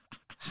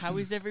How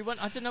is everyone?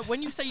 I don't know.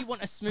 When you say you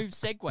want a smooth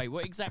segue,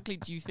 what exactly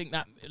do you think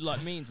that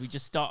means? We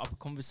just start up a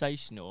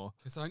conversation, or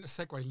Because I think a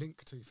segue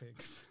link two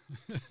things.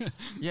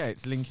 Yeah,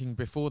 it's linking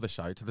before the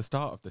show to the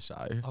start of the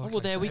show. oh, Okay, well,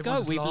 there so we go.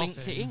 everyone's We've linked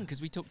it laughing. in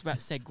because we talked about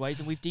segues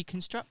and we've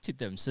deconstructed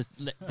them. So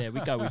there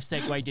we go. We've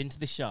segued into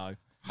the show.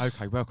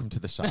 Okay, welcome to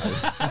the show.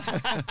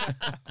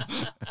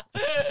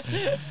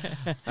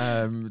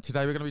 Today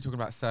we're going to be talking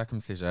about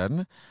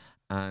circumcision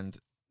and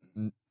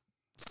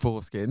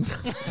foreskins.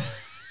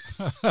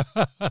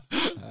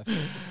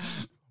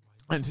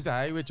 And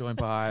today we're joined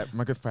by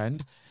my good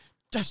friend,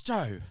 Just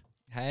Joe.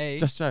 Hey.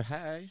 Just Joe,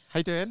 hey. How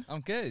you doing?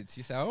 I'm good.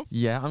 Yourself?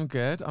 Yeah, I'm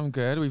good.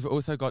 We've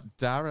also got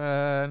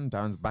Darren.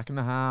 Darren's back in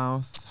the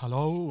house.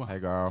 Hello. Hey,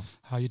 girl.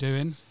 How you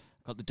doing?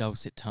 Got the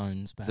dulcet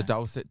tones back. The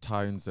dulcet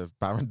tones of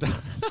Baron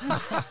Darren.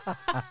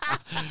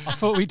 I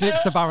thought we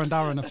ditched the Baron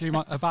Darren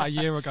about a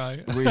year ago.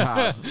 We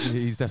have.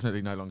 He's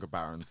definitely no longer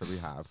Baron, so we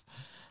have.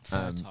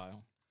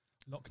 Fertile.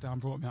 Lockdown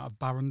brought me out of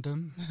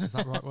Barrendom. Is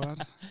that the right word?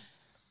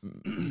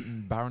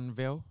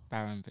 Baronville.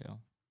 Barronville.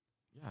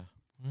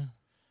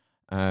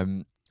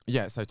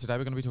 Yeah. So today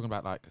we're going to be talking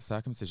about like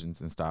circumcisions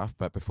and stuff.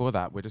 But before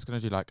that, we're just going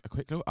to do like a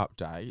quick little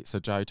update. So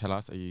Joe, tell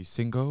us: are you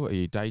single? Are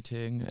you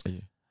dating? Are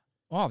you...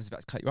 Oh, I was about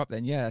to cut you up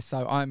then. Yeah.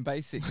 So I'm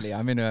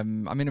in a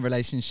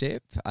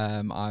relationship.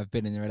 I've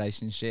been in a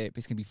relationship.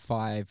 It's gonna be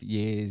 5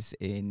 years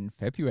in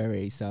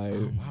February.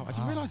 So wow, I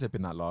didn't realise it'd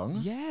been that long.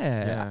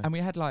 yeah. And we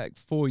had like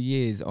 4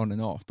 years on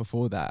and off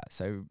before that.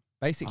 So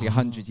basically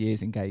 100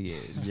 years in gay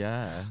years.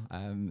 Yeah.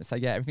 So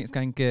yeah, everything's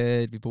going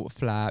good. We bought a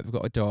flat. We've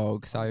got a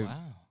dog. So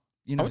Wow.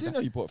 you know. I didn't know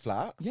you bought a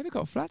flat. Yeah, we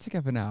got a flat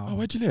together now. Oh,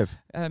 where'd you live?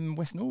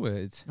 West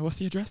Norwood. What's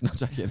the address? No,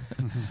 joking.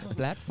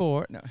 Flat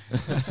 4. No.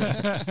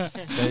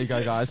 There you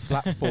go, guys.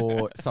 Flat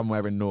 4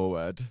 somewhere in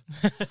Norwood.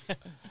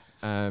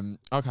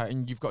 Okay,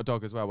 and you've got a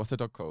dog as well. What's the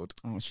dog called?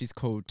 Oh, she's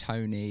called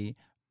Tony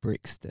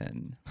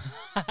Brixton.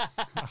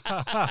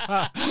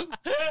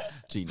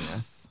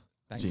 Genius.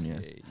 Thank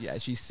Genius. you. Yeah,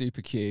 she's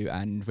super cute,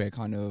 and we're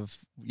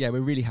we're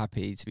really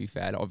happy. To be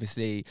fair, like,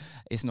 obviously,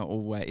 it's not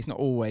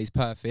always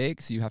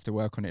perfect, so you have to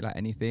work on it like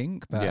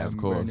anything. But Yeah, of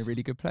we're in a course.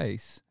 really good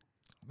place.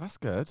 That's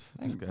good. That's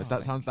Thanks. good.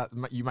 That sounds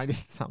you made it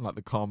sound like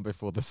the calm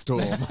before the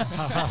storm.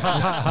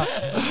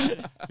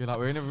 You're like,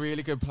 we're in a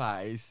really good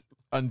place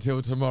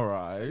until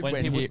tomorrow.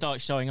 When people start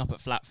showing up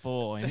at flat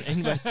 4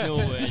 in West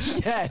Norwood.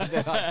 Yeah,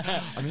 they're like,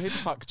 I'm here to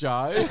fuck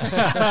Joe.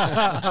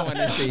 I want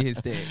to see his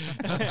dick.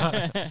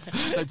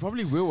 They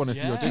probably will want to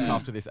see your dick Yeah.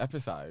 after this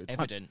episode.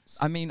 Evidence.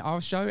 I mean, I'll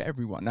show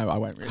everyone. No, I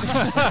won't really.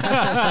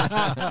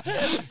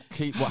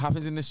 Keep what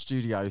happens in the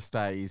studio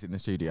stays in the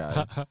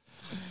studio.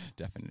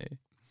 Definitely.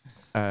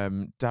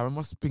 Darren,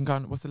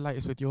 what's the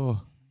latest with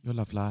your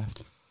love life?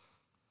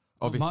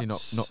 Obviously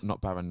much. not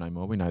Baron no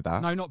more. We know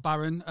that. No, not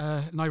Baron.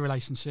 No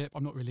relationship.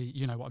 I'm not really,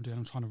 you know what I'm doing.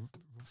 I'm trying to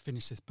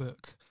finish this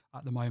book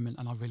at the moment,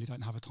 and I really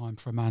don't have a time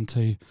for a man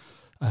to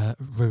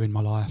ruin my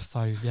life.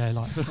 So yeah,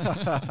 like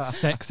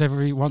sex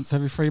once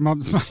every 3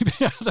 months maybe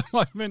at the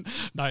moment.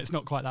 No, it's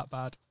not quite that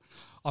bad.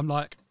 I'm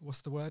like,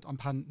 what's the word?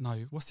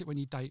 What's it when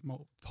you date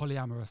more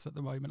polyamorous at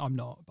the moment? I'm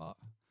not, but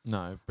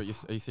No, but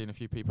are you seeing a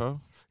few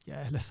people?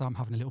 yeah, let's say I'm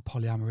having a little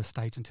polyamorous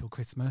stage until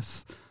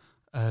Christmas.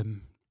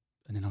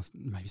 And then I'll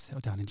maybe settle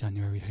down in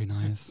January, who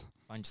knows?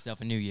 Find yourself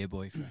a New Year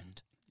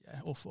boyfriend. Yeah,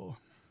 or 4.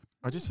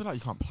 I just feel like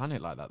you can't plan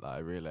it like that though,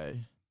 really.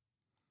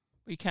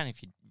 Well, you can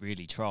if you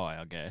really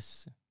try, I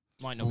guess.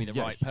 Might not be the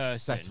Yeah, right if you person.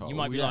 settle, You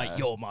might be yeah. like,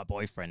 you're my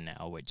boyfriend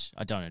now, which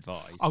I don't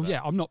advise. Oh but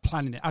yeah, I'm not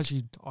planning it. I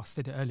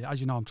said it earlier, as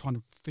you know, I'm trying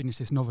to finish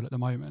this novel at the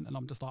moment, and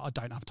I'm just like, I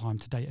don't have time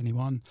to date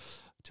anyone.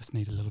 Just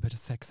need a little bit of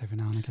sex every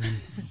now and again.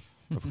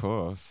 Of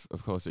course.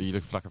 Are you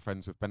looking for like a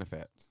friends with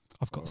benefits?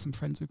 I've got some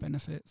friends with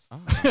benefits.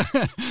 Oh.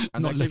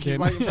 I'm not they keep you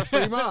looking. waiting for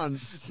 3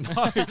 months.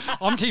 No,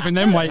 I'm keeping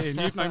them waiting.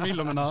 You've known me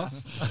long enough.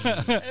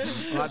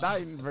 Like, that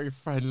ain't very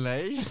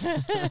friendly.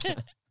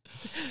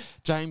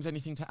 James,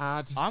 anything to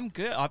add? I'm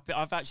good.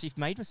 I've actually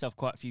made myself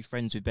quite a few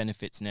friends with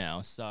benefits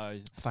now. So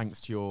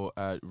Thanks to your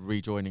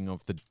rejoining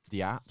of the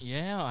apps.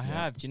 yeah, I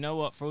have. Do you know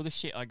what? For all the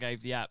shit I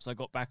gave the apps, I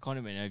got back on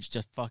them and it's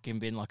just fucking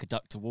been like a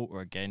duck to water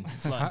again.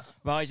 It's like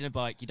riding a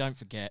bike. You don't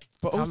forget.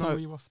 But How also, long were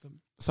you off them?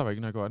 sorry,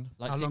 no, go on.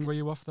 Like How long were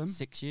you off them?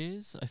 6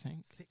 years, I think.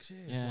 6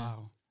 years. Yeah.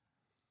 Wow.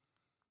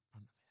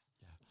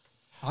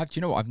 Do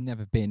you know what? I've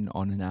never been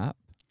on an app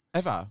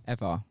Ever?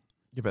 ever.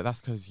 Yeah, but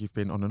that's because you've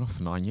been on and off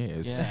for 9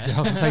 years. Yeah,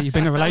 I was to say you've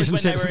been in That was when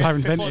relationships they were- since I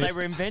before invented. they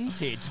were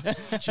invented.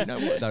 Do you know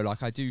what though?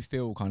 Like I do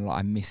feel kind of like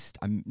I missed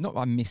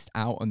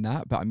out on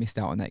that, but I missed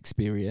out on that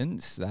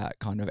experience that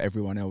kind of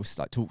everyone else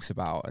like talks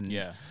about. And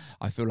Yeah.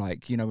 I feel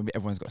like, you know, when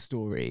everyone's got a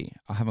story,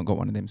 I haven't got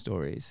one of them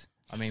stories.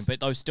 I mean, but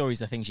those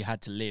stories are things you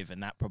had to live,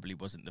 and that probably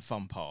wasn't the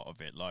fun part of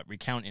it. Like,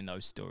 recounting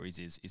those stories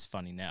is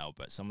funny now,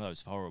 but some of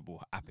those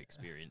horrible app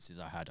experiences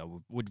I had, I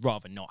would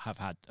rather not have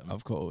had them.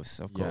 Of course,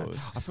 of Yeah.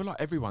 course. I feel like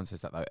everyone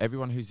says that though.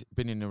 Everyone who's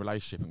been in a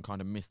relationship and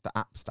kind of missed the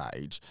app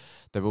stage,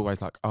 they're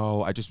always like,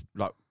 "Oh, I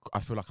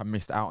feel like I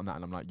missed out on that."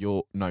 And I'm like,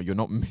 "You're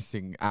not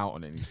missing out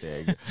on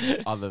anything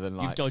other than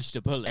You've like dodged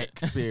a bullet.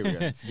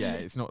 experience." Yeah,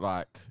 it's not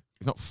like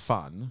It's not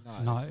fun.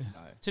 No.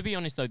 To be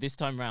honest, though, this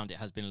time round it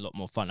has been a lot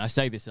more fun. I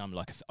say this, and I'm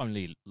like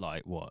only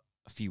like what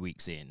a few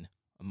weeks in,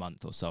 a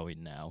month or so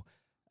in now,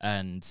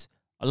 and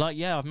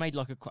I've made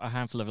like a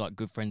handful of like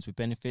good friends with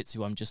benefits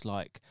who I'm just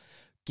like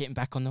getting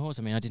back on the horse.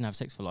 I mean, I didn't have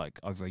sex for like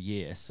over a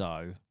year,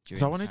 so.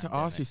 So I wanted to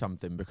ask you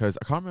something because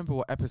I can't remember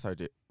what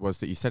episode it was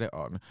that you said it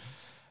on,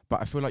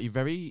 but I feel like you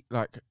very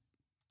like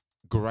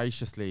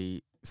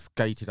graciously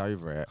skated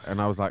over it,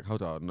 and I was like,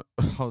 hold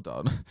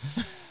on.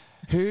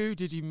 Who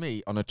did you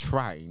meet on a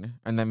train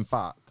and then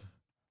fuck?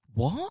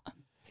 What?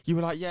 You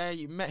were like, yeah,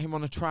 you met him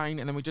on a train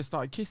and then we just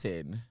started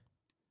kissing.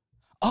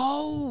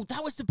 Oh,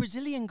 that was the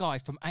Brazilian guy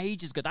from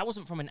ages ago. That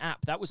wasn't from an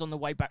app. That was on the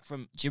way back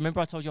from. Do you remember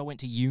I told you I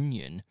went to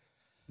Union?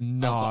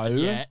 No.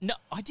 Yeah. No,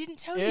 I didn't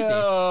tell you Ew.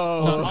 this.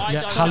 So I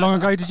don't How know. long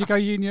ago did you go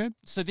Union?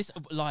 So this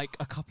like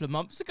a couple of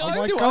months ago. Oh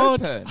my Still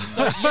God. open.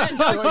 So, yeah,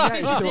 no, Oh, yeah, this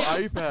it's is still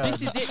it. open.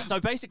 This is it. So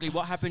basically,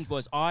 what happened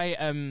was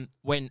I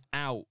went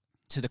out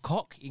to the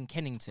Cock in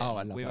Kennington Oh,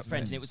 I love with a that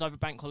friend, place. and it was over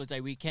Bank Holiday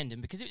weekend. And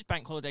because it was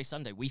Bank Holiday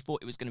Sunday, we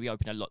thought it was going to be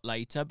open a lot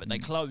later, but they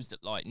closed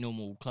at like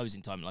normal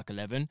closing time, like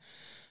 11.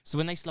 So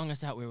when they slung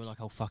us out, we were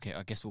like, "Oh fuck it,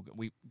 I guess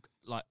we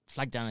like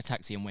flagged down a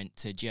taxi and went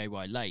to GAY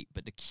late."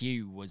 But the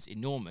queue was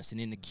enormous,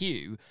 and in the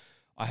queue,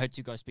 I heard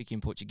two guys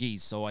speaking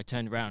Portuguese. So I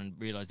turned around and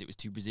realised it was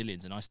two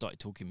Brazilians, and I started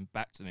talking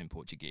back to them in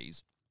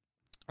Portuguese.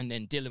 And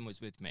then Dylan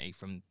was with me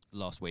from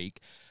last week,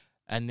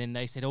 and then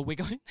they said, "Oh, we're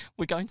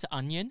going to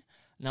Onion."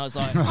 And I was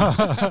like,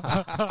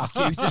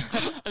 "Excuse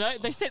me."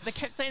 And they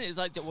kept saying it. It was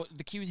like,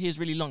 "The queue here is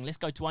really long. Let's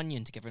go to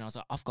Onion together." And I was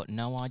like, "I've got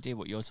no idea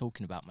what you're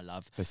talking about, my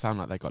love." They sound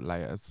like they got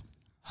layers.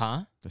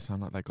 Huh? They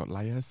sound like they got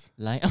layers.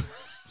 Later.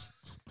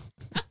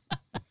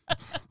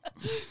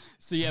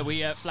 So yeah,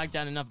 we flagged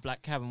down another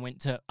black cab and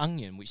went to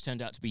Onion, which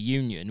turned out to be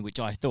Union, which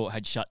I thought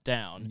had shut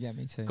down. Yeah,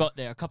 me too. Got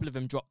there, a couple of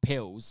them dropped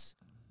pills.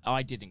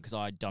 I didn't because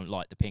I don't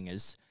like the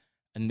pingers.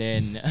 And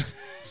then,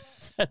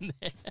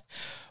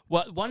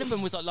 well, one of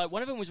them was like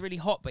one of them was really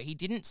hot, but he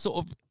didn't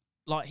sort of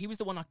like. He was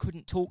the one I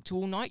couldn't talk to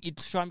all night. You'd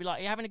try and be like,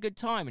 "Are you having a good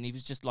time?" And he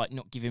was just like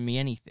not giving me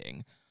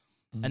anything.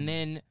 And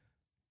then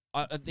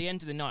at the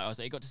end of the night, I was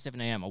like, it got to 7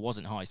 a.m. I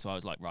wasn't high, so I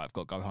was like, right, I've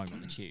got to go home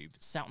on the tube.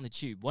 Sat on the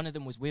tube. One of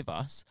them was with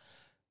us.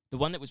 The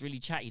one that was really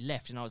chatty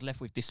left, and I was left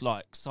with this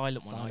like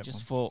silent one. I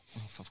just thought,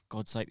 oh, for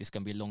God's sake, this is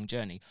going to be a long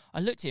journey. I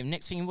looked at him.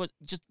 Next thing he was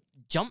just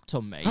jumped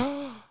on me.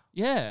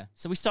 Yeah.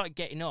 So we started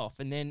getting off,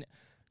 and then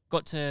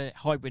got to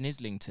Highbury and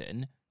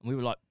Islington, and we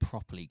were like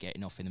properly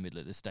getting off in the middle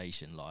of the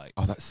station. Like,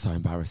 Oh, that's so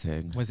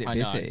embarrassing. Was it I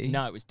know. busy?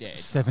 No, it was dead.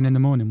 7 in the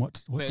morning.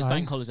 What But it was day?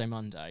 Bank Holiday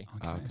Monday.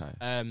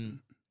 Okay.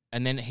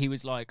 And then he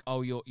was like,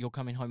 "Oh, you're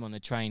coming home on the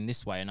train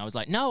this way," and I was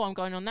like, "No, I'm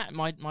going on that.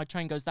 My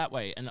train goes that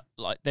way." And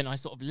like then I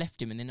sort of left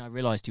him, and then I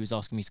realised he was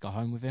asking me to go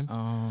home with him.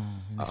 Oh.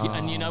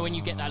 And you know when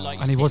you get that like,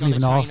 And he you're wasn't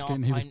sitting even on the train,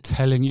 asking. He was I-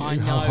 telling you I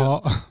how know.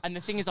 hot. And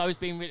the thing is, I'm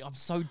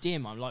so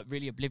dim. I'm like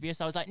really oblivious.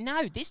 I was like,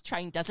 "No, this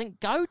train doesn't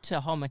go to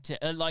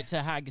Homerton, like to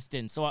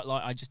Haggerston." So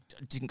I just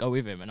didn't go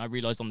with him, and I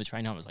realised on the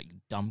train home I was like, "You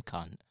dumb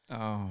cunt."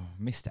 Oh,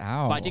 missed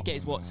out. But I did get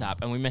his WhatsApp,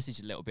 and we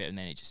messaged a little bit, and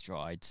then it just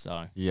dried.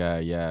 So Yeah.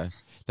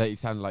 It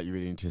sounded like you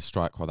really need to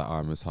strike while that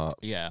iron was hot.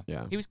 yeah.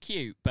 Yeah. He was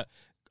cute, but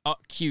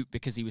cute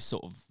because he was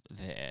sort of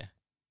there.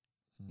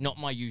 Not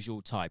my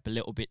usual type. A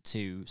little bit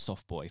too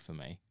soft boy for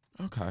me.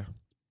 Okay.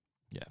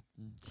 Yeah.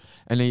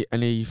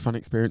 Any fun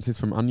experiences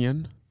from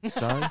Onion,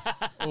 Joe?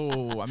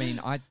 Oh, I mean,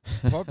 I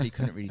probably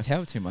couldn't really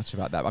tell too much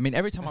about that. I mean,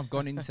 every time I've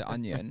gone into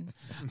Onion,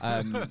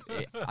 I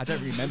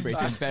don't remember. It's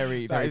been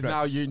very, That very. is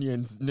now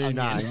Union's new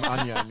Onion. name,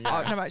 Onion.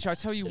 Yeah. No, actually, I'll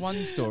tell you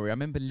one story. I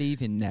remember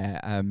leaving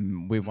there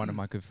with one of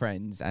my good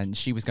friends, and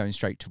she was going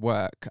straight to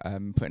work,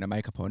 putting her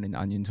makeup on in the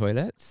Onion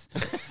toilets.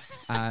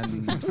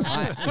 And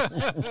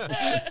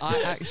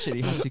I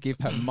actually had to give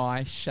her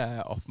my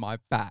shirt off my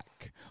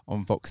back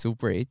on Vauxhall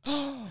Bridge,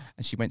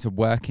 and she went to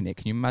work in it.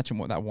 Can you imagine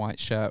what that white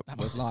shirt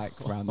was like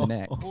around the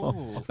neck?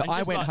 Ooh. But And I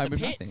just, went like, home the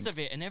with pits nothing. of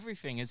it and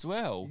everything as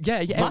well. Yeah,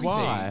 But everything.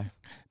 why?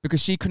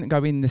 Because she couldn't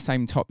go in the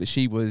same top that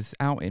she was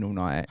out in all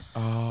night.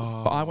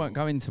 Oh. But I weren't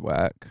going to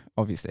work,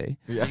 obviously.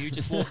 So you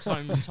just walked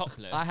home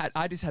topless.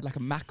 I just had like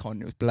a Mac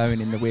on. It was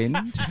blowing in the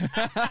wind.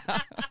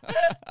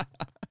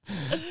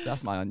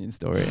 That's my Onion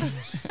story.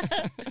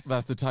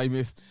 That's the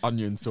tamest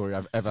Onion story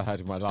I've ever heard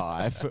in my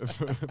life.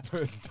 for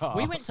a start.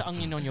 We went to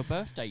Onion on your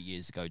birthday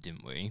years ago,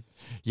 didn't we?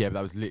 Yeah, but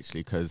that was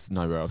literally because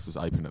nowhere else was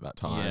open at that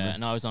time. Yeah,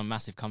 and I was on a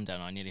massive come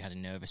down. I nearly had a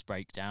nervous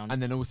breakdown. And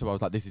then also I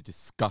was like, this is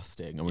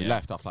disgusting. And we Yeah.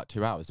 left after like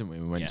 2 hours, didn't we?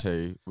 We went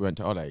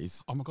to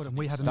Ollie's. Oh my God, and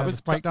we had a That nervous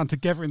was- breakdown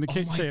together in the oh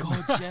kitchen.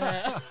 my God,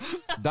 yeah.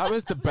 That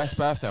was the best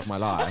birthday of my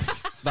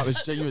life. That was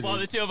genuinely. While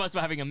the two of us were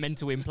having a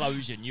mental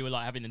implosion, you were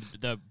like having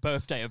the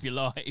birthday of your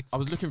life. I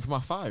was looking for my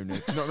phone. Do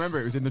you not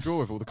remember? It was in the drawer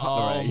with all the Oh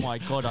cutlery. my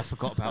God, I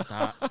forgot about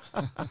that.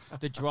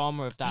 The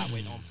drama of that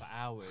went on for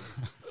hours.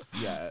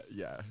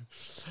 Yeah.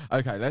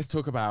 Okay, let's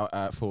talk about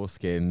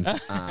foreskins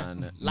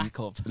and Lack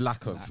of.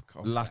 lack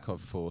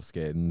of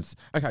foreskins.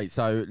 Okay,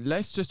 so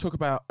let's just talk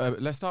about.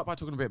 Let's start by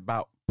talking a bit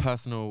about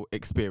personal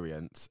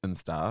experience and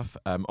stuff.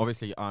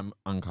 Obviously, I'm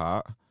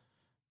uncut.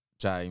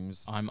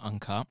 James, I'm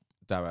uncut.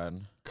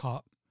 Darren,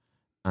 Cut.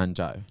 and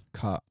Joe.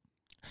 Cut.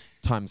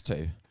 ×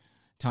 2.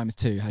 Times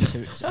 2.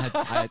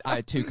 I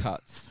had 2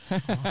 cuts.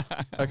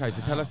 Okay,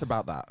 so tell us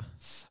about that.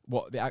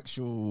 What the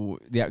actual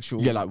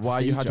Yeah, like why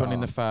you had one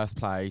in the procedure? first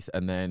place,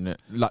 and then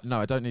like no,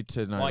 I don't need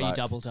to know. Why you like,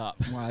 doubled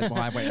up? why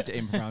I went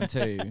in for round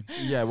 2.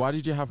 Yeah, why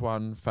did you have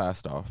one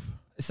first off?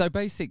 So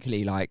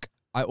basically, like,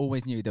 I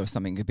always knew there was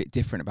something a bit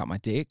different about my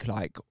dick.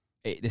 Like,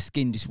 the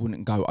skin just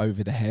wouldn't go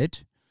over the head.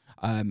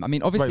 I mean,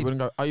 Wait, obviously, it wouldn't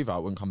go over,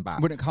 it wouldn't come back.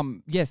 wouldn't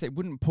come. Yes, it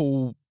wouldn't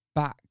pull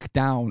back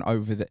down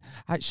over the.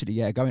 Actually,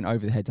 yeah, going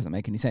over the head doesn't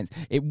make any sense.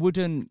 It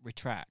wouldn't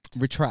Retract.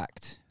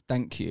 retract.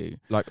 Thank you.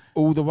 Like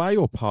all the way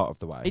or part of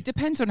the way? It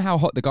depends on how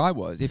hot the guy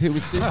was. If it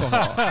was super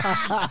hot,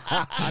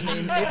 I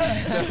mean,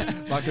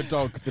 Like a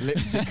dog, the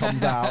lipstick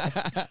comes out.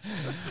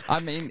 I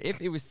mean, if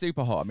it was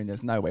super hot, I mean,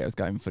 there's no way I was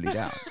going fully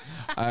down.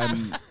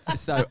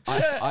 So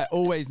I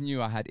always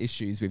knew I had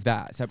issues with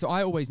that. So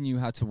I always knew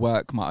how to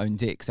work my own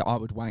dick. So I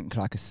would wank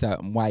like a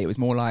certain way. It was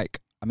more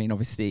like, I mean,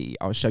 obviously,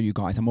 I'll show you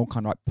guys. I'm more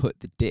kind of like put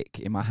the dick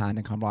in my hand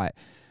and kind of like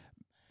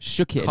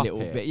shook it Cup a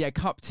little it. bit. Yeah,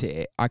 cupped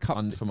it. I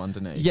cupped From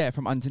underneath. Yeah,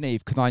 from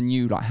underneath, because I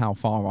knew like how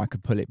far I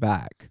could pull it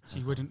back. So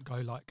you wouldn't go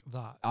like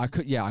that. I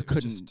could, yeah, I It was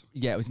couldn't. just-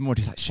 Yeah, it was more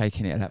just like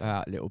shaking it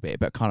about a little bit,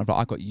 but kind of like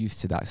I got used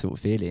to that sort of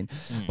feeling.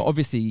 But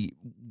obviously,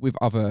 with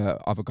other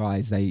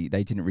guys, they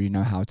didn't really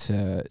know how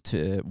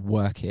to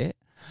work it.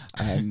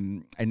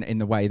 In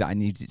the way that I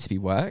needed it to be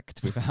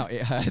worked without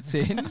it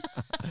hurting.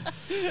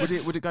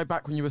 Would it go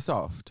back when you were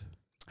soft?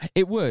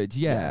 It would,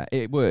 yeah,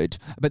 it would.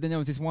 But then there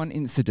was this one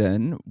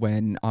incident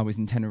when I was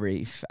in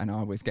Tenerife and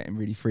I was getting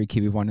really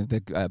freaky with one of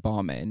the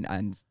barmen,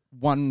 and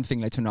one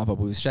thing led to another.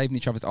 We were shaving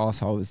each other's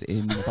assholes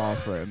in the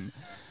bathroom.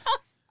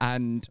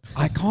 And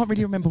I can't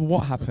really remember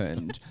what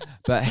happened,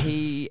 but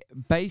he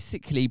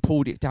basically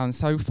pulled it down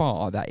so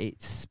far that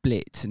it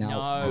split.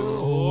 Now,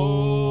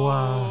 Oh,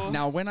 wow.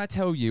 now when I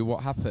tell you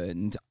what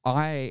happened,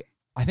 I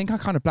think I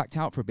kind of blacked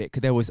out for a bit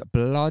because there was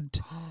blood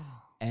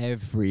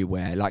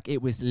everywhere. Like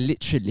it was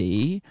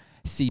literally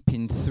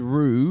seeping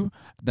through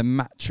the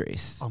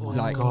mattress. Oh my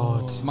like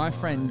God. my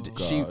friend,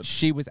 God.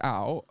 she was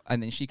out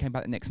and then she came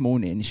back the next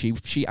morning.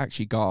 She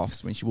actually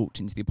gasped when she walked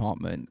into the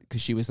apartment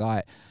because she was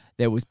like,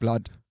 there was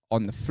blood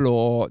on the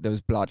floor, there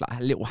was blood, like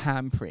a little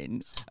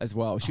handprint as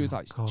well. She was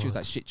like,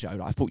 shit, Joe,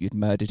 like, I thought you'd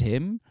murdered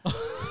him.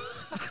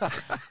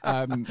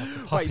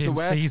 Puppy in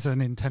where-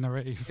 season in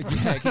Tenerife.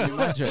 Yeah, can you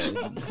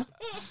imagine?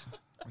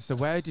 So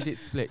where did it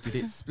split? Did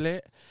it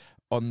split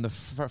on the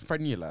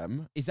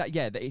frenulum? Is that,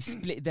 yeah, that it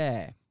split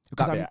there?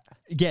 That I'm-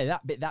 Yeah,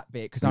 that bit.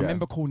 Because I Yeah.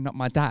 remember calling up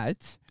my dad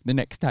the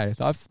next day.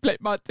 So I've split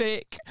my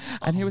dick.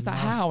 And he was like,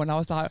 how? And I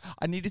was like,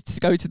 I needed to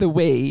go to the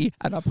wee.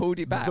 And I pulled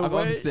it back. The And wee?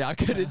 obviously, I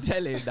couldn't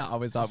tell him that I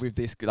was like with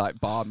this like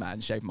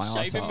barman shaving my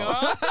Shaving arsehole. your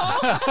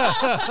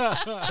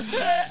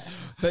arsehole.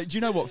 But do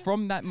you know what?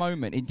 From that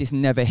moment, it just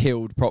never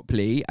healed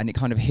properly. And it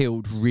kind of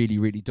healed really,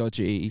 really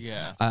dodgy.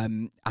 Yeah.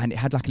 And it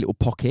had like a little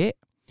pocket.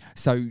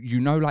 So,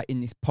 like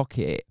in this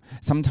pocket,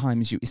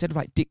 sometimes instead of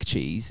like dick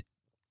cheese,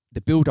 the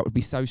build-up would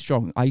be so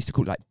strong. I used to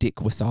call it like dick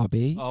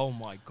wasabi. Oh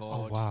my Oh,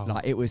 god. wow.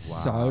 Like it was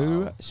Wow.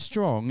 so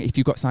strong if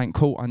you got something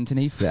caught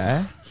underneath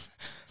there.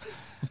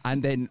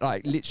 And then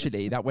like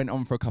literally that went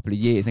on for a couple of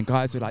years and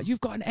guys were like, you've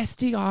got an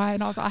STI.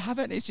 And I was like, I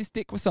haven't, it's just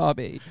dick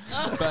wasabi.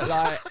 But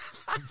like,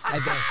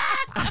 and then-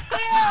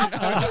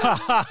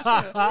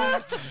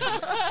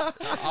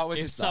 I was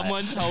If just like-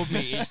 someone told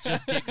me it's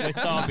just dick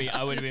wasabi,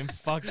 I would have been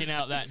fucking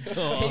out that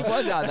door. he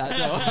was out that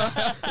door.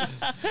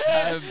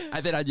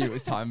 And then I knew it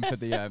was time for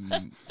the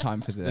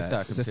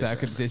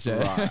circumcision.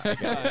 Right,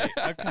 okay.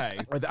 Okay.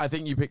 I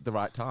think you picked the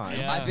right time.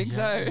 Yeah. I think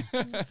so.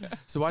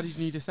 So why did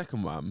you need a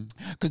second one?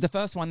 Because the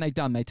first one they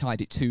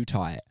tied it too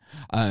tight.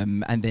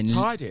 And then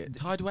Tied it?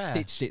 Tied where?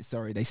 stitched it,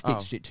 sorry. They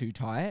stitched it too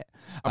tight.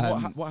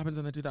 And what happens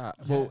when they do that?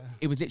 Well,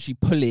 it was literally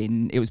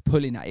pulling. It was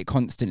pulling at it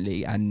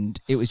constantly, and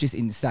it was just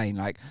insane.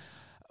 Like,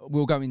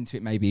 we'll go into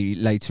it maybe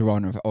later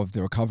on of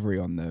the recovery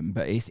on them,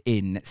 but it's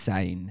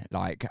insane.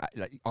 Like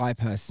I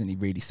personally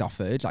really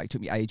suffered. Like, it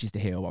took me ages to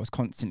heal. I was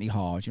constantly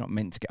hard. You're not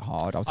meant to get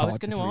hard. I was going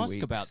hard to for 3 ask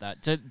weeks. about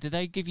that. Do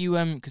they give you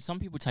because some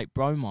people take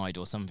bromide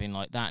or something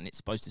like that, and it's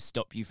supposed to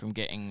stop you from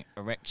getting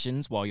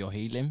erections while you're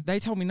healing? They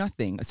told me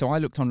nothing. So I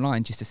looked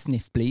online just to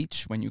sniff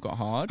bleach when you got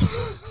hard.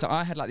 So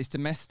I had like this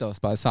domestos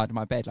by the side of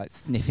my bed, like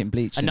sniffing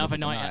bleach. Another every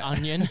night at night.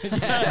 Onion.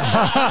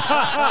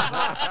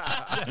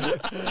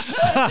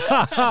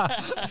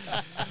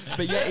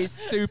 But yeah, it's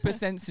super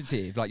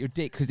sensitive, like your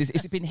dick, because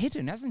it's been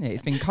hidden, hasn't it?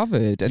 It's been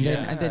covered, and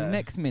then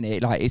next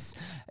minute, like it's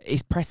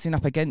pressing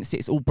up against it.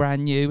 It's all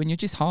brand new, and you're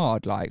just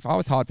hard. Like I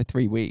was hard for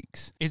 3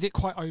 weeks. Is it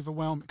quite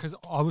overwhelming? Because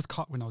I was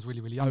cut when I was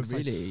really, really young. Oh, so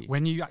really?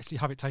 when you actually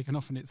have it taken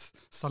off and it's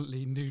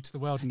suddenly new to the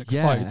world and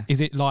Yeah. exposed,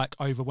 is it like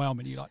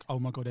overwhelming? You're like, oh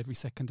my God, every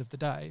second of the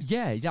day.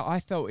 Yeah, I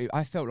felt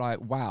like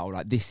wow,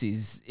 like this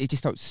is. It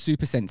just felt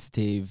super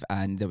sensitive,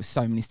 and there was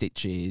so many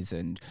stitches,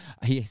 and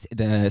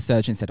the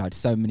surgeon said I had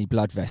so many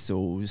blood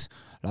vessels.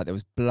 Like there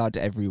was blood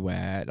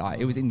everywhere. Like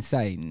it was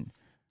insane.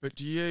 But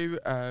do you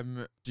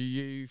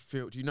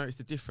notice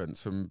the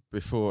difference from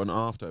before and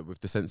after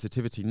with the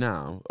sensitivity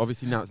now?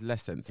 Obviously now it's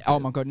less sensitive. Oh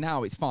my God,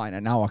 now it's fine.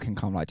 And now I can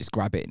kind of like just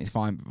grab it and it's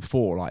fine. But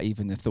before, like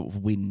even the thought of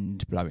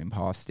wind blowing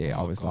past it,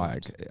 I was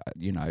like,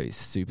 it's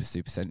super,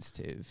 super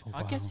sensitive.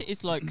 I guess it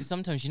is like, 'cause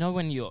sometimes,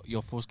 when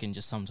your foreskin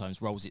just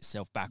sometimes rolls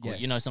itself back, or,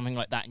 something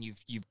like that, and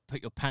you've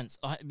put your pants,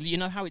 you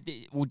know how it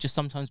will just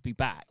sometimes be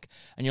back,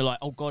 and you're like,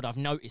 oh God, I've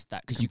noticed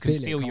that, because you can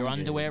feel your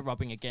underwear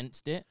rubbing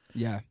against it.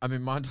 Yeah. I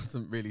mean, mine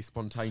doesn't really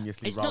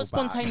spontaneously it's roll not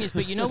spontaneous,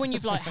 back. but when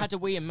you've like had a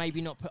wee and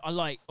maybe not put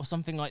or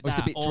something like Or that.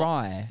 it's a bit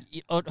dry.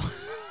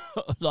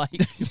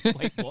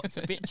 Wait, what's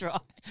a bit dry?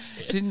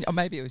 Or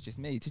maybe it was just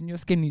me. Didn't your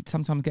skin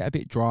sometimes get a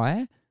bit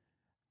dry?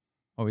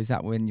 Or is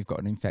that when you've got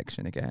an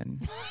infection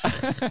again?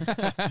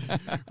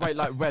 Wait,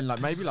 like when?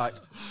 Like maybe like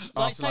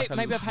after, say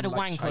maybe I've had a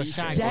wank or a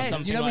shag or Yes,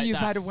 something when like you've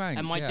that, had a wank.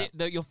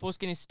 and your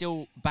foreskin is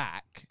still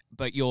back,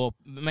 but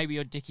maybe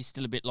your dick is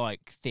still a bit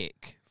like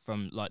thick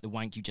from like the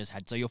wank you just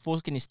had. So your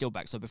foreskin is still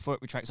back. So before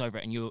it retracts over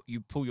it, and you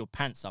pull your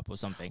pants up or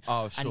something.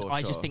 Oh, sure. And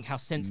I just think how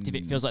sensitive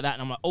it feels like that,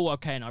 and I'm like, oh,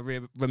 okay. And I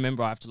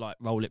remember I have to like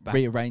roll it back,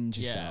 rearrange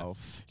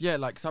yourself. Yeah,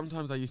 like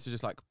sometimes I used to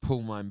just like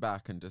pull mine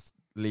back and just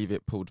leave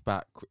it pulled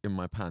back in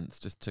my pants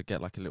just to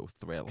get like a little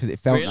thrill. Because it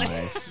felt Really?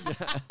 nice.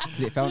 Because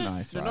it felt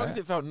nice, No, right? not because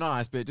it felt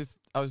nice, but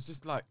I was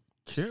just like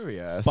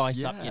curious.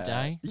 Spice up your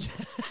day.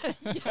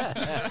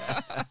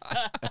 Yeah.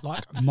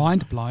 Like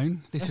mind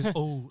blown. This is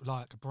all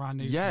like brand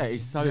new. Yeah, to me.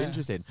 it's so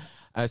interesting.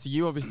 So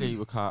you obviously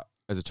were cut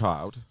as a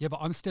child. Yeah, but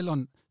I'm still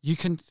on. You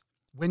can,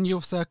 when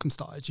you're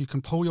circumcised, you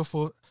can pull your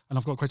and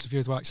I've got a question for you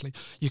as well. Actually,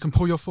 you can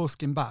pull your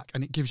foreskin back,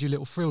 and it gives you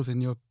little frills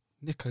in your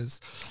knickers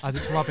as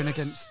it's rubbing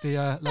against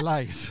the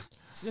lace.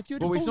 So if you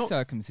had a full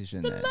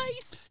circumcision then?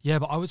 Yeah,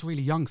 but I was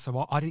really young,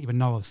 so I didn't even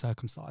know I was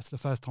circumcised. So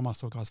the first time I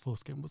saw a guy's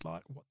foreskin was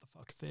like, what the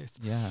fuck is this?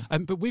 Yeah.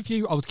 But with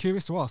you, I was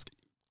curious to ask,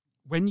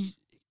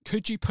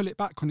 could you pull it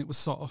back when it was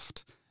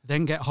soft,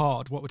 then get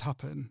hard? What would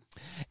happen?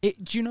 Do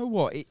you know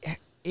what?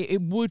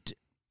 It would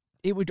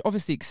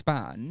obviously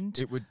expand.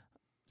 It would.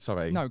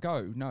 Sorry. No,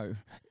 go. No.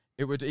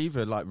 It would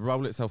either like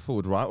roll itself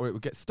forward, right, or it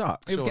would get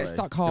stuck. It would get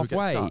stuck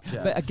halfway.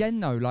 Yeah. But again,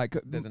 though, like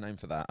There's a name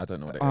for that. I don't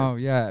know what it is. Oh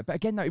yeah, but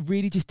again, though, it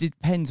really just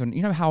depends on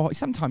how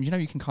sometimes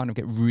you can kind of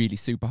get really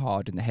super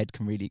hard and the head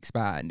can really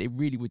expand. It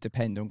really would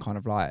depend on kind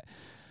of like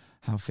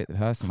how fit the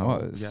person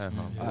was. Yeah,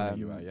 how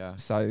you are, yeah.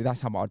 So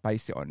that's how I'd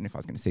base it on if I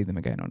was going to see them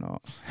again or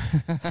not.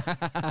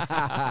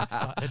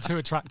 Like, they're too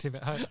attractive.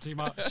 It hurts too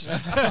much.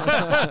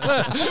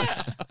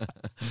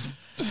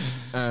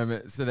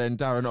 So then,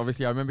 Darren,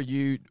 obviously, I remember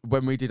you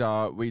when we did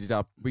a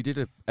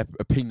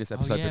penis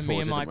episode yeah, before,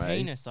 me and my didn't we?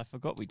 penis. I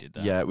forgot we did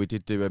that. Yeah, we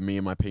did do a me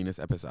and my penis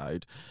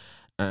episode,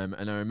 and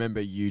I remember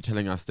you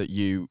telling us that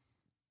you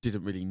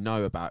didn't really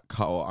know about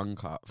cut or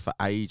uncut for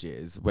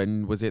ages.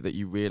 When was it that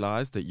you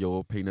realised that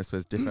your penis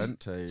was different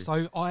to?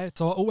 So I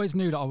always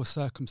knew that I was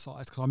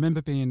circumcised because I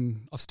remember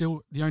the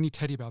only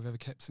teddy bear I've ever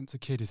kept since a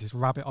kid is this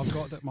rabbit I've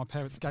got that my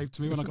parents gave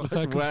to me when I got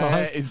circumcised.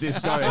 Where is this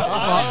going?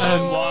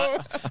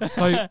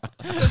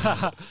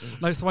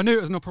 So I knew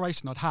it was an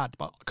operation I'd had,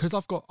 but because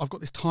I've got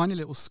this tiny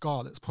little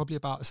scar that's probably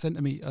about 1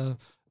 centimetre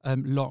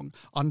long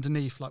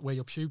underneath, like where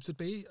your pubes would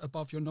be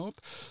above your knob.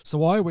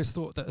 So I always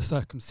thought that a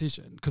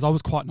circumcision, because I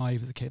was quite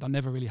naive as a kid, I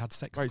never really had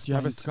sex. Wait, so you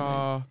have a explained to me.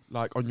 scar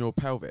like on your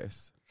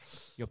pelvis?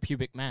 Your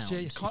pubic mound. Yeah,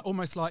 it's kind of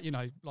almost like,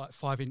 like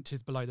 5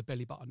 inches below the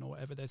belly button or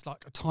whatever. There's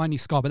like a tiny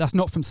scar, but that's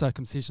not from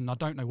circumcision. I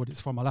don't know what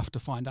it's from. I'll have to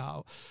find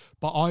out.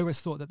 But I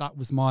always thought that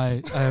was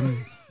my...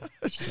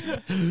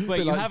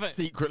 Wait, you haven't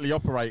secretly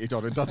operated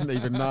on and doesn't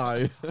even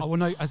know. Well,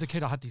 no, as a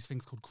kid, I had these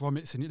things called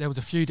grommets, and there was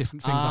a few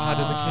different things I had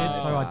as a kid,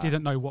 so I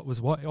didn't know what was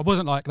what. I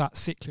wasn't like that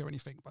sickly or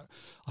anything, but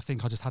I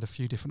think I just had a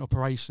few different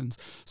operations.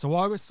 So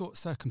I always thought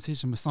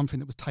circumcision was something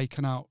that was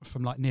taken out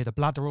from like near the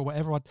bladder or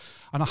whatever,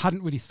 and I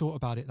hadn't really thought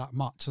about it that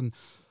much. And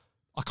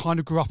I kind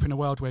of grew up in a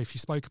world where if you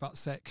spoke about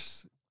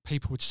sex,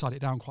 people would shut it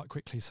down quite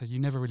quickly, so you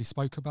never really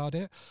spoke about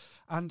it.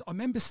 And I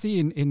remember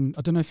seeing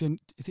I don't know if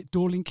is it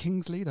Dorling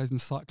Kingsley, those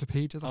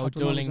encyclopedias?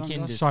 Dorling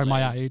Kingsley. Showing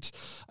my age.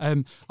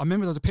 I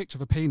remember there was a picture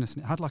of a penis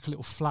and it had like a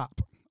little flap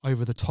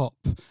over the top.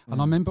 And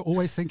I remember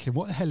always thinking,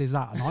 what the hell is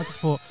that? And I just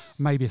thought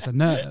maybe it's a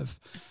nerve.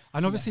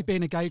 And obviously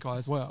being a gay guy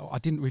as well, I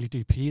didn't really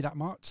do PE that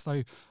much.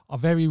 So I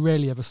very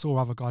rarely ever saw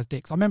other guys'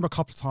 dicks. I remember a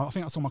couple of times, I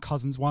think I saw my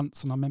cousins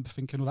once and I remember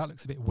thinking, oh, that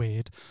looks a bit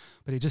weird.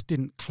 But it just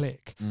didn't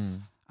click.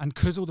 And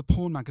because all the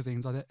porn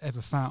magazines I'd ever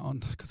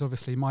found, because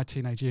obviously my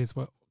teenage years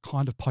were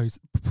kind of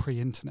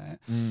pre-internet,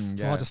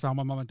 so I just found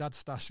my mum and dad's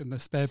stash in the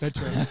spare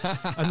bedroom,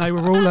 and they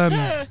were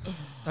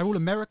all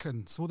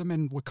American, so all the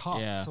men were cut.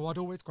 Yeah. So I'd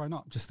always grown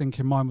up just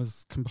thinking mine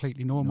was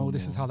completely normal.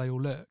 This is how they all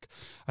look.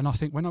 And I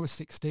think when I was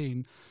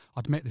 16,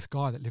 I'd met this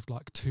guy that lived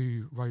like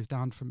 2 rows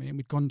down from me, and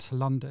we'd gone to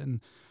London,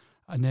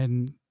 and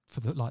then for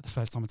the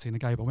first time I'd seen a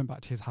gay, but I went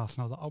back to his house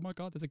and I was like, oh my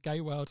God, there's a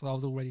gay world. And I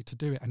was all ready to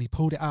do it. And he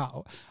pulled it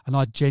out and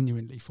I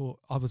genuinely thought,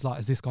 I was like,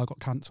 has this guy got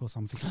cancer or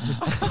something?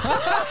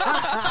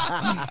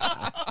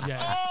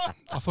 Yeah.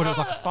 I thought it was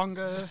like a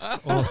fungus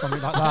or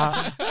something like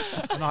that.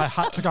 And I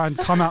had to go and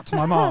come out to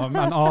my mum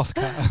and ask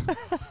her.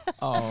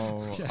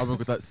 Oh. Oh my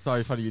god, that's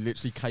so funny. You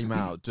literally came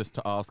out just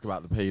to ask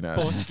about the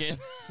penis. Foreskin.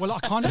 Well, I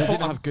kind of They thought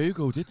didn't have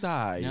Google, did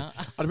they? No.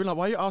 I'd have been like,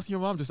 why are you asking your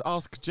mum? Just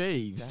ask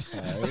Jeeves.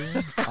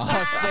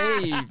 Oh,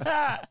 Jeeves.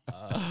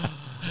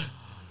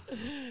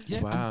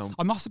 Yeah, Wow.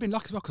 I must have been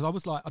lucky as well because I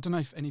was like, I don't know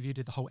if any of you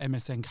did the whole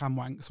MSN cam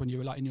wanks when you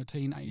were like in your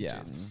teenagers.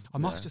 Yeah. I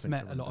must have just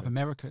met a lot of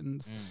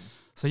Americans. Mm.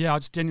 So yeah, I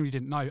just genuinely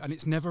didn't know. And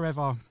it's never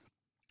ever,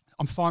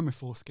 I'm fine with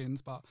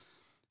foreskins, but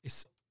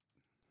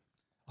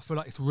I feel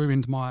like it's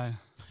ruined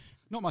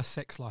not my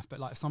sex life, but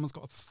like if someone's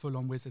got a full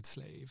on wizard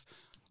sleeve,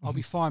 I'll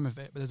be fine with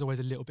it. But there's always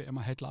a little bit in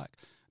my head like,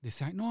 this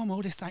ain't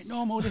normal, this ain't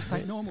normal, this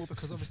ain't normal,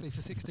 because obviously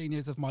for 16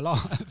 years of my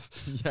life,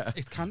 Yeah.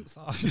 it's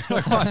cancer. You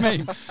know what I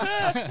mean?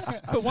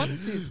 But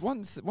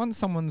once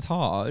someone's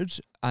hard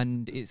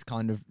and it's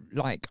kind of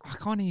like I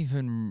can't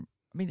even.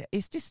 I mean,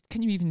 it's just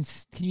can you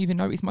even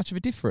notice much of a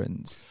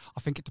difference? I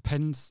think it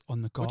depends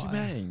on the guy. What do you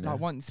mean? Like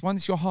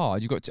once you're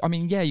hard, you got. I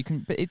mean, yeah, you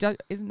can. But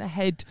isn't the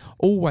head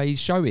always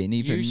showing?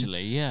 Even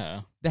Usually,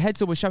 yeah. the head's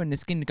always showing. The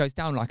skin goes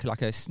down like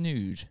a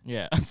snood.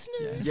 Yeah.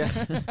 Yeah.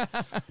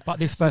 But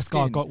this first guy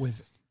I skin. got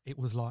with, it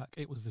was a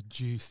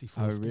juicy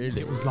foreskin.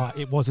 really?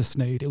 It was a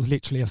snood. It was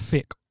literally a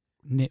thick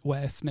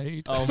knitwear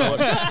snood. Oh my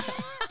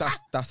god.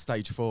 That's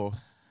stage 4.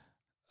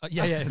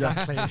 Yeah,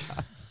 exactly.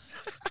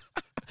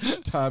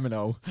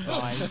 Terminal.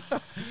 Right.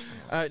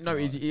 No,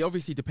 it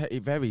obviously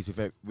it varies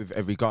with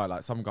every guy.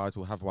 Like some guys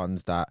will have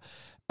ones that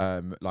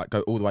like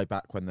go all the way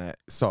back when they're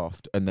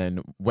soft, and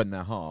then when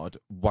they're hard,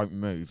 won't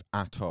move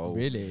at all.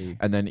 Really?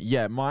 And then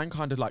mine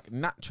kind of like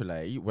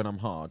naturally when I'm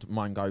hard,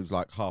 mine goes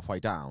like halfway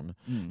down,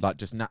 like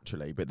just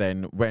naturally. But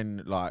then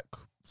when like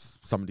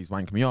somebody's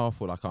wanking me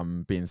off or like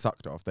I'm being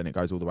sucked off, then it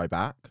goes all the way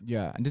back.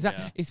 Yeah, and does that?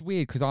 Yeah. It's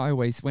weird because I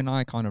always, when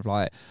I've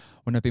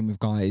been with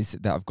guys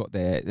that have got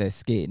their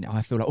skin,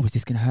 I feel like, oh, is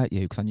this gonna hurt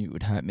you? Because I knew it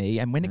would hurt me.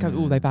 And when it goes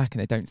all the way back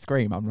and they don't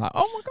scream, I'm like,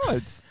 oh my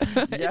god,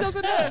 it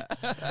doesn't hurt.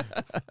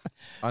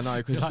 I know,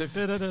 because Like,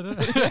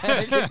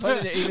 Keep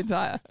pulling it even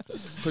tighter.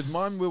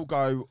 mine will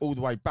go all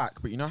the way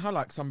back. But you know how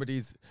like some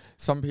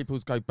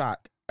people's go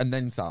back and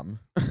then some.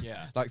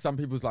 Yeah. Like some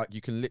people's like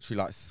you can literally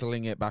like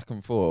sling it back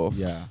and forth.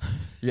 Yeah.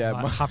 Yeah.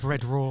 like, have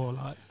red raw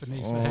like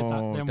beneath the head.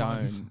 Oh, Them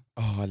ones. don't.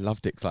 Oh, I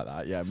love dicks like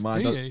that. Yeah, mine.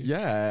 Do does- you?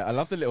 Yeah, I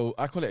love the little.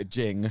 I call it a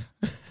jing.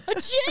 A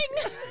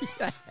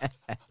ching. I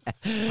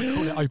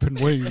call it open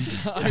wound.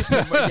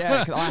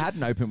 Yeah, 'cause I had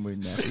an open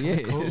wound there for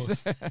years.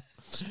 course.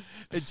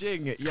 A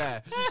jing.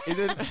 Yeah.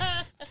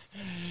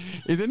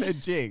 Isn't a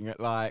jing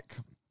like?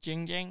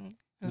 Jing jing.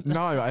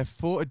 No, I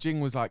thought a jing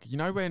was like, you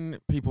know when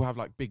people have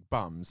like big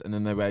bums and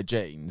then they wear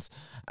jeans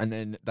and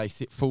then they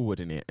sit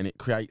forward in it and it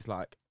creates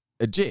like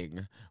a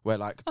jing where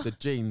like the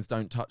jeans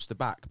don't touch the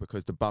back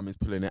because the bum is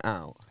pulling it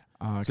out.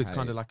 Oh, So it's okay.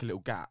 kind of like a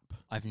little gap.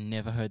 I've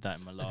never heard that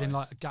in my life. As in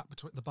like a gap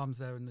between the bums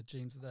there and the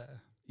jeans are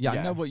there. Yeah, I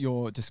Yeah. know what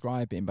you're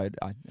describing, but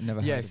I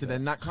never heard Yeah, of so it.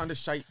 then that kind of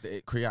shape that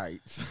it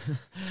creates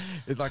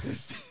is like a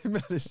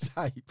similar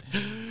shape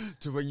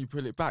to when you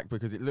pull it back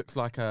because it looks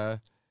like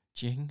a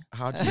Jing.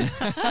 how do you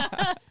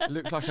it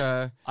looks like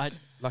a I-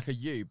 like a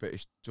U but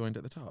it's joined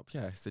at the top.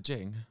 Yeah, it's a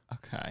jing.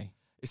 Okay.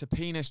 It's a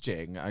penis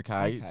jing,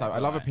 okay? Okay, So I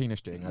love a right.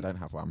 penis jing. I don't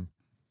have one.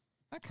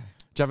 Okay.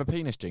 Do you have a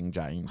penis jing,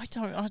 James? I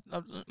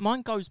don't.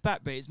 Mine goes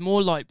back, but it's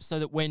more like so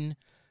that when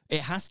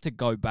it has to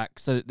go back,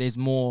 so that there's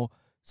more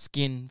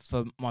skin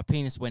for my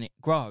penis when it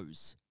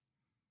grows.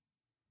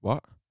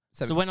 What?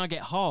 So when I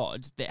get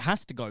hard, it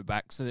has to go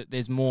back so that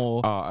there's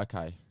more Oh,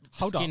 okay.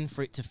 Hold skin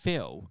for it to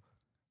fill.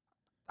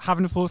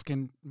 Having a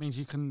foreskin means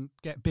you can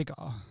get bigger.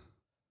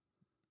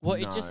 Well,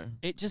 No.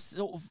 it just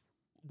sort of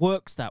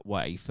works that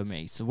way for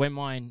me. So when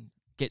mine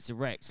gets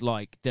erect,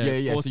 like the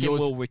Yeah, so foreskin yours-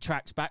 will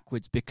retract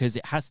backwards because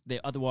it has the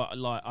otherwise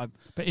like I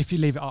But if you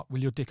leave it up, will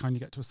your dick only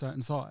get to a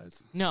certain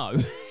size? no.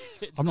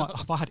 It's I'm not- like,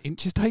 have I had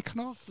inches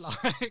taken off?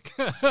 Like,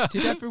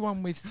 Did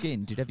everyone with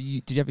skin? Did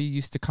you ever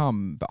used to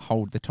come but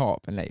hold the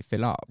top and let it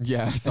fill up?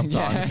 Yeah,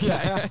 sometimes.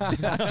 Yeah.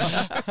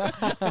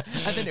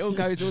 And then it all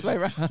goes all the way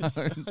around. I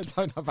don't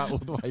know about all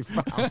the way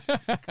round.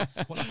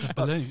 what, like a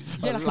balloon?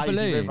 Yeah, like a lazy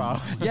balloon.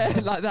 river. Yeah,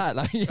 like that.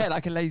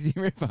 Like a lazy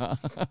river.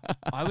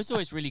 I was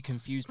always really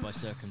confused by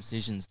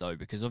circumcisions though,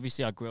 because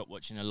obviously I grew up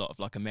watching a lot of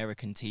like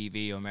American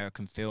TV or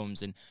American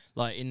films, and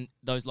like in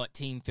those like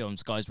teen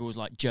films, guys were always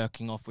like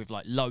jerking off with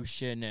like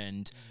lotion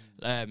and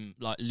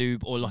like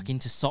lube or like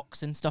into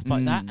socks and stuff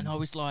like that. And I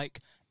was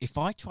like, if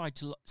I tried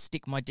to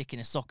stick my dick in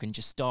a sock and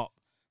just start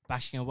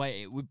bashing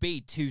away, it would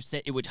be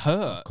it would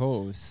hurt. Of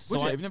course. So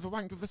Would you? I- Have you never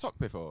wanked with a sock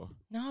before?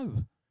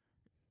 No.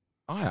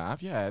 I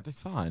have, yeah, that's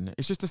fine.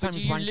 It's just the same But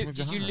as wanking with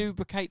did your you hand.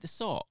 lubricate the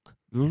sock?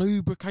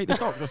 Lubricate the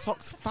sock. The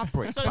sock's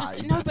fabric, So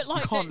babe. no, but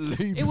like you can't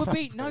lube it would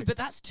be fabric. but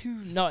that's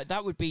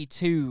that would be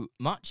too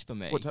much for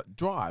me. What,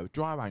 dry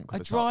wank a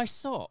with dry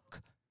sock?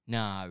 sock?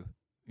 No.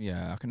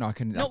 Yeah, I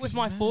can. Not with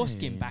my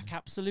foreskin mean? back,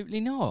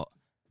 absolutely not.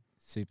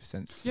 super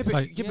sensitive. Yeah, but,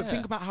 So- but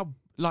think about how,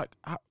 like,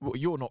 well,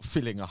 you're not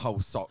filling a whole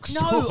sock. No,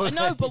 surely.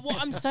 no, but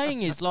what I'm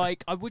saying is,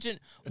 like, I wouldn't.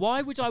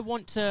 Why would I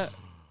want to?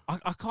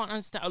 I can't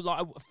understand.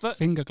 Like,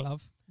 Finger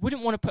glove.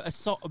 wouldn't want to put a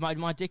sock,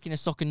 my dick in a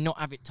sock and not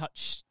have it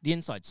touch the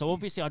inside. So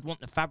obviously, I'd want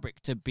the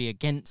fabric to be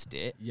against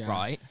it, Yeah.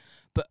 right?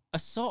 But a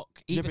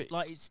sock, even but-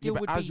 like it still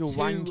but would as be you're too.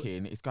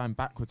 wanking, it's going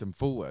backwards and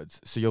forwards.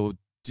 So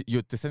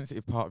the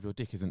sensitive part of your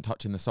dick isn't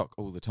touching the sock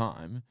all the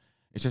time.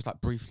 It's just like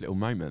brief little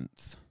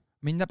moments.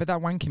 I mean, but that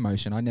wanking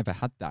motion, I never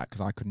had that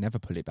because I could never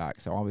pull it back,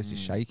 so I was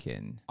just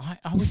shaking. I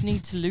would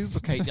need to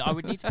lubricate. I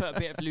would need to put a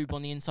bit of lube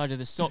on the inside of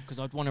the sock because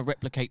I'd want to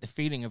replicate the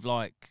feeling of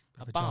like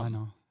a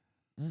bum.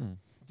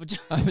 Vagina.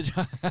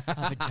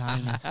 A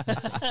vagina.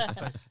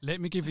 So let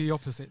me give you the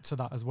opposite to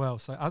that as well.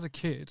 So as a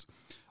kid,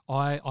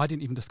 I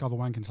didn't even discover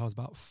wanking until I was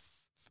about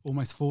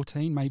almost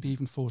 14, maybe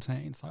even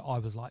 14. So I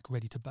was like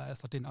ready to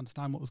burst. I didn't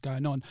understand what was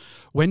going on.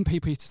 When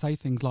people used to say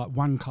things like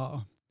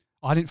wanker,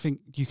 I didn't think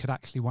you could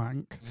actually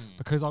wank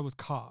because I was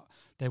cut.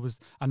 There was,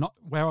 and not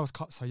where I was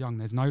cut so young,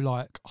 there's no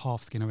like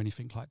half skin or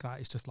anything like that.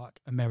 It's just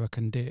like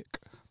American dick,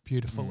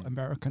 beautiful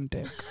American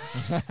dick.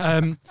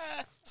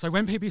 So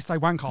when people used to say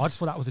wanker, I just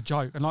thought that was a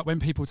joke. And like when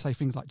people would say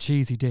things like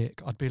cheesy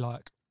dick, I'd be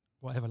like,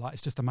 whatever, like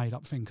it's just a made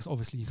up thing because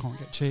obviously you can't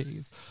get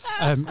cheese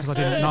because I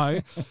didn't know.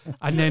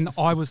 And then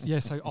I was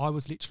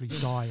literally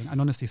dying. And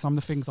honestly, some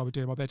of the things I would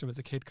do in my bedroom as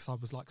a kid because I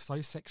was like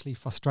so sexually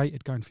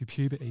frustrated going through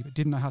puberty but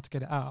didn't know how to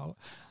get it out.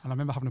 And I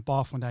remember having a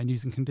bath one day and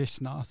using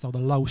conditioner, so the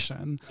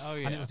lotion. Oh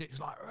yeah. And it was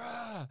like,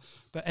 "Rah!"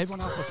 But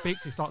everyone else I speak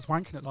to starts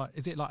wanking at like,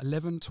 is it like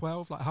 11,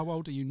 12? Like how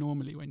old are you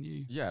normally when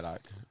you... Yeah,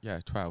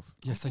 12.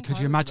 Yeah, so think could I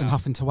you was imagine about-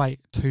 having to wait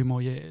 2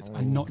 more years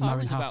and not I knowing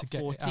was how about to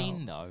get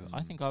 14 it out? though.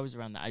 I think I was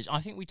around that age. I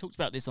think we talked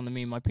about this on the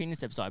Me and My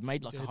Penis episode. I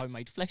made like a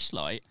homemade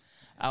fleshlight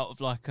out of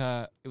like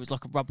it was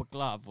like a rubber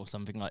glove or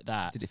something like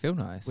that. Did it feel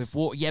nice? With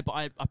water, yeah, but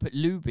I put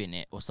lube in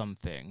it or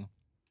something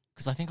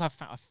because I think I've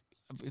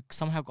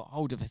somehow got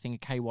hold of a thing of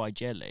KY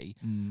jelly,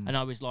 and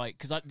I was like,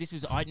 because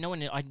I'd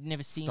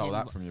never seen Stole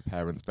anyone, that from your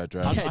parents'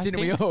 bedroom. Yeah, didn't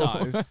we think all?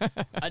 so.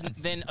 And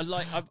then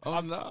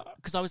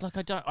because I was like,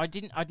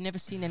 I'd never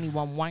seen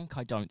anyone wank.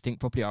 I don't think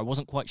properly. I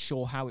wasn't quite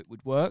sure how it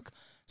would work,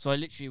 so I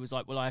literally was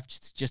like, well, I have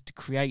just to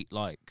create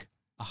like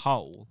a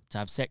hole to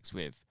have sex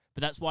with.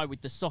 But that's why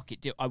with the sock,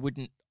 I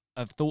wouldn't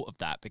have thought of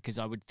that because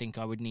I would think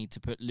I would need to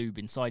put lube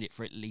inside it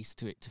for at least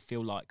to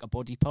feel like a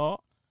body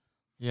part.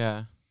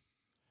 Yeah.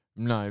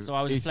 No. So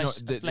I was a it's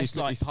not- the- it's-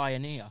 fleshlight it's-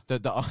 pioneer.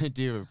 The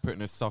idea of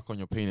putting a sock on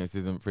your penis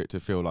isn't for it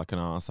to feel like an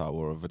arsehole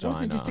or a vagina.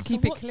 Wasn't it just to So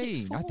keep it what's it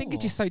clean? I think for?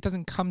 it's just so it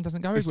doesn't go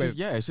It's everywhere. just,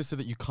 yeah, it's just so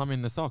that you come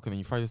in the sock and then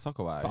you throw the sock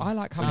away. But I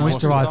like So how you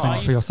wash the moisturising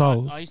sock. for your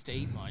souls. I used to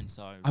eat mine,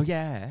 so Oh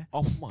yeah.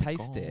 Oh my Taste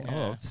God. it.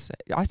 Yeah.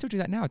 Oh, I still do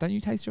that now. Don't you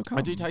taste your cum?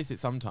 I do taste it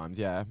sometimes,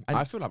 yeah. And-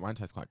 I feel like mine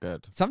tastes quite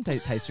good. Some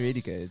tastes really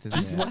good,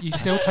 doesn't it? What, you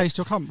still taste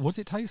your cum? What does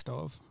it taste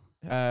of?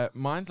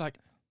 Mine's like,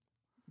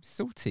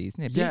 Salty,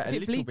 isn't it? yeah, a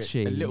bit little bit.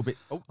 bleachy. A little bit.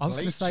 Oh, I was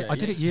going to say, I bleachy.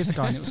 did it years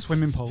ago and it was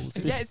swimming pools.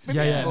 Yeah, it's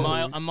swimming yeah.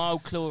 pools. a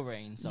mild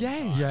chlorine.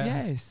 Sometimes. Yes,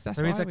 Yes. yes. That's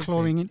There what is I a would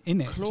chlorine think.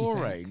 in it. do you think?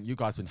 Chlorine. You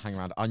guys been hanging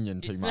around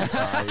onion too It's-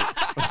 much,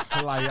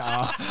 mate.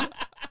 Later.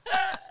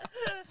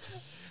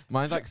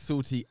 Mine's like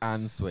salty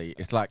and sweet.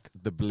 It's like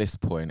the bliss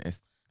point.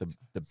 It's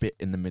the bit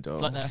in the middle.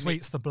 It's like that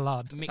Sweet's the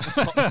blood. mixed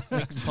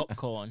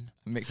popcorn,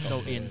 Mixed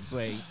salty and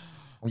sweet.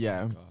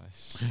 Yeah.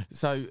 Gosh.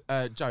 So,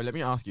 Joe, let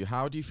me ask you: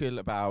 how do you feel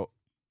about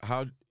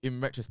in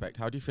retrospect?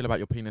 How do you feel about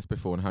your penis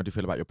before, and how do you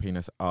feel about your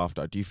penis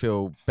after? Do you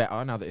feel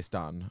better now that it's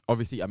done?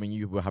 Obviously, I mean,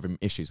 you were having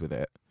issues with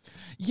it.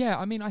 Yeah,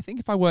 I mean, I think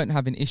if I weren't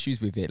having issues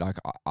with it, like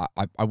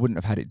I wouldn't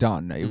have had it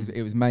done.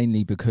 It was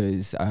mainly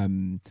because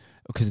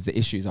of the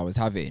issues I was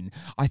having.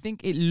 I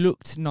think it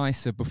looked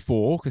nicer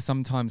before because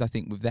sometimes I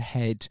think with the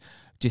head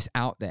just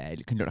out there,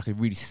 it can look like a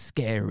really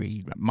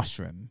scary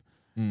mushroom.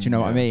 Do you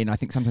know what I mean? I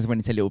think sometimes when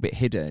it's a little bit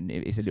hidden,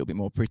 it's a little bit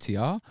more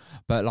prettier.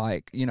 But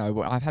like, you know,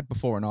 what I've had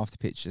before and after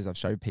pictures I've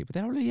showed people,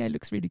 they're like, yeah, it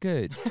looks really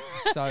good.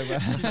 So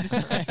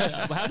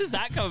How does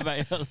that come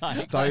about?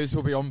 Like, Those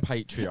will be on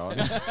Patreon.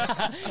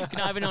 can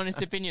I have an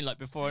honest opinion, like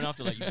before and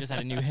after? Like you've just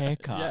had a new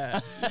haircut. Yeah.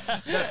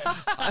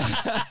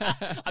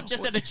 I've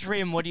just had a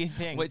trim. What do you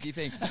think? what do you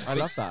think? I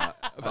love that.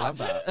 I love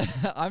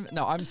that.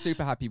 I'm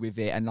super happy with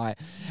it, and like,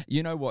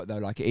 you know what though,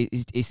 like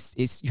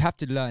it's you have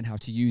to learn how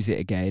to use it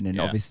again, and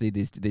Yeah. obviously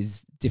there's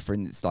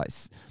different like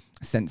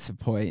sensor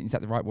points. Is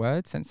that the right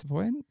word? Sensor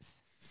points.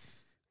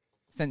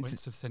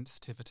 Points of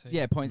sensitivity.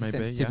 Yeah, points Maybe,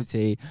 of yeah.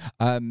 sensitivity.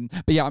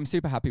 But yeah, I'm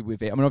super happy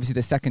with it. I mean, obviously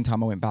the second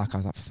time I went back, I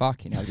was like,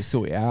 fucking hell, just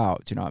sort it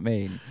out. Do you know what I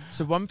mean?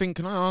 So one thing,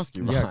 can I ask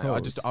you? Yeah, Right,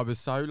 of course. I was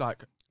so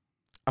like,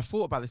 I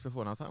thought about this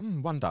before, and I was like,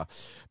 wonder.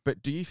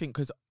 But do you think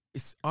because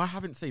I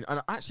haven't seen,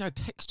 and actually I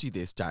texted you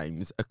this,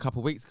 James, a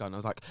couple of weeks ago, and I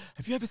was like,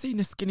 have you ever seen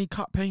a skinny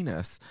cut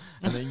penis?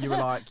 And then you were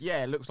like,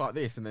 yeah, it looks like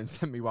this, and then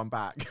sent me one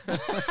back.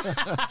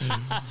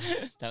 That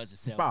was a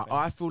selfie. But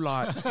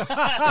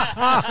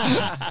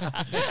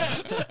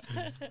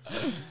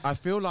I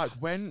feel like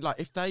when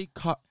if they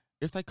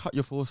cut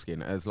your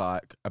foreskin as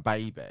like a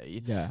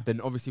baby, Yeah.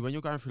 then obviously when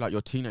you're going through like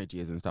your teenage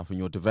years and stuff and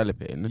you're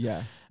developing,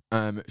 Yeah.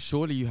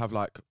 surely you have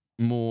like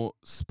more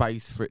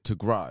space for it to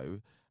grow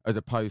as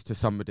opposed to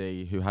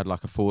somebody who had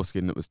like a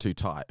foreskin that was too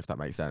tight, if that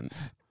makes sense.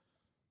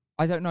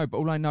 I don't know, but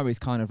all I know is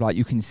kind of like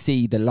you can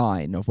see the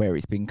line of where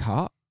it's been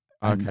cut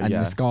and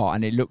yeah. the scar,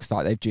 and it looks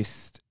like they've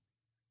just.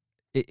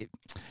 So it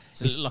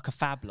looked like a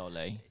fab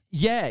lolly.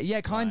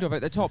 Yeah, kind Right. of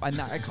at the top, and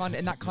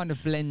that kind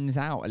of blends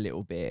out a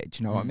little bit.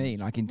 Do you know what I mean?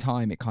 Like in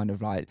time, it kind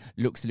of like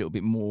looks a little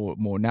bit more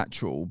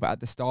natural. But at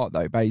the start,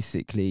 though,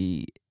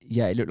 basically,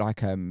 yeah, it looked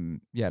like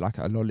like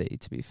a lolly.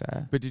 To be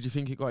fair, But did you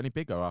think it got any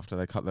bigger after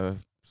they cut the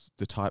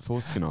tight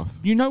foreskin off?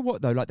 you know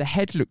what though? Like the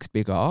head looks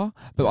bigger,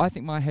 but I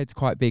think my head's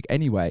quite big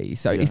anyway,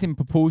 so it's in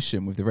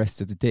proportion with the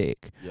rest of the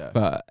dick. Yeah.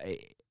 But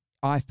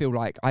I feel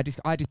like I just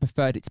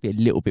preferred it to be a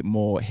little bit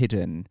more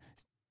hidden.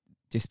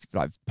 Just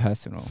like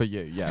personal. For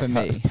you, yeah. For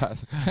me.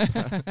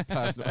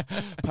 Personal.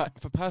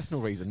 For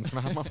personal reasons, can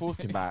I have my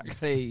foreskin back?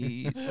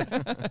 Please.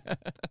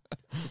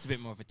 Just a bit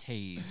more of a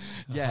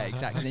tease. Yeah,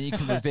 exactly. Then you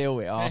can reveal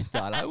it after.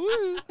 Like,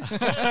 woo.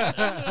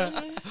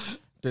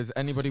 Does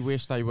anybody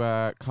wish they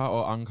were cut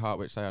or uncut,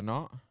 which they are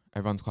not?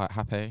 Everyone's quite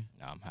happy.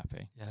 No, I'm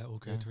happy. Yeah, all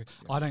good.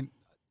 Yeah.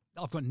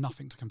 I've got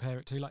nothing to compare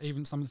it to. Like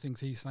even some of the things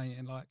he's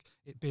saying, like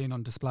it being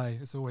on display,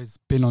 it's always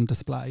been on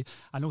display,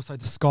 and also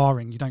the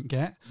scarring you don't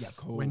get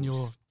when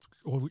you're,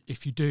 or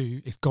if you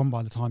do, it's gone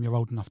by the time you're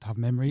old enough to have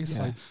memories.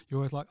 Yeah. So you're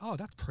always like, oh,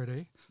 that's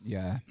pretty.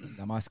 Yeah.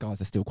 Now my scars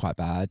are still quite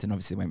bad, and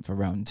obviously went for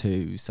round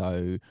 2.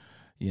 So,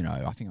 you know,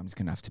 I think I'm just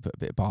gonna have to put a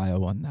bit of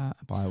bio on that,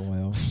 bio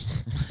oil.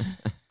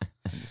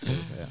 Just a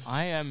little bit.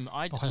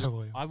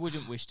 I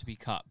wouldn't wish to be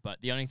cut,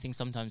 but the only thing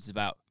sometimes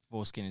about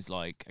foreskin is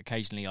like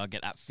occasionally I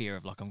get that fear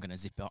of like I'm gonna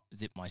zip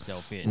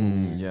myself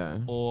in. Yeah.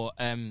 Or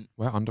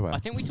Wear underwear. I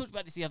think we talked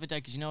about this the other day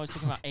because I was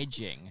talking about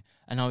edging,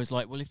 and I was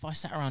like, well, if I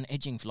sat around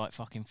edging for like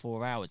fucking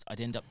 4 hours,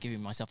 I'd end up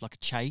giving myself like a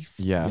chafe.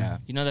 Yeah.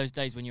 You know those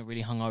days when you're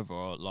really hungover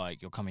or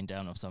like you're coming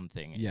down off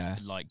something. Yeah.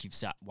 Like you've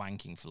sat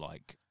wanking for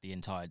like the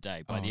entire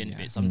day. By Oh, the end of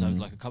yeah. it, sometimes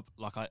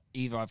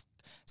either I've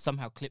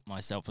somehow clipped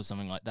myself or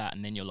something like that,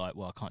 and then you're like,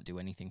 well, I can't do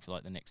anything for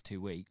like the next 2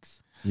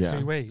 weeks. Yeah.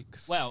 2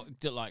 weeks. Well,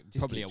 Just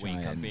probably a keep week.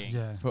 I'm trying. being.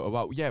 yeah. For a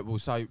while. Yeah. Well,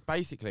 so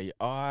basically,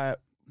 I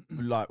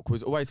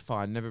was always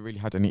fine, never really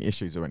had any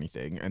issues or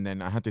anything, and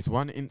then I had this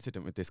one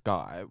incident with this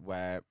guy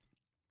where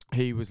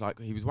he was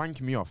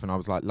wanking me off, and I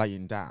was like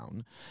laying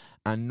down,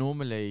 and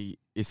normally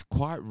it's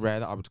quite rare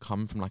that I would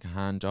come from like a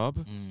hand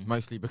job,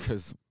 mostly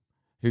because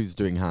who's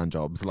doing hand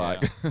jobs?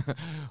 Like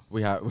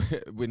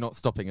we're not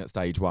stopping at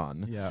stage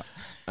 1. Yeah.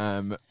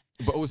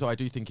 But also I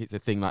do think it's a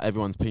thing, like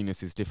everyone's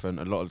penis is different.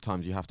 A lot of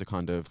times you have to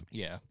kind of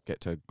get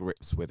to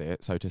grips with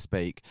it, so to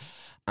speak.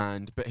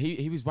 But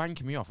he was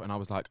wanking me off, and I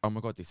was like, oh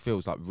my God, this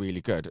feels like really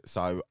good.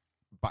 So,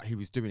 but he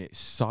was doing it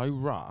so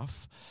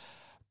rough.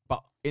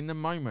 But in the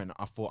moment,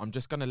 I thought, I'm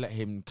just going to let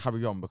him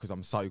carry on because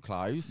I'm so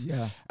close.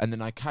 Yeah. And then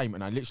I came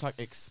and I literally like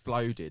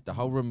exploded. The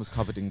whole room was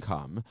covered in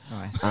cum.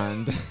 Nice.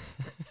 And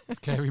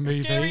Scary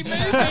movie. Scary movie.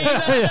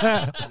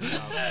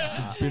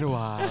 it's been a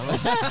while.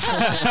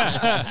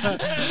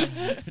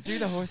 Do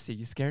the horsey.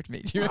 You scared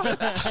me.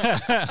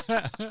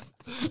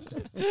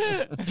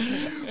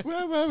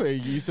 Where were we?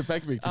 You used to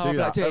beg me to do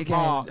that. Do it again.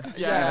 Marks.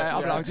 Yeah,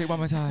 I'll do it one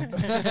more time.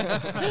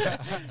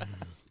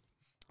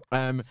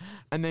 And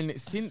then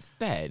since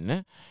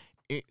then,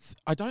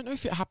 I don't know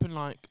if it happened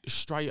like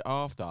straight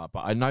after,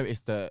 but I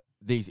noticed that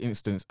these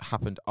incidents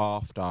happened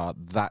after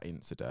that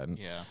incident.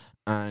 Yeah.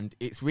 And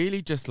it's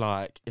really just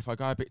like if I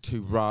go a bit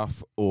too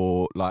rough,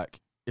 or like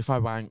if I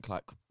wank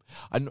like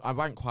I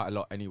wank quite a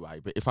lot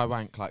anyway, but if I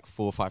wank like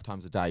 4 or 5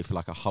 times a day for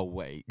like a whole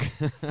week,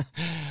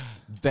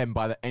 then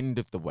by the end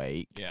of the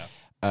week,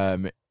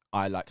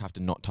 I like have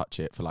to not touch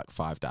it for like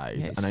 5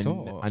 days. Yeah,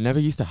 and I never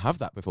used to have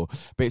that before.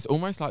 But it's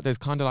almost like there's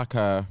kind of like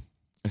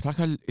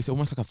it's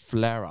almost like a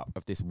flare up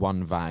of this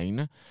one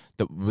vein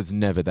that was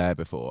never there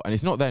before. And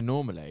it's not there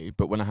normally,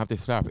 but when I have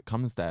this flare up, it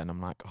comes there, and I'm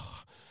like,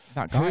 oh,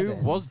 That guy who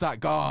then. was that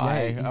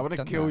guy? Yeah, I want to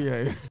done kill that.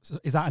 you. So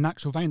is that an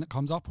actual vein that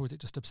comes up, or is it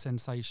just a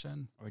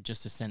sensation? Or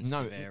just a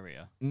sensitive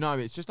area. No,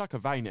 it's just like a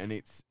vein, and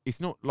it's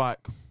not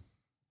like,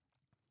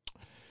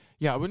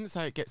 I wouldn't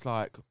say it gets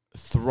like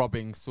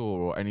throbbing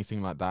sore or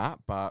anything like that,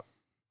 but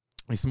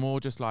it's more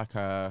just like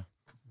a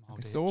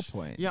sore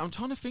point. Yeah, I'm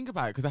trying to think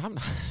about it because I haven't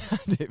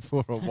had it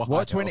for a while.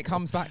 Watch when it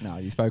comes back now.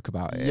 You spoke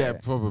about it. Yeah,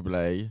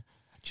 probably.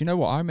 Do you know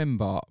what? I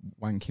remember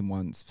wanking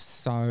once for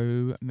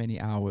so many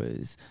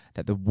hours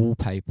that the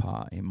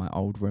wallpaper in my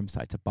old room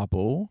started to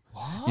bubble.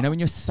 What? You know when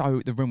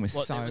the room was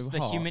What, so there was hot.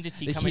 the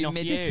humidity coming off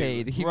you?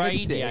 The humidity,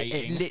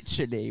 Radiating. it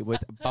literally was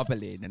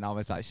bubbling, and I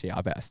was like, shit,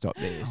 I better stop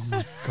Oh this.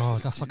 my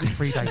God, that's like a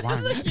 3-day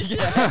wank.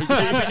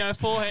 Tapping her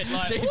forehead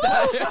like,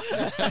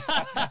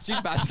 She's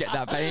about to get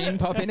that vein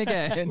popping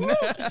again.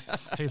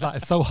 He's like,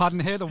 it's so hot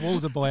in here, the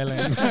walls are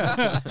boiling.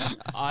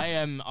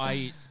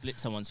 I split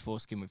someone's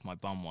foreskin with my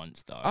bum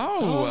once though.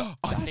 Oh,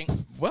 I think.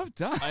 well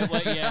done.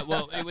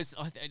 It was.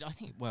 I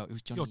think. Well, it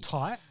was Johnny. You're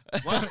tight.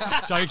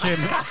 What? Joking.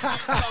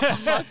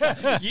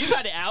 You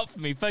had it out for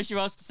me. First you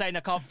asked saying I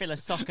can't feel a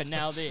sock, and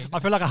now this. I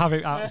feel like I have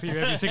it out for you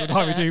every single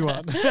time we do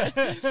one.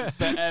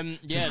 But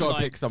She's got to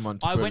pick someone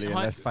to I bully, went and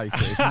home- let's face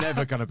it, it's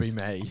never going to be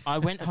me. I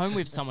went home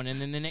with someone,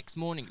 and then the next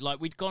morning, like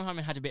we'd gone home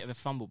and had a bit of a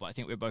fumble, but I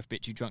think we were both a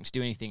bit too drunk to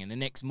do anything. And the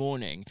next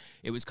morning,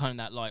 it was kind of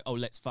that like, oh,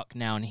 let's fuck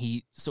now. And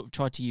he sort of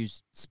tried to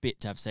use spit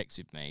to have sex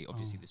with me.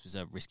 Obviously, this was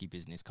a risky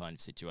business kind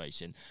of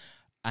situation.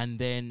 And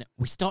then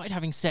we started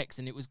having sex,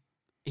 and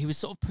he was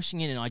sort of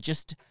pushing in, and I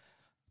just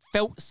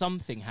felt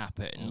something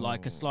happen,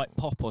 like a slight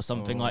pop or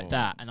something like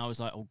that. And I was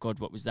like, oh God,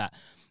 what was that?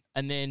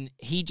 And then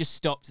he just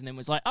stopped and then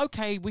was like,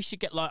 okay, we should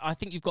get I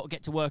think you've got to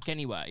get to work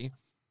anyway.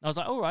 I was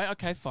like, all right,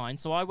 okay, fine.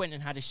 So I went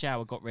and had a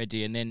shower, got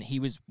ready, and then he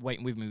was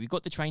waiting with me. We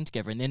got the train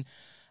together, and then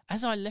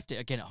as I left it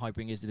again at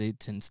Highbury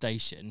Islington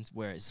Station,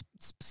 where it's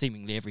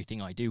seemingly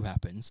everything I do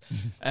happens,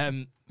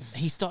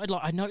 he started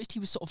I noticed he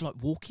was sort of like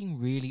walking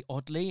really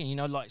oddly,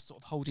 and like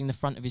sort of holding the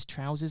front of his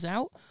trousers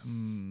out.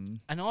 And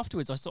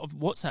afterwards, I sort of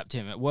WhatsApped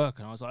him at work,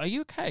 and I was like, "Are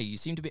you okay? You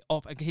seemed a bit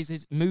off."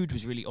 His mood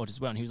was really odd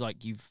as well, and he was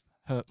like, "You've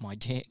hurt my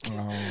dick."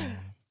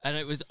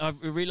 And I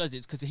realised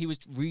it's because he was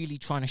really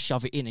trying to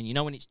shove it in,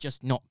 and when it's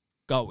just not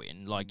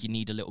going, like you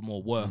need a little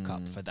more work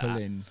up for that.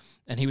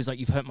 And he was like,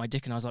 "You've hurt my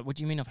dick," and I was like, "What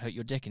do you mean I've hurt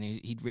your dick?" And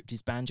he'd ripped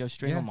his banjo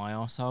string on my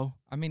arsehole.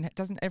 I mean,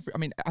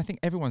 I think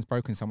everyone's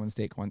broken someone's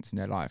dick once in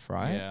their life,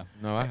 right? Yeah.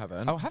 No, I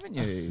haven't. Oh, haven't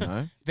you?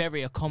 No.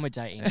 Very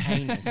accommodating,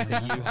 heinous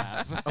that you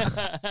have.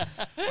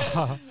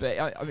 But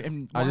I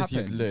mean, I what just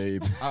use happened?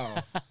 lube.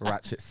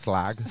 Ratchet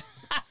slag. Do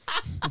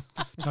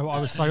you know what?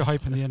 I was so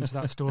hoping the end to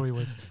that story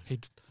was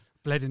he'd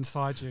bled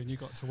inside you and you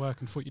got to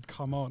work and thought you'd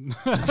come on.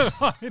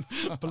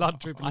 Blood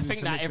dripping. I think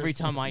into that every liquids.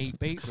 time I eat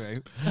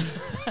beetroot.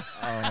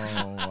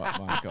 Oh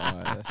my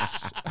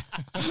gosh.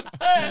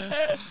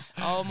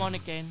 Oh, I'm on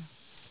again.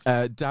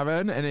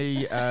 Darren,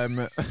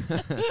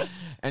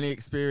 any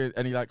experience,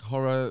 any like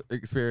horror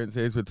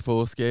experiences with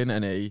foreskin?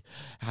 Any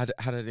had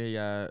any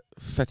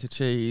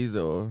fetishes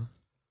or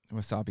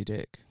Wasabi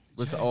dick.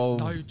 was No,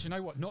 do you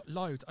know what? Not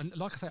loads. And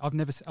like I say, I've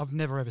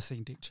never ever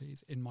seen dick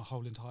cheese in my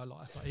whole entire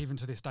life, like even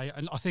to this day.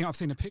 And I think I've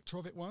seen a picture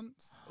of it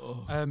once,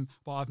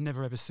 but I've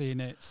never ever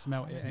seen it,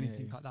 smelt it,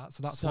 anything like that.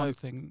 So that's one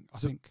thing I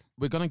think.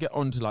 We're gonna get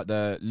on to like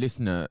the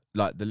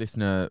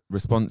listener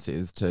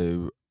responses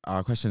to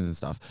our questions and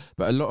stuff,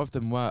 but a lot of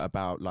them were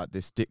about like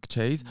this dick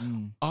cheese.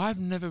 I've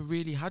never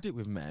really had it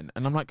with men,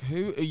 and I'm like,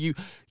 who are you?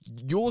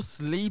 You're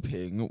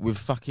sleeping with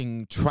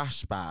fucking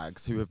trash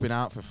bags who have been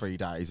out for 3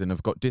 days and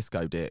have got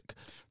disco dick.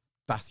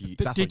 That's you.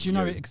 But that's did like you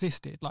know it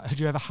existed? Like, had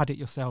you ever had it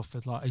yourself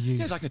as like a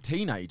youth? Yeah, like a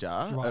teenager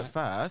Right. at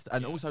first,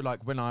 and also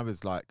like when I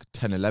was like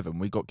 10, 11,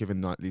 we got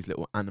given like these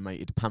little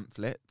animated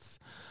pamphlets.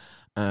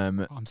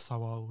 I'm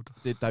so old.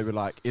 They were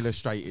like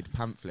illustrated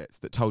pamphlets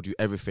that told you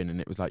everything, and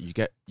it was like you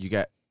get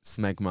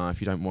smegma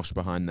if you don't wash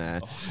behind there.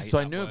 So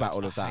I knew about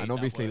all of that, and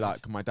obviously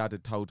like my dad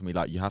had told me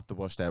like you have to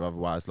wash there,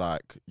 otherwise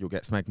like you'll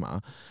get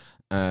smegma.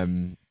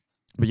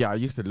 But yeah, I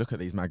used to look at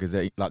these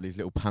magazines, like these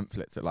little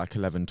pamphlets at like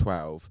 11,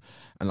 12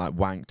 and like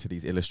wank to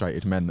these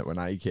illustrated men that were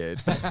naked.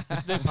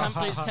 The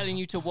pamphlet's telling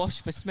you to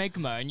wash for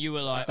smegma, and you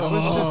were like,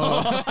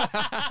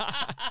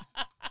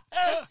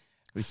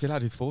 We still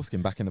had his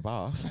foreskin back in the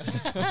bath.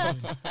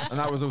 And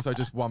that was also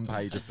just one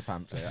page of the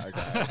pamphlet.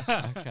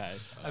 Okay.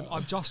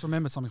 I've just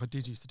remembered something I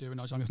did used to do when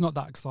I was young. It's not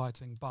that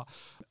exciting, but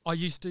I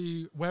used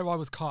to, where I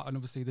was cut, and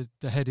obviously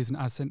the head isn't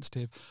as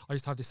sensitive, I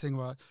used to have this thing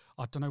where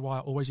I don't know why I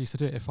always used to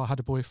do it. If I had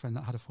a boyfriend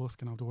that had a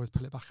foreskin, I would always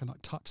pull it back and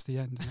like touch the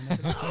end. And,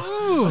 then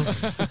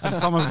and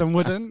some of them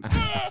wouldn't.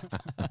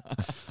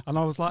 And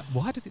I was like,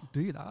 why does it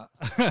do that?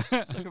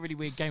 It's like a really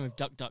weird game of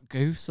Duck, Duck,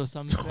 Goose or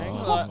something.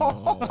 I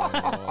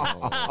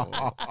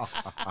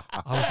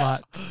was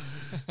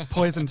like,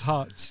 poison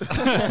touch.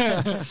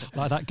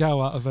 Like that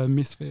girl out of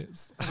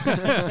Misfits.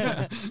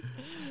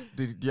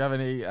 Do you have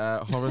any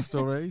horror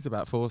stories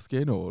about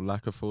foreskin or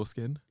lack of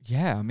foreskin?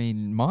 Yeah, I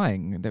mean,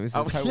 mine. There was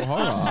a total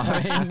horror.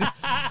 I mean,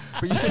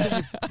 But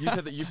you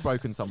said that you've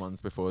broken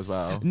someone's before as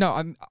well.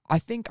 no, I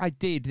think I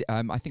did.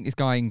 I think this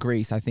guy in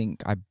Greece, I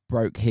think I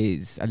broke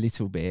his a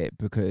little bit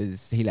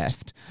because he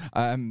left.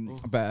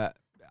 But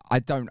I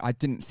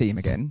didn't see him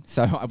again,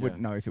 so I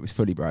wouldn't know if it was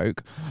fully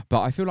broke.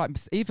 But I feel like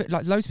even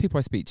like loads of people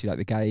I speak to, like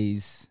the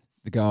gays,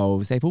 the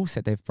girls, they've all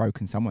said they've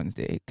broken someone's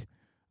dick.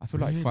 I feel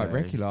like it's quite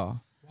Really?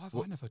 regular. Why have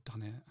I never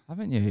done it?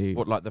 Haven't you?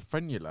 What, like the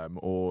frenulum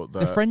or The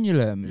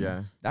frenulum.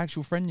 Yeah. The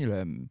actual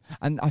frenulum.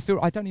 And I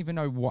don't even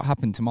know what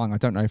happened to mine. I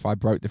don't know if I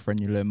broke the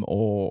frenulum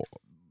or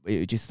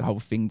it just the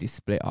whole thing just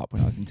split up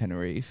when I was in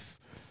Tenerife.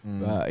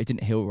 But it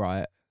didn't heal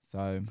right.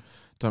 So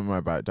Don't worry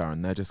about it,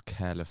 Darren. They're just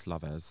careless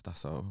lovers.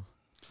 That's all.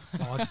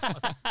 Oh,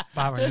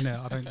 barren,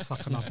 innit? I don't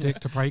suck enough dick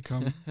to break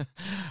them.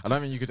 I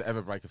don't think you could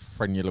ever break a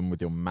frenulum with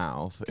your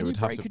mouth. can It you would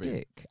have break to a be.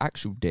 dick?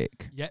 Actual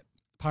dick. Yep.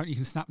 Apparently you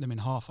can snap them in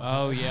half.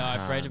 Oh, yeah,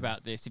 I've read can.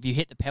 about this. If you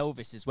hit the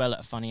pelvis as well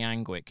at a funny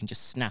angle, it can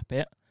just snap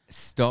it.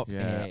 Stop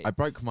Yeah, it. I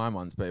broke mine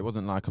once, but it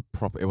wasn't like a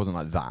proper. It wasn't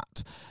like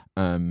that.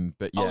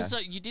 But yeah, Oh, so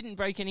you didn't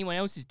break anyone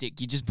else's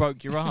dick, you just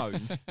broke your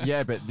own.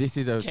 yeah. But this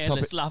is a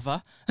Careless topic.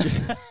 lover.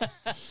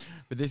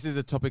 But this is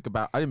a topic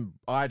about.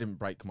 I didn't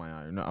break my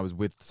own. I was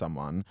with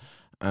someone.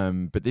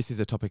 But this is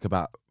a topic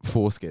about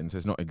foreskin, so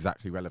it's not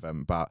exactly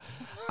relevant.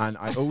 And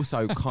I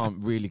also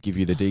can't really give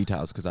you the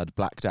details because I'd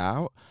blacked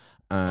out.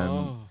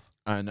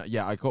 And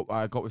yeah, I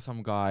got with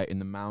some guy in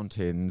the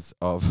mountains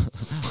of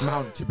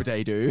Mount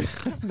Tibidadu.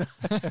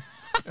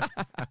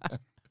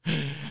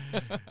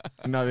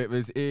 No, it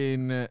was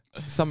in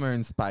somewhere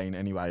in Spain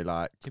anyway,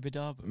 like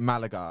Tibidabo.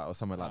 Malaga or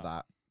somewhere like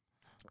that.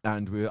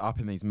 and we were up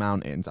in these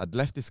mountains. I'd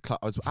left this club.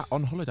 I was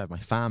on holiday with my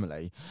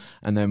family,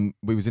 and then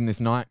we was in this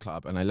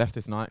nightclub, and I left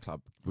this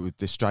nightclub with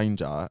this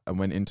stranger and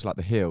went into like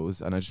the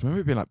hills, and I just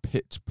remember it being like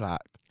pitch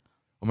black.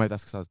 Or maybe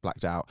that's because I was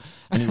blacked out.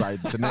 Anyway,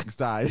 the next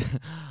day,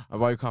 I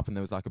woke up and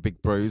there was like a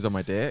big bruise on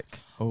my dick.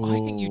 Oh.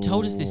 I think you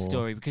told us this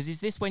story, because is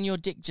this when your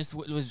dick just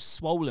was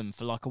swollen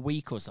for like a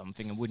week or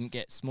something and wouldn't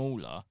get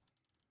smaller?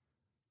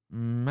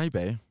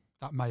 Maybe.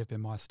 That may have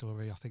been my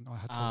story. I think I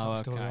had told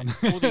that story okay. on.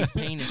 It's all these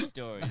penis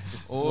stories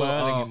just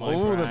swirling in my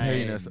all brain. the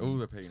penis, all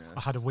the penis.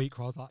 I had a week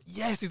where I was like,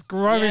 yes, it's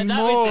growing that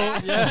more.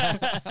 was it.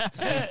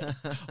 Yeah.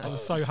 I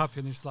was so happy,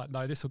 and it's like,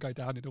 no, this will go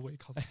down in a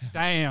week. I was like,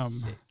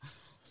 damn.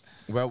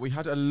 Well, we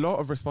had a lot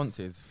of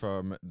responses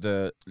from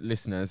the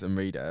listeners and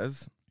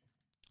readers.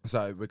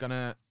 So we're going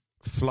to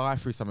fly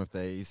through some of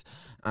these,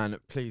 and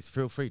please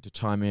feel free to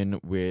chime in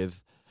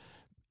with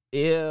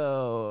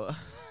ew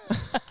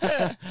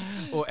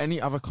or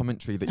any other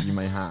commentary that you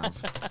may have.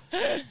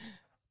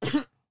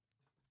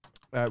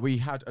 We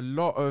had a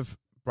lot of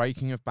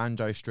breaking of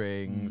banjo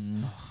strings,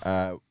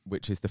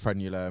 which is the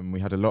frenulum. We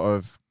had a lot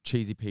of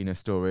cheesy penis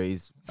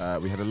stories.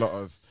 We had a lot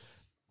of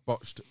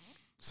botched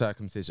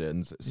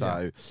circumcisions.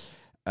 So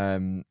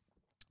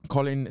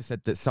Colin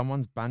said that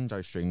someone's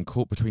banjo string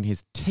caught between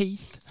his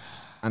teeth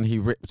and he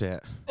ripped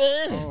it.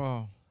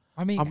 Oh.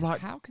 I mean, I'm like,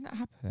 how can that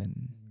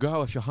happen?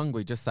 Girl, if you're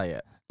hungry, just say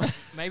it.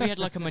 Maybe he had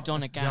like a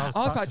Madonna gap. I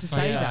I was about to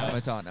say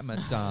that. that,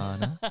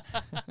 Madonna.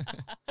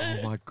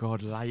 Oh my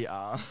God,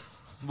 later.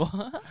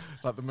 What?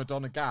 Like the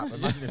Madonna gap.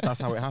 Imagine if that's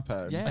how it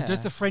happened. Yeah. And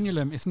does the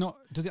frenulum,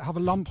 does it have a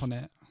lump on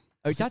it?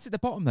 Oh, it does at the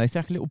bottom though. It's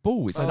like a little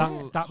ball. It's So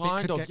like, that bit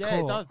kind could of. get Yeah,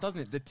 it caught. does, doesn't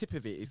it? The tip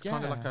of it is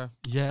kind of Yeah. like a...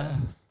 Yeah.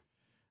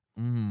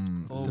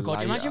 Oh the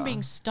God! Imagine later.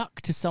 being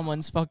stuck to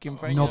someone's fucking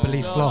friend. Knobbly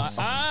Oh, floss.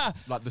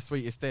 Like the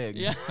sweetest thing.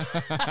 Yeah.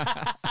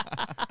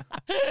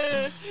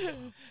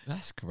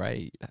 that's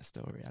great. That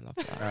story. I love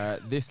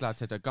that. This lad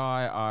said, a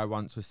guy I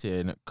once was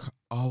seeing...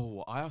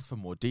 I asked for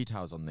more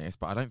details on this,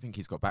 but I don't think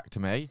he's got back to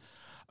me.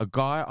 A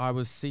guy I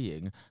was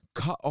seeing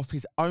cut off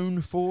his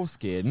own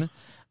foreskin,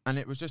 and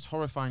it was just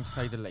horrifying to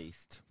say the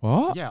least.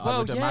 What? Yeah, I Well,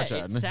 would yeah,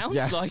 imagine. it sounds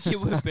Yeah. like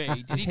it would be.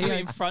 Did he do it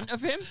in front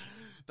of him?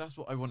 That's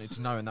what I wanted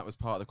to know, and that was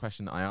part of the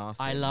question that I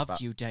asked I him, loved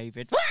but- you,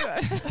 David.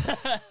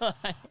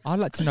 I'd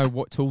like to know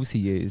what tools he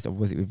used, or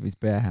was it with his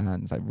bare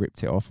hands? Like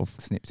ripped it off or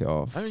snipped it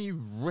off? I mean, you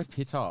rip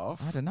it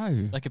off. I don't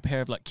know. Like a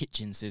pair of like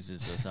kitchen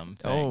scissors or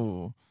something.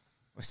 Oh,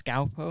 Or a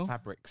scalpel.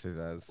 Fabric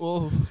scissors.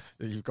 Oh,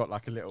 You've got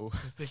like a little...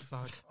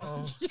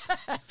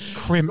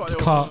 Crimped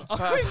cut. a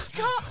crimped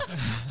cut.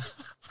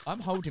 I'm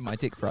holding my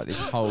dick throughout this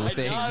whole I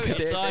thing. know, it's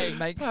it like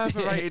makes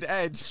Perforated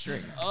edge.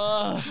 string.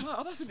 Oh,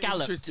 Oh, that's Scalloped.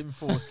 an interesting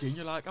foreskin.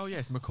 You're like, oh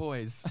yes,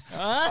 McCoy's.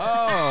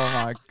 Oh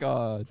my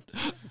god.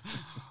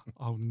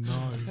 Oh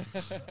no.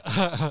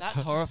 that's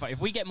horrifying. If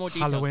we get more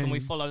details, can we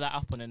Halloween. follow that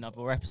up on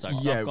another episode?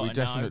 'Cause Yeah, I've we gotta know.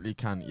 definitely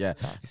can. Yeah,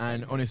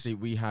 and honestly,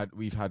 we've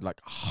had like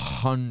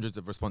hundreds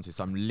of responses.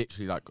 So I'm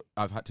literally like,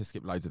 I've had to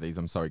skip loads of these.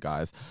 I'm sorry,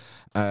 guys.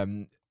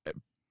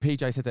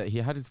 PJ said that he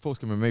had his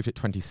foreskin removed at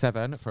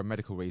 27 for a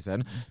medical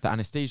reason. The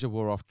anaesthesia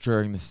wore off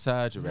during the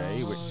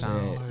surgery, which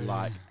sounds No.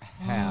 like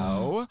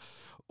hell.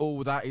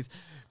 Oh, that is.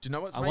 Do you know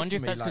what's I wonder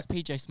if making that's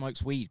me, because PJ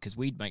smokes weed, because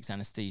weed makes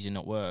anesthesia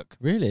not work.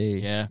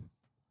 Really? Yeah,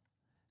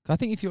 'Cause I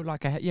think if you're like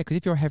because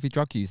if you're a heavy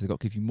drug user, they've got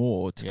to give you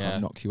more to kind Yeah.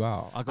 of knock you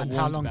out. I got And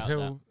how warned long about till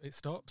that. it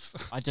stops?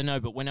 I don't know,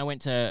 but when I went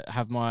to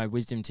have my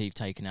wisdom teeth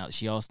taken out,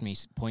 she asked me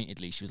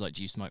pointedly. She was like,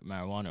 "Do you smoke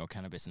marijuana or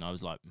cannabis?" And I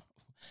was like,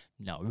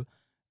 "No."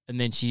 And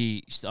then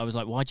I was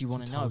like, "Why do you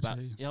want to know told about?"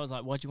 you. Yeah, I was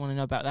like, "Why do you want to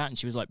know about that?" And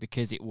she was like,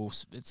 "Because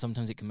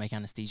sometimes it can make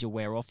anesthesia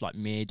wear off, like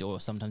mid,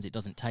 or sometimes it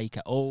doesn't take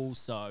at all.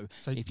 So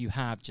So if you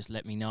have, just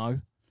let me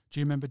know." do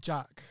you remember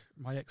Jack,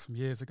 my ex from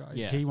years ago?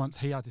 Yeah.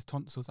 He had his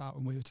tonsils out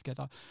when we were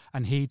together,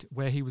 and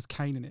where he was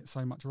caning it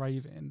so much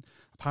raving,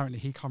 apparently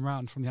he come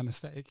round from the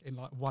anaesthetic in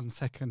like 1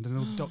 second, and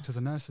all the doctors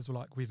and nurses were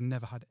like, "We've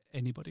never had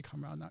anybody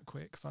come round that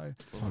quick." So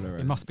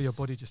it must be your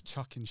body just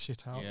chucking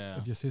shit out Yeah.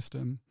 of your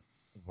system.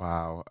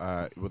 Wow.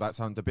 Well, that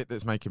sounds. The bit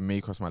that's making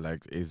me cross my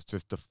legs is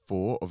just the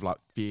thought of like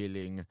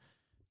feeling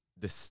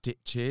the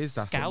stitches.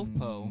 That's what's-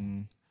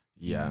 Scalpel.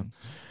 Yeah.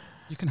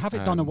 You can have it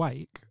done Um,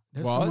 awake.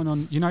 There's what? someone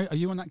on, are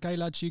you on that Gay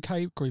Lads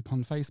UK group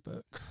on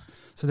Facebook?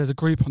 So there's a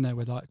group on there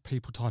where like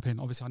people type in,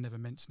 obviously I never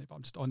mention it, but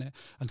I'm just on it.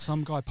 And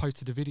some guy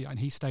posted a video and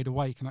he stayed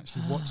awake and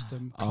actually watched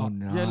them cut. Oh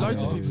no. Yeah,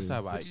 loads of Oh. people stay But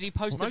awake. did he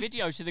post Well, the most-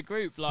 video to the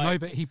group? Like, No,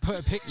 but he put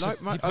a picture, Like,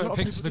 he a lot put a of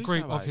picture to people the do group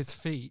stay of awake. his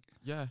feet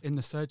Yeah. in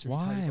the surgery Why?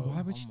 table.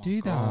 Why would you Oh my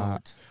do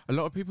God. that? A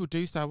lot of people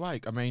do stay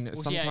awake. I mean, Well,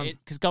 sometimes. yeah,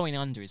 because going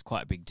under is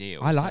quite a big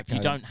deal. I so like if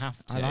you going- don't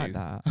have to. I like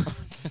that.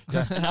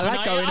 Have I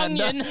like an going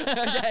onion.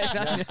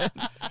 under.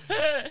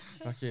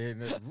 Fucking.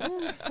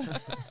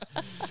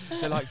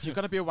 They're like, so you're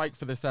going to be awake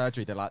for the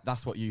surgery. They're like,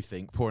 that's what you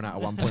think, pouring out a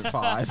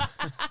 1.5.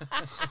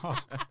 Oh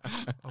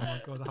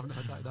my God, I haven't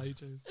heard that in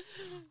ages.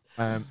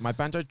 My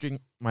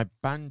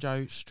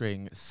banjo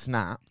string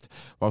snapped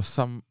whilst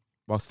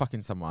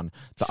fucking someone.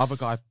 The other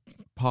guy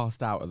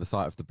passed out at the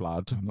sight of the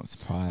blood. I'm not Oh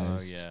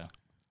surprised. yeah.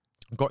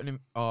 got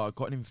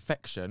an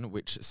infection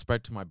which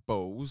spread to my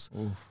balls.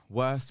 Oof.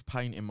 Worst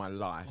pain in my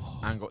life,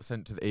 and got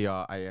sent to the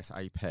ER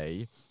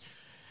ASAP.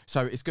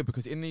 So it's good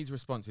because in these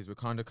responses we're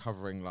kind of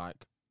covering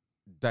like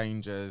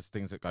dangers,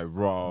 things that go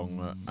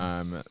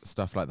wrong,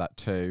 stuff like that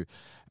too.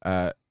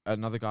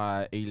 Another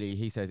guy, Ely,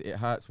 he says it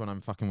hurts when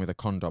I'm fucking with a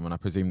condom, and I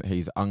presume that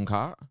he's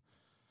uncut.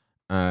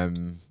 I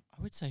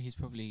would say he's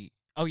probably.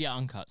 Oh yeah,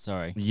 uncut.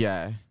 Sorry.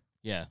 Yeah,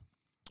 Yeah.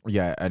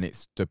 and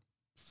it's the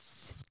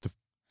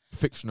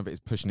fiction of it is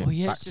pushing it Oh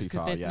yeah, back it's just too because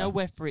far. there's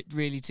nowhere for it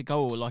really to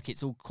go, or like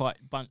it's all quite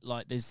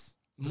like there's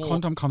The more.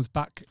 condom comes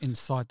back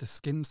inside the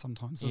skin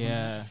sometimes, doesn't it?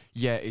 Yeah.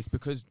 Yeah, it's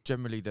because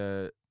generally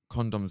the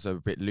condoms are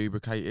a bit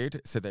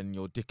lubricated, so then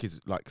your dick is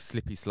like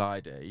slippy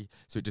slidey,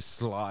 so it just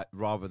slide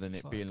rather than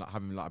it being like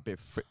having like a bit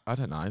of I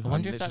don't know. I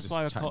wonder if that's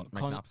why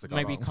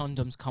maybe wrong.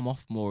 condoms come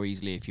off more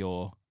easily if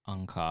you're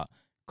uncut,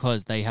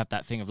 because they have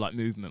that thing of like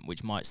movement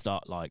which might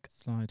start like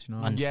Sliding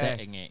on.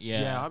 unsetting it.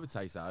 Yeah. I would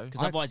say so.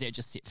 Because otherwise it'd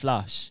just sit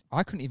flush.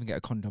 I couldn't even get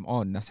a condom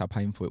on. That's how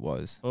painful it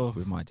was Oh.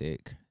 with my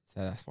dick.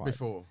 So that's why.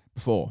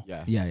 Before.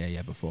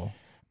 Yeah, before.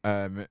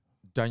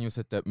 Daniel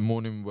said that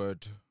morning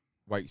wood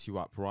wakes you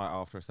up right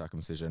after a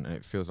circumcision, and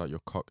it feels like your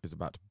cock is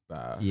about to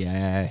burst.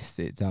 Yes,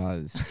 it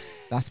does.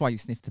 That's why you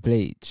sniff the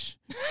bleach.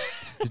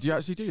 Did you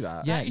actually do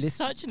that? Yeah, That is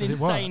such an does it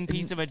work? insane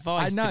piece of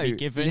advice I know, to be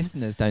given.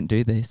 listeners don't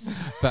do this,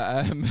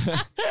 but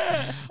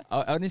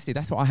honestly,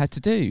 that's what I had to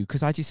do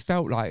because I just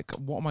felt like,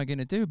 what am I going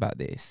to do about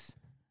this?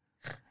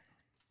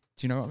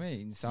 Do you know what I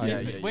mean? So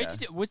Yeah, Where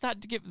did it, was that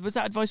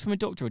advice from a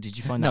doctor, or did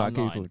you find No, that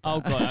I online? Googled Oh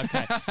that. god,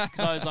 okay. Because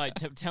I was like,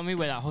 tell me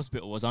where that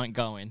hospital was. I ain't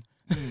going.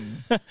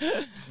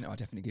 no, I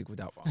definitely googled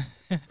that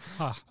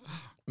one.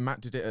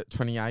 Matt did it at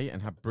 28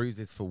 and had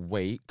bruises for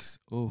weeks,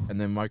 Ooh. and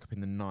then woke up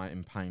in the night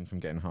in pain from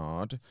getting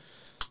hard.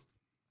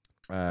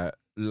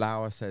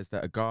 Laura says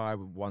that a guy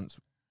once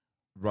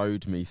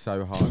rode me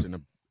so hard in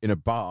a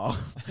bar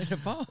In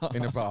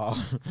a bar.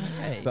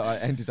 Hey. that I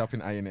ended up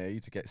in A&E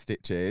to get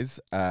stitches.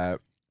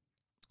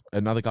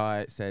 Another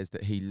guy says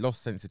that he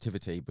lost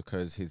sensitivity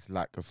because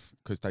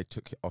they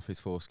took it off his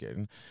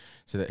foreskin.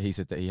 So that he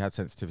said that he had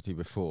sensitivity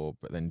before,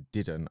 but then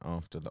didn't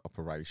after the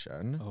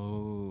operation.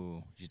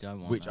 Oh, you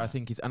don't want Which that. I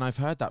think is, and I've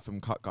heard that from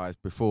cut guys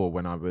before.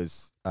 When I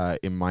was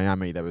in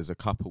Miami, there was a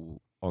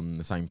couple on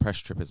the same press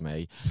trip as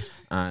me,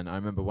 and I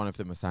remember one of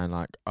them was saying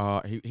like,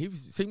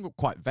 seemed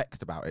quite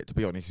vexed about it. To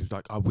be honest, he was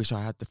like, I wish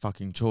I had the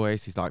fucking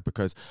choice. He's like,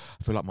 because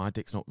I feel like my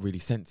dick's not really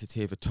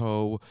sensitive at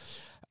all.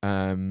 So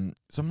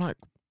I'm like,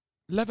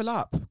 level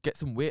up, get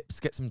some whips,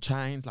 get some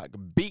chains, like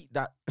beat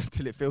that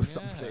till it feels Yeah.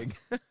 something.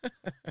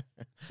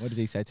 What did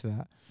he say to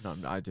that? No,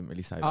 I didn't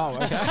really say that. Oh,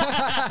 okay.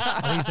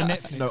 Oh, he's the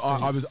Netflix. No,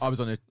 I Steve. was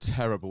on a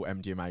terrible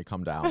MDMA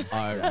come down.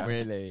 Oh, Yeah.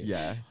 really?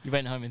 Yeah. You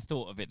went home and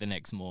thought of it the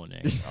next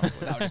morning. Oh, well,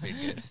 that would have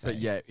been good to say. But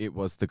yeah, it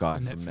was the guy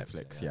On from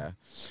Netflix, Netflix,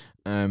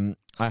 yeah.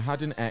 I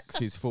had an ex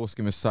whose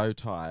foreskin was so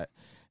tight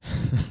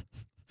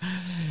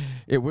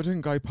it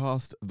wouldn't go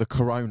past the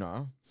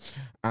corona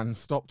and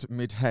stopped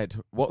mid-head.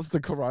 What's the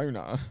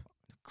corona?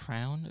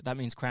 Crown? That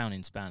means crown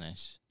in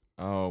Spanish.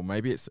 Oh,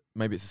 maybe it's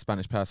a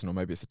Spanish person, or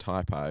maybe it's a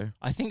typo.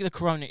 I think the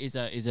corona is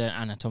an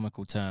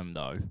anatomical term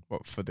though.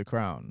 What, for the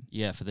crown?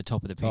 Yeah, for the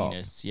top of the Top.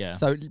 penis. Yeah.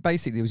 So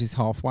basically, it was just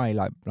halfway,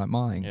 like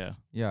mine. Yeah.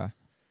 Yeah.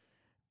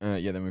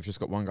 Yeah, then we've just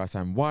got one guy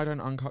saying, why don't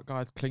uncut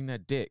guys clean their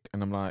dick?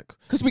 And I'm like,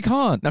 Because we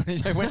can't. No,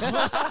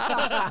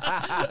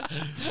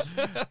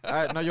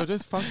 no, you're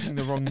just fucking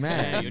the wrong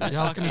man. Yeah, you're just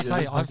Yeah, I was going to You're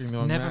say, just I've fucking the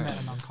wrong never man. met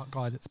an uncut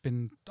guy that's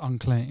been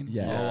unclean.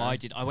 Yeah. Oh, I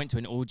did. I went to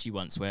an orgy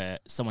once where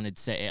someone had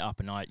set it up,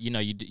 and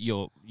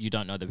you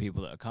don't know the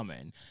people that are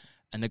coming,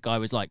 and the guy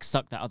was like,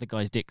 suck that other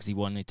guy's dick because he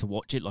wanted to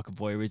watch it, like a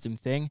voyeurism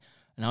thing.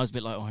 And I was a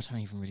bit like, I don't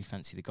even really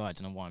fancy the guy. I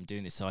don't know why I'm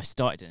doing this. So I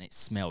started, and it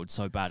smelled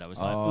so bad. I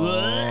was like,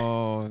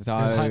 Oh,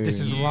 You're like, this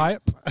is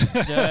ripe.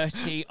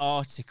 dirty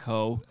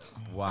article.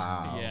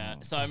 Wow. Yeah.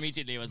 So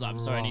immediately I was like, I'm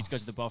sorry, I need to go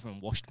to the bathroom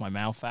and washed my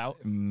mouth out.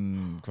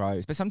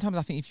 Gross. But sometimes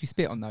I think if you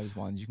spit on those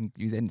ones,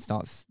 you then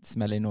start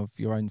smelling of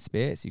your own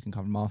spit, so you can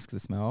kind of mask the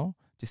smell.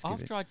 Just give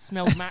it. After I'd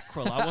smelled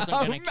mackerel, I wasn't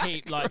going to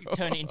keep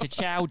turn it into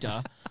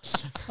chowder.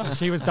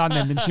 She was done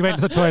then. Then she went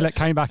to the toilet,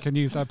 came back and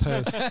used her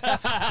purse.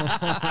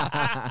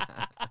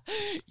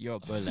 You're a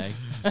bully.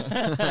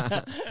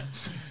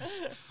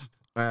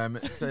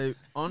 So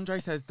Andre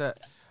says that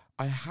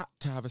I had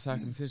to have a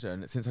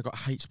circumcision since I got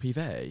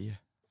HPV.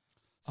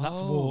 So that's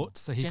Oh,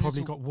 warts. So he probably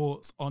genital- got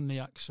warts on the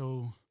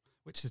actual,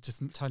 which is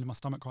just turning my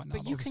stomach right now.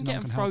 But you obviously can no get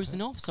one them help frozen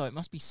it. off, so it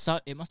must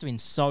have been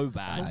so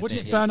bad. Well,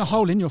 wouldn't that it burn a is-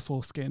 hole in your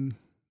foreskin?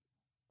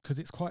 Because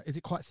is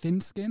it quite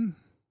thin skin?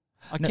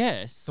 I No,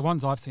 guess. The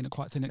ones I've seen are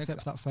quite thin,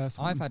 except for that first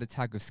one. I've had a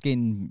tag of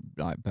skin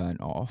like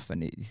burnt off,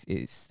 and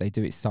it's they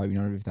do it so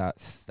with that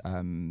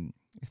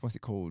it's what's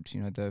it called?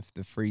 You know, the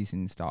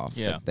freezing stuff.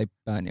 Yeah. They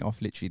burn it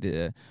off literally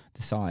the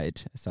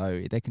side,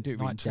 so they can do it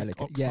really Nitric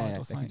delicate. oxide Yeah, or they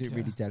can something, do yeah.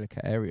 really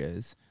delicate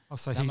areas. Oh,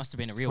 so that he must have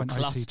been a just real went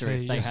cluster OTT,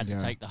 if they yeah. had to Yeah.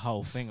 take the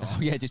whole thing off.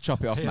 Oh yeah, just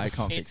chop it off, Yeah. mate.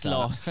 Can't It's fix that.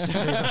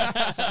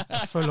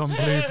 lost. full on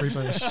blueberry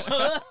bush,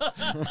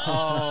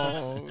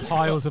 Oh,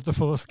 piles of the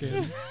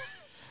foreskin.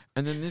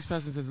 And then this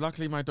person says,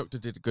 luckily my doctor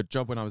did a good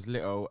job when I was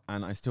little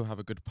and I still have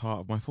a good part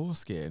of my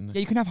foreskin.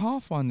 Yeah, you can have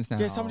half ones now.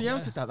 Yeah, somebody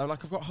else did that. They were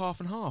like, I've got half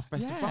and half,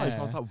 best of both. I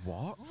was Yeah. like,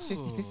 what?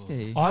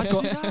 50-50. I've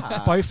How'd you do got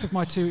that? both of my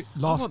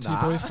last want two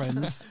that.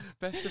 boyfriends.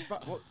 Best of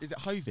both. What is it?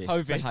 Hovis?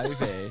 Hovis.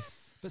 Hovis.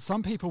 But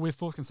some people with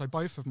foreskin, so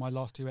both of my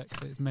last two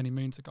exes many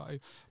moons ago,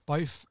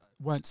 both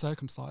weren't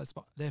circumcised,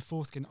 but their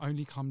foreskin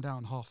only come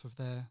down half of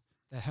their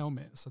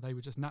helmet. So they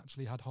were just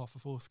naturally had half a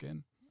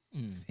foreskin.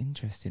 It's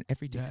interesting.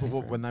 Every dick's Yeah. But different.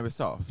 what, when they were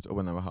soft or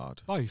when they were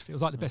hard? Both. It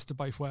was like the best of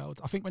both worlds.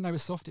 I think when they were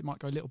soft, it might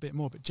go a little bit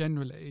more, but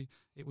generally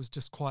it was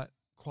just quite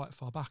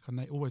far back, and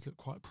they always look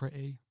quite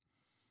pretty.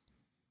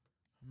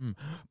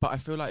 But I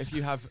feel like if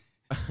you have,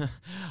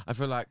 I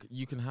feel like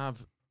you can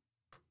have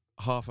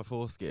half a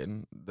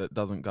foreskin that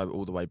doesn't go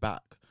all the way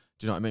back.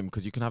 Do you know what I mean?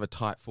 Because you can have a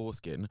tight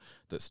foreskin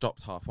that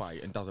stops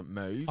halfway and doesn't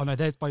move. Oh no,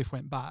 theirs both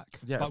went back.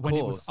 Yeah, but of when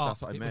it course, was up,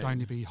 that's what I it mean. would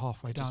only be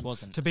halfway It just down.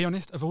 wasn't. To be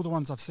honest, of all the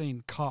ones I've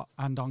seen, cut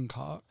and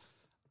uncut,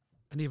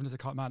 and even as a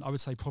cut man, I would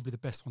say probably the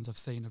best ones I've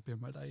seen have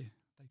been where they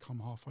come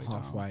halfway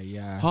down. Halfway,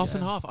 yeah. Half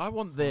and Yeah. half. I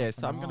want this.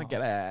 and I'm going to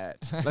half.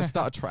 get it. Let's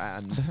start a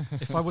trend.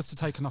 If I was to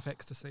take enough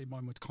ecstasy,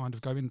 mine would kind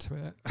of go into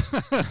it.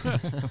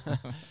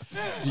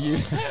 Do you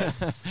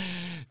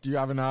do you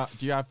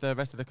have the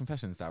rest of the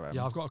confessions, Darren?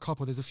 Yeah, I've got a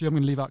couple. There's a few I'm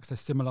going to leave out because they're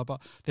similar, but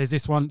there's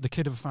this one. The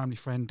kid of a family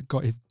friend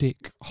got his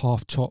dick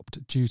half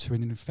chopped due to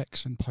an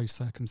infection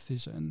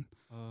post-circumcision.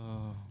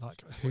 Oh.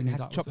 Like, who He knew had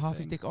that to chop was a half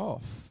his thing? dick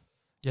off.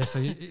 Yeah, so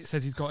it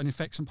says he's got an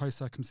infection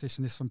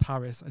post-circumcision. This from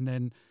Paris, and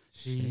then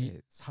he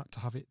Shit. had to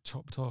have it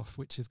chopped off,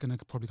 which is going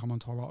to probably come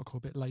onto our article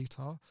a bit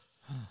later.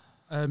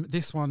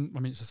 This one, I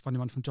mean, it's just a funny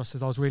one from Josh.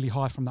 Says, I was really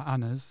high from the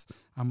Annas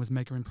and was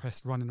mega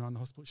impressed running around the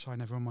hospital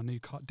showing everyone my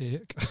new cut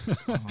dick.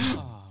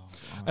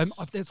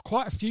 There's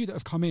quite a few that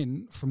have come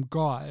in from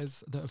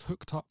guys that have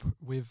hooked up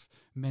with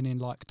men in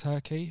like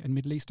Turkey and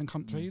Middle Eastern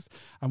countries,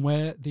 and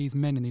where these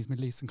men in these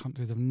Middle Eastern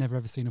countries have never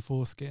ever seen a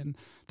foreskin,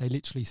 they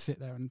literally sit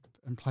there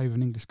and play with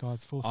an English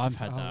guy's foreskin. I've for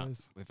had that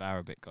hours. with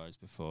Arabic guys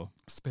before.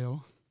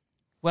 Spill.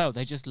 Well,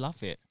 they just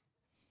love it.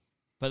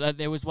 But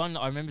there was one that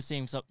I remember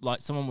seeing,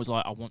 someone was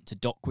like, I want to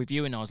dock with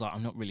you. And I was like,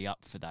 I'm not really up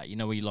for that. You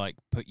know, where you like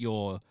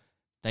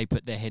they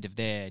put their head of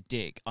their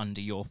dick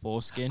under your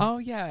foreskin. Oh,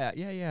 yeah.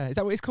 Is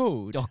that what it's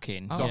called?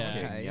 Docking. Oh, Docking,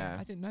 Yeah. okay. yeah.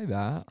 I didn't know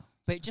that.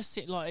 But it just,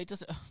 it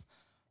doesn't,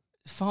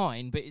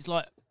 fine, but it's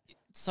like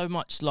so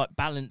much like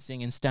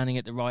balancing and standing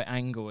at the right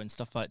angle and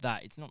stuff like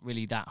that. It's not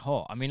really that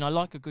hot. I mean, I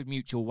like a good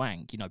mutual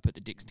wank, you know, put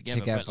the dicks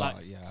together, but like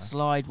yeah.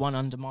 slide one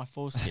under my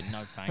foreskin,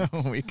 no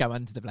thanks. We go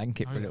under the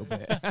blanket for a little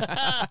bit.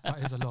 That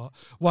is a lot.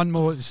 One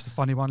more, just a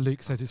funny one.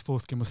 Luke says his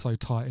foreskin was so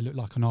tight it looked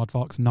like an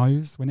aardvark's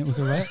nose when it was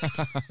erect.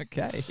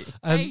 Okay.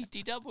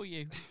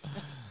 ADW.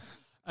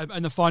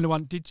 And the final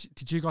one, did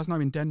you guys know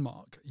in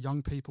Denmark,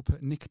 young people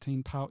put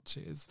nicotine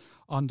pouches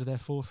under their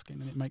foreskin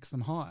and it makes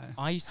them high?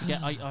 I used to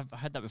get, I've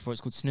had that before,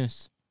 it's called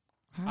snus.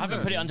 I How haven't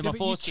good. put it under Yeah, my but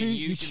you foreskin. chew-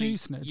 you Usually,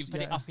 chew snus, you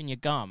put it yeah. up in your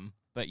gum,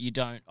 but you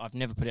don't. I've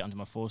never put it under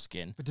my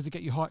foreskin. But does it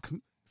get you high? 'Cause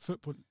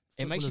football.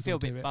 It makes you footballers feel will a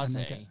bit do it and they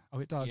buzzy. Oh,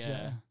 it does. Yeah.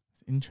 Yeah.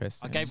 It's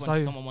interesting. I gave one to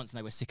So- someone once and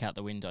they were sick out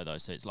the window though,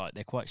 so it's like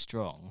they're quite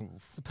strong.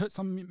 So put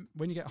some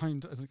when you get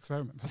home as an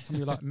experiment. Put some of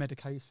your like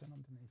medication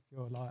underneath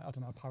your like I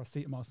don't know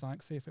paracetamol or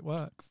something. See if it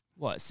works.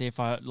 What? See if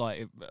I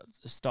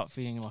start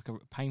feeling like a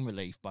pain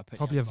relief by putting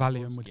Probably a it under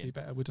my Valium would foreskin. be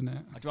better, wouldn't it?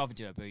 I'd rather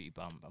do a booty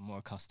bump. I'm more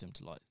accustomed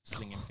to like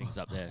slinging things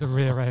up there. The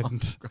rear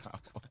end.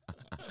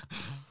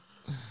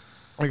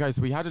 Okay,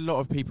 so we had a lot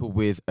of people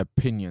with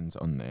opinions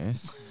on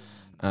this,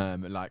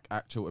 like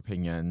actual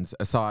opinions,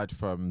 aside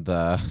from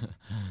the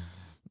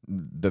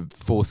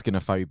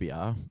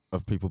foreskinophobia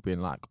of people being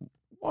like,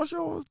 "What's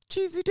your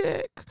cheesy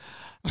dick?"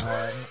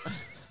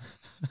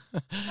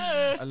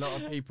 A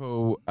lot of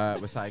people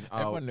were saying, "Oh,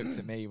 Everyone looks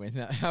at me when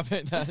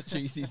having that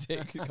juicy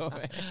dick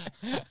comment.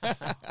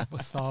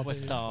 Wasabi.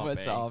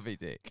 Wasabi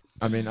dick.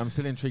 I mean, I'm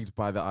still intrigued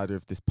by the idea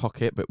of this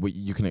pocket, but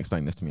you can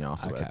explain this to me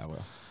afterwards." Okay, I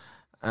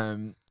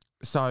will.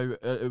 So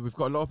we've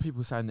got a lot of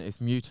people saying that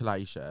it's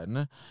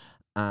mutilation,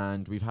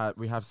 and we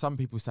have some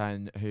people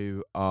saying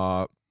who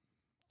are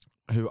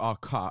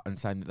cut and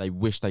saying that they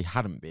wish they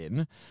hadn't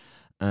been,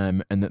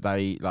 and that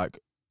they like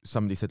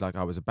somebody said like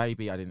I was a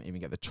baby, I didn't even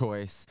get the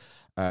choice,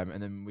 and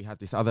then we had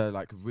this other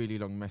like really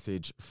long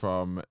message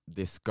from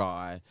this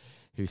guy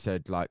who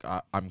said like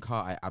I'm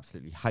cut, I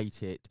absolutely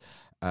hate it.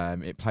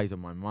 It plays on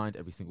my mind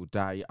every single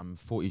day. I'm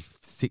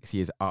 46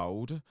 years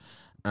old.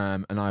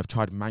 And I've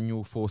tried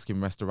manual foreskin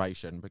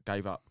restoration, but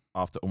gave up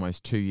after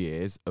almost 2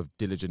 years of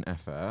diligent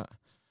effort.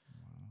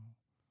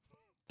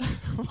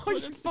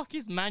 What the fuck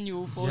is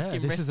manual foreskin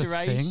this is a thing.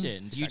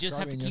 restoration? Do you that just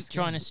have to growing your keep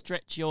trying to skin?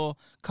 stretch your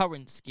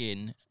current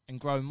skin and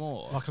grow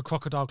more? Like a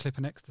crocodile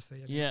clipping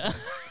ecstasy. Yeah.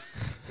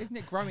 Isn't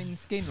it growing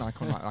skin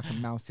like on like a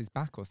mouse's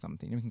back or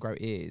something? You can grow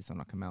ears on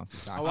like a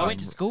mouse's back. I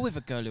went to school with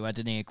a girl who had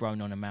an ear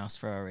grown on a mouse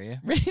for her ear.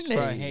 Really?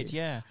 For her head,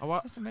 yeah. Oh,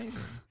 what? That's amazing.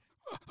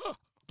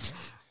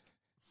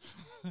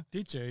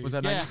 Did you? Was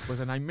her Yeah.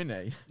 name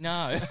Minnie?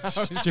 No.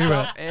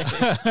 Stuart.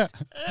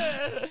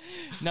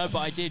 No, but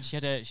I did. She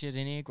had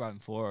an ear grown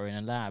for her in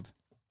a lab.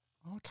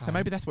 Okay. So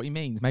maybe that's what he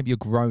means. Maybe you're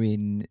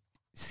growing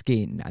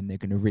skin and they're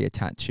going to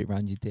reattach it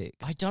around your dick.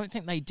 I don't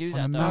think they do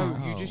On that a though.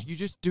 mouth. No, you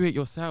just do it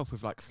yourself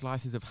with like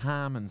slices of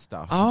ham and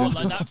stuff. Oh. You just-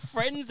 Like that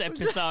Friends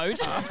episode.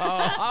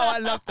 I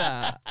love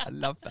that. I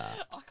love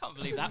that. I can't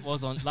believe that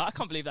was on. Like, I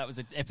can't believe that was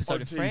an episode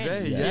On of TV,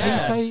 Friends. yeah. Did Yeah. you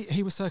say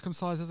he was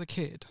circumcised as a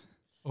kid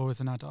or as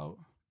an adult?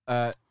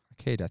 a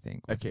Kid, I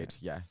think. wasn't kid, it?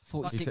 yeah.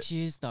 46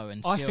 years though,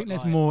 and I still, think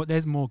there's like, more.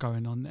 There's more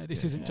going on there.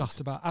 This Yeah. isn't just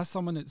about, as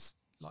someone that's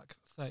like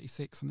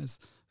 36 and has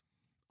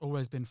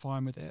always been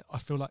fine with it. I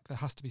feel like there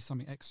has to be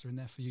something extra in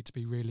there for you to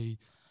be really,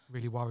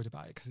 really worried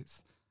about it, because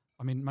it's.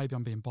 I mean, maybe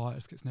I'm being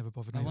biased, 'cause it's never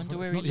bothered I me. wonder It's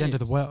where not he the end of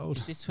the lives.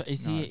 world.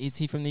 Is No.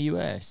 he from the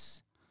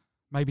US?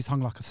 Maybe he's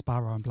hung like a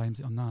sparrow and blames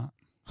it on that.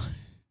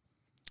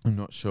 I'm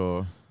not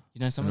sure. You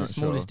know, some I'm of the not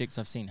smallest sure. dicks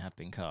I've seen have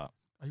been cut.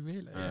 Oh,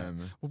 really? Yeah.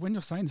 Well, when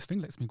you're saying this thing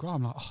lets me grow,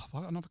 I'm like, oh, have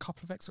I got another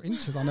couple of extra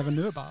inches I never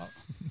knew about?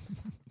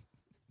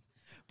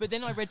 But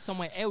then I read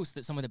somewhere else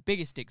that some of the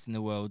biggest dicks in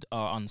the world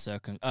are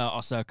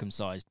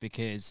circumcised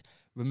because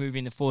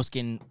removing the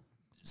foreskin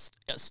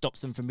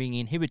stops them from being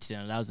inhibited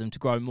and allows them to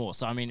grow more.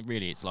 So I mean,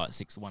 really, it's like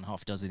 6 of one,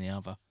 half dozen the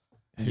other.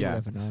 Who Yeah.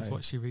 ever This is knows?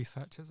 what she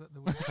researches at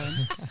the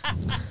weekend.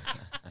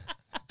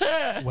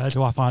 Where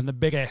do I find the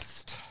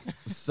biggest?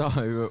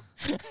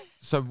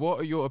 So what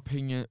are your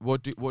opinion?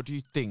 What do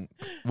you think?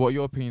 What are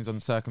your opinions on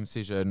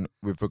circumcision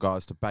with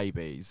regards to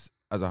babies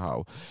as a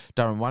whole?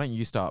 Darren, why don't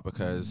you start,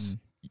 because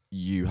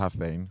you have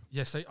been.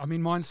 Yeah, so I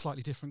mean, mine's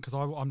slightly different because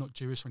I'm not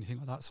Jewish or anything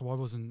like that, so I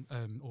wasn't,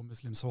 or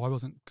Muslim, so I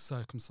wasn't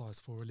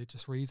circumcised for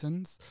religious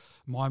reasons.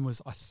 Mine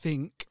was, I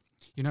think,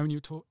 you know, when you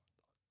talk,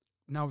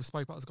 now we've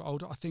spoke about as I got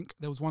older, I think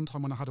there was one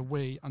time when I had a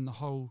wee and the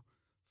whole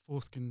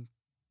foreskin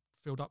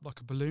filled up like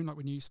a balloon, like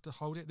when you used to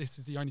hold it. This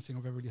is the only thing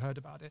I've ever really heard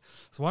about it.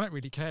 So I don't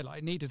really care. Like,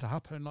 it needed to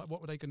happen. Like,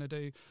 what were they going to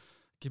do?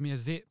 Give me a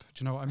zip?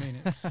 Do you know what I mean?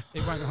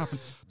 It won't happen.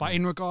 But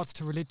in regards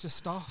to religious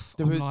stuff,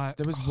 There I'm was, like,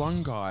 there was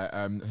one guy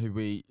who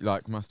we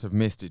like must have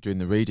missed it during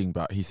the reading,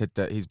 but he said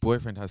that his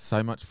boyfriend has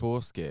so much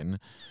foreskin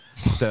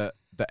that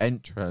the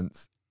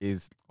entrance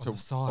is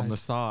on the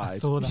side. I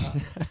saw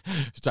that.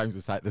 James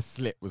would say the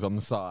slit was on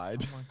the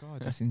side. Oh my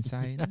god, that's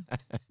insane.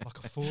 Like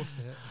a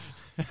faucet.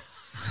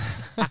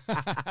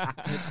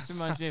 It just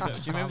reminds me of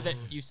it. Do you remember that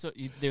you saw?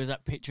 There was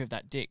that picture of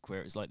that dick where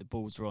it was like the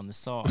balls were on the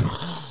side,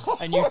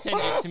 and you sent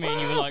it to me,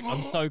 and you were like,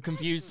 "I'm so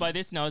confused by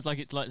this." And I was like,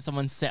 "It's like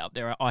someone set up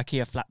their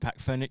IKEA flat pack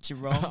furniture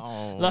wrong."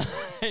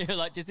 Oh. You're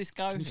like, "Does this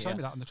go?" Can you show here?"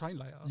 me that on the train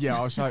later? Yeah,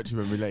 I'll show it to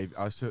you when we leave.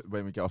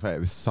 When we get off air. It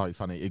was so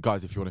funny.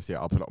 Guys, if you want to see it,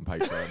 I'll put it on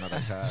Patreon. I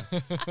don't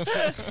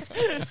care.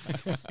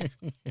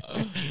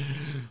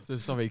 So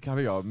sorry,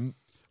 carry on.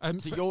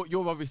 So but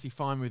you're obviously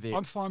fine with it.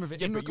 I'm fine with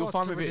it. Yeah, In but you're regards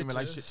fine to with it in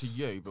relationship to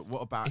religious, you. But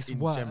what about it's in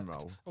worked.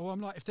 general? Well, I'm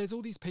like, if there's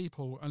all these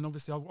people, and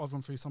obviously I've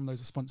gone through some of those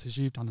responses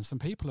you've done, and some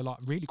people are like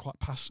really quite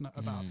passionate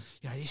about,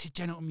 you know, this is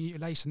genital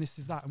mutilation, this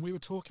is that. And we were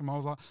talking, I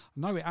was like,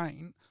 no, it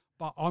ain't.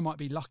 But I might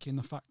be lucky in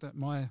the fact that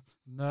my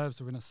nerves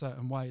are in a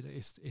certain way that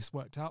it's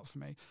worked out for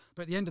me.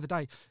 But at the end of the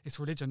day, it's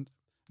religion.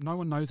 No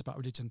one knows about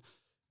religion.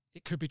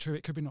 It could be true,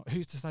 it could be not.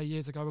 Who's to say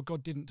years ago, well,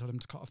 God didn't tell them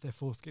to cut off their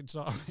foreskin? Do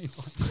you know what I mean?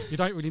 Like, you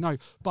don't really know.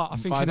 But I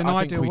think in an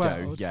ideal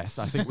world, Yes,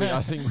 I think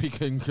we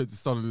could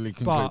solidly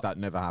conclude But- that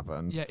never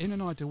happened. yeah, in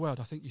an ideal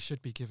world, I think you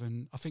should be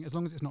given. I think as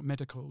long as it's not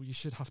medical, you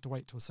should have to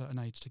wait to a certain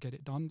age to get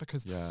it done,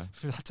 because Yeah.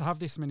 to have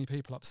this many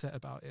people upset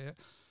about it,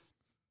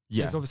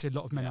 Yeah. there's obviously a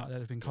lot of men Yeah. out there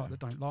that have been cut Yeah. that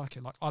don't like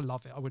it. Like, I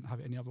love it. I wouldn't have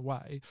it any other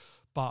way.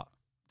 But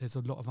there's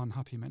a lot of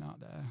unhappy men out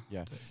there.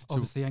 Yeah. that So-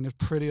 obviously ain't as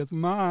pretty as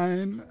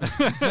mine.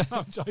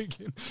 I'm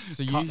joking.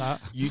 So Cut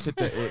that. you said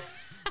that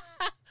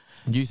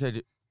you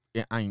said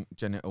it ain't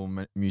genital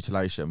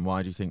mutilation.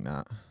 Why do you think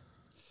that?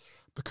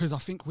 Because I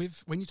think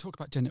when you talk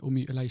about genital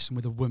mutilation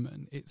with a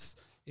woman, it's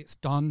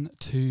done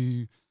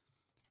to.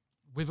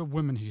 With a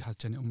woman who has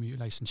genital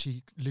mutilation,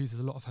 she loses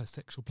a lot of her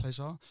sexual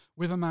pleasure.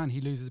 With a man,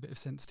 he loses a bit of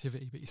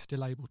sensitivity, but he's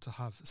still able to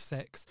have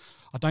sex.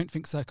 I don't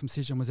think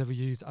circumcision was ever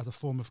used as a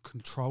form of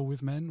control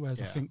with men,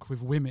 whereas I Yeah. think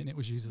with women, it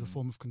was used as a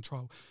form of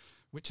control,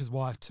 which is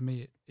why, to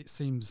me, it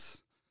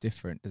seems,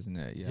 Different, doesn't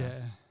it?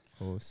 Yeah, of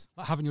course.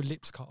 like having your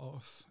lips cut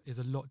off is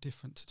a lot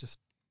different to just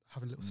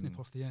having a little snip Mm.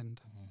 off the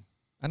end.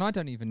 And I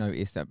don't even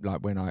notice that,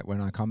 like when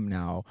I come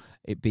now,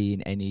 it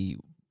being any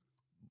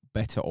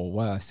better or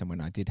worse than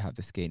when I did have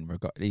the skin.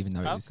 Even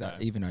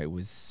though it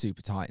was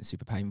super tight and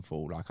super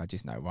painful, like I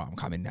just know, right, I'm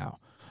coming now.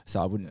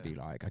 So I wouldn't be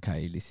like,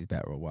 okay, this is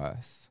better or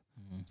worse.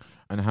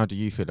 And how do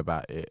you feel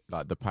about it?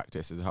 Like the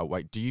practice as a whole.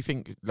 Wait, do you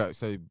think? Like,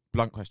 so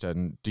blunt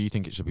question: do you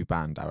think it should be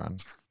banned,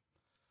 Darren?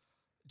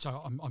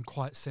 Joe, I'm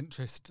quite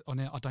centrist on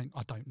it. I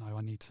don't know.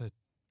 I need to,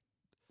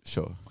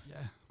 Sure.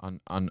 yeah.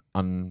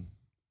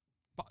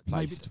 But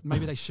Placed.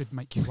 maybe they should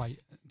make you wait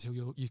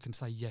until you can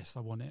say yes, I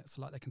want it.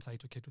 So like they can say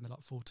to a kid when they're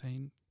like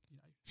 14, you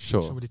know,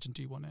 Sure. which religion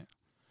do you want it?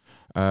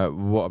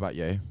 What about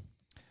you?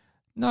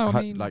 No,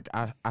 I mean, like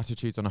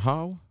attitudes on a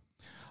whole.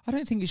 I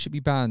don't think it should be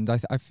banned.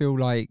 I feel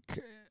like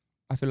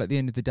I feel like at the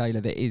end of the day,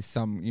 like, there is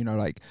some, you know,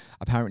 like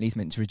apparently it's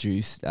meant to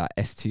reduce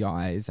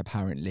STIs.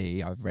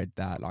 Apparently, I've read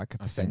that like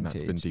a I think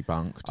percentage. that's been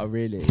debunked. Oh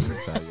really?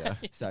 So yeah.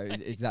 So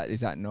is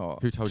that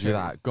not? Who told you true?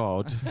 that?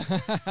 God.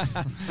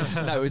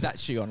 No, it was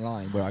actually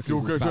online where I could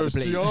You'll read get about the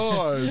bleach.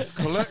 STIs.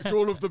 Collect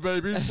all of the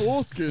baby's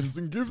foreskins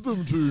and give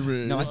them to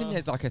me. No, I think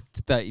there's like a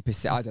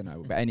 30%. I don't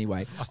know, but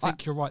anyway, I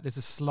think you're right. There's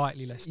a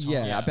slightly less chance.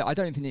 yeah, but I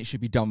don't think it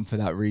should be done for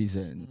that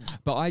reason.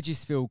 But I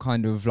just feel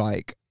kind of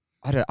like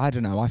I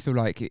don't know. I feel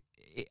like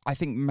I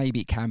think maybe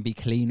it can be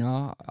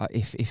cleaner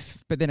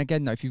but then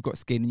again though, if you've got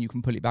skin and you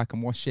can pull it back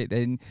and wash it,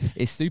 then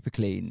it's super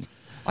clean.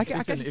 I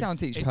guess it's down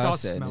to each it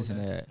does person, smell isn't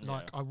less. it?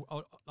 Like I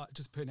like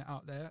just putting it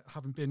out there,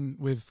 having been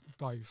with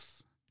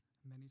both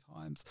many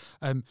times,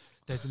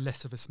 there's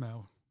less of a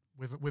smell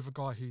with a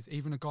guy who's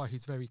even a guy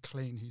who's very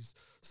clean, who's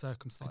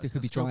circumcised. There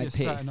could be there'll dry a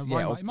certain piss,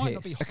 aroma. or It might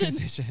not be piss. hot.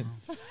 Circumcision.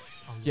 Oh,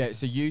 Yeah,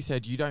 so you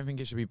said you don't think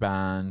it should be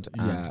banned.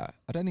 And Yeah,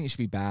 I don't think it should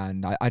be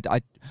banned. I do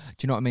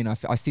you know what I mean?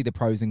 I see the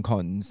pros and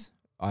cons.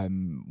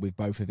 With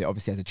both of it.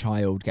 Obviously, as a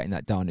child, getting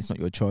that done, it's not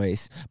your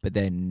choice. But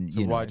then, So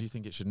you know, why do you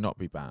think it should not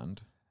be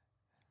banned?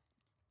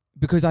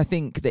 because I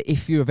think that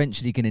if you're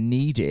eventually going to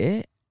need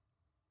it,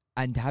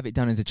 and to have it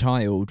done as a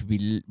child would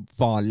be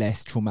far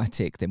less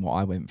traumatic than what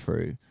I went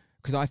through.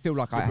 Because I feel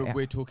like But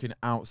we're talking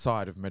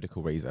outside of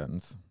medical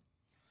reasons.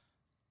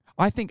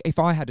 I think if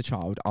I had a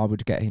child, I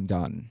would get him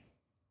done.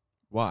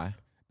 Why?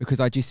 Because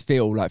I just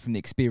feel like from the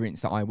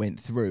experience that I went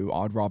through,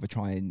 I'd rather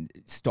try and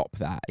stop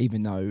that,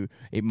 even though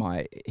he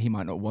might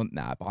not want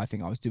that. But I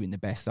think I was doing the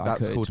best I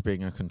could. That's called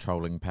being a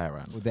controlling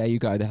parent. Well, there you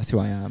go. That's who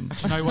I am. Do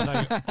you know what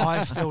though?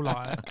 I feel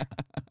like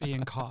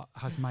being cut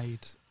has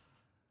made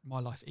my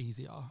life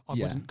easier. I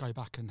Yeah. wouldn't go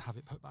back and have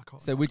it put back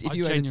on. So, if I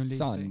you had a genuinely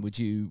son, think-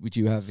 would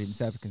you have him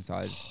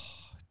circumcised?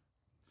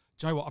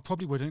 Do you know what? I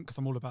probably wouldn't, because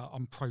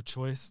I'm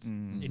pro-choice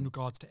Mm. in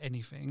regards to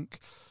anything.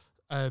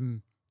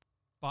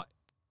 But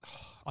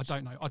I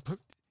don't know. I'd put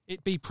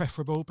it'd be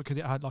preferable, because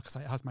it had, like I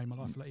say, it has made my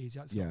life a lot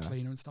easier. It's a lot Yeah.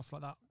 cleaner and stuff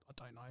like that. I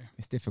don't know,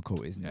 It's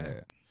difficult, isn't Yeah.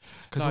 it?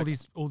 because Like-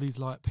 all these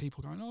like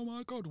people going, oh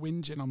my god,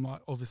 whinging. I'm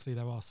like, obviously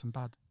there are some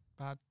bad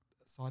side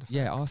effects.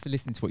 Yeah, after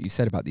listening to what you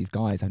said about these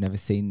guys, I've never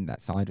seen that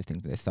side of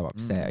things, but they're so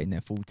upset in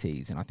their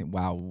 40s. And I think,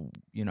 wow,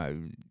 you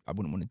know, I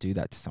wouldn't want to do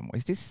that to someone.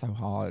 It's just so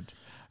hard.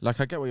 Like,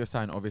 I get what you're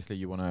saying. Obviously,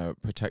 you want to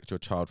protect your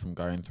child from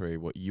going through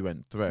what you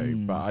went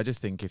through. But I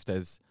just think if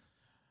there's,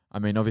 I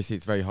mean, obviously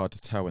it's very hard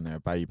to tell when they're a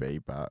baby,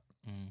 but,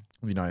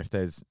 you know, if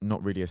there's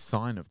not really a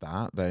sign of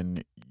that,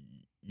 then,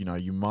 you know,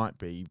 you might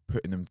be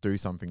putting them through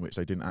something which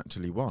they didn't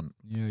actually want.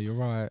 Yeah, you're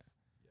right.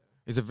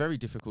 It's a very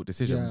difficult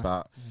decision, Yeah.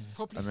 but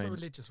Probably I for mean-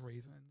 religious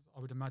reasons. I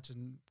would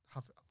imagine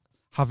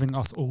having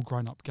us all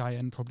grown up gay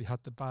and probably had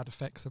the bad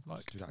effects of like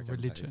Just do that again,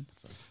 religion.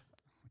 please.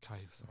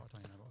 Okay, so I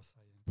don't know what I was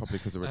saying. Probably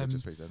because of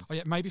religious reasons. Oh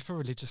yeah, maybe for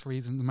religious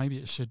reasons, maybe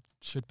it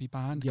should be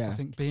banned. 'Cause Yeah. I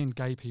think being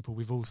gay people,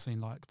 we've all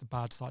seen like the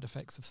bad side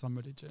effects of some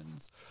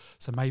religions.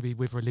 So maybe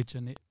with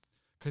religion,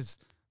 because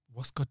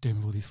what's God doing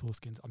with all these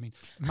foreskins? I mean,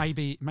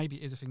 maybe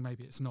it is a thing,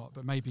 maybe it's not.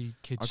 But maybe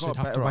kids I got should a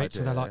have to better wait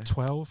till they're like idea.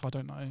 12. I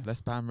don't know.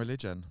 Let's ban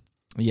religion.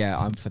 Yeah,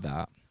 I'm for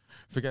that.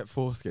 Forget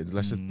foreskins.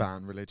 Let's just Mm.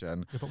 ban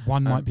religion. Yeah, but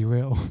one might be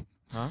real.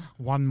 Huh?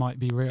 One might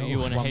be real. You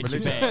want to One hedge your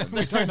religion. bets.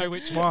 we don't know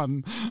which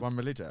one. One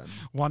religion.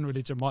 One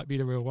religion might be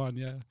the real one.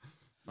 Yeah.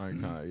 Okay.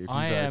 If you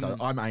I say so.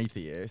 am- I'm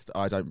atheist.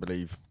 I don't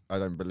believe.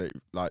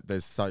 Like,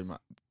 there's so much.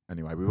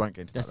 Anyway, we won't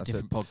get into That's a that.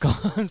 different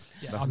podcast.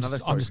 Yeah, That's I'm another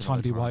just, story I'm just for trying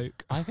to be another time.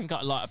 woke. I think,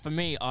 like, for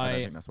me, I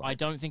don't think that's I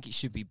don't think it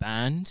should be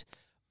banned.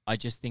 I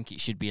just think it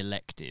should be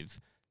elective.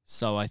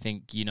 So I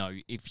think, you know,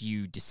 if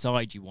you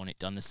decide you want it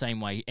done, the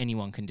same way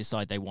anyone can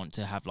decide they want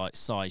to have like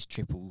size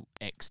triple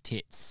X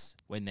tits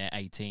when they're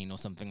 18 or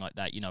something like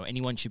that. You know,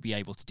 anyone should be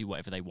able to do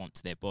whatever they want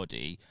to their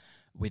body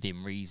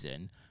within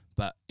reason.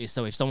 But if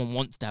someone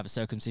wants to have a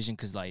circumcision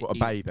because like What, a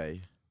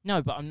baby?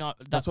 no, but I'm not.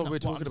 That's what not we're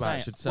talking I'm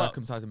about. saying. Should Well,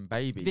 circumcising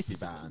babies this be is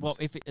banned? well,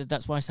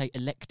 that's why I say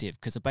elective,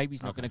 because a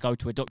baby's not Okay. going to go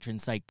to a doctor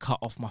and say cut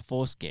off my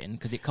foreskin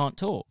because it can't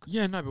talk.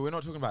 Yeah, no, but we're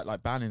not talking about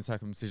like banning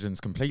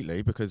circumcisions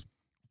completely, because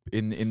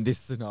in this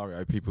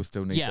scenario, people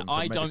still need. Yeah, them for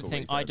I don't medical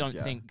think reasons,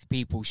 think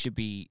people should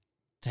be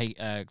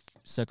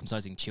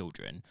circumcising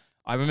children.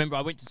 I remember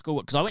I went to school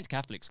because I went to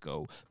Catholic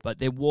school, but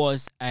there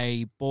was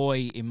a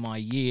boy in my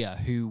year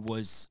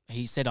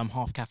he said I'm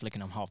half Catholic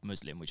and I'm half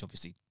Muslim, which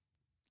obviously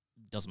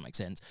doesn't make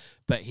sense.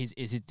 But his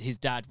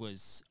dad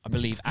was, I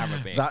believe,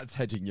 Arabic. That's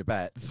hedging your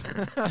bets.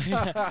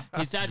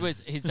 his dad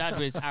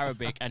was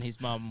Arabic and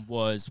his mum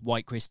was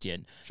white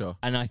Christian. Sure.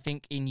 And I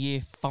think in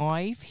year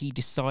 5 he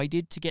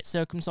decided to get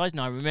circumcised.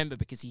 And I remember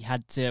because he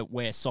had to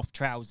wear soft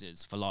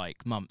trousers for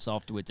like months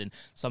afterwards, and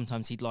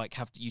sometimes he'd like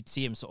you'd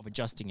see him sort of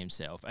adjusting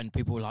himself, and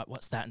people were like,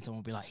 "What's that?" And someone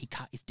would be like, "He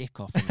cut his dick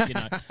off," and, you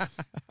know.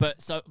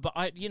 But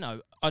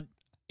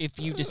if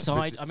you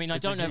decide, I mean, I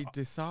don't know. Did he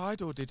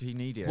decide, or did he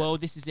need it? Well,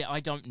 this is it. I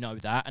don't know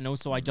that. And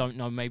also, I don't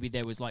know, maybe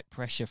there was like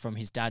pressure from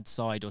his dad's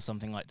side or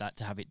something like that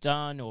to have it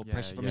done, or Yeah,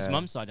 pressure from his yeah.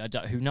 mum's side.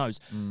 Who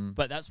knows? Mm.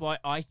 But that's why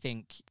I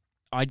think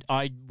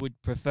I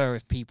would prefer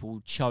if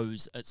people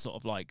chose at sort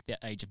of like the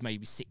age of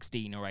maybe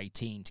 16 or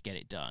 18 to get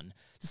it done.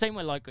 The same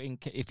way, like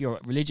if you're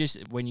religious,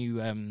 when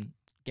you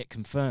get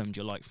confirmed,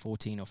 you're like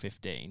 14 or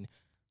 15.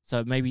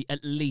 So maybe at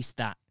least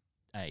that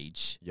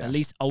age, at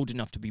least old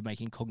enough to be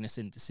making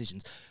cognizant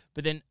decisions.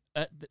 But then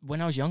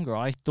when I was younger,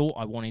 I thought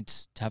I wanted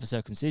to have a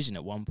circumcision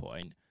at one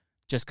point,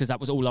 just because that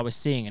was all I was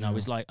seeing. And I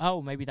was like,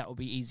 oh, maybe that will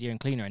be easier and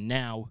cleaner. And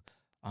now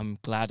I'm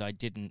glad I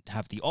didn't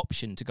have the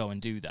option to go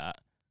and do that.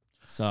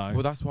 So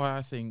well, that's why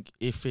I think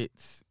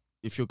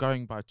if you're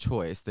going by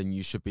choice, then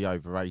you should be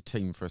over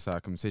 18 for a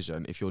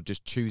circumcision. If you're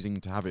just choosing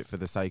to have it for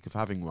the sake of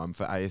having one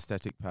for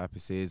aesthetic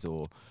purposes,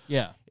 or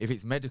if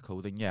it's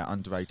medical, then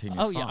under 18 is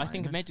fine. I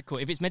think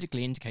if it's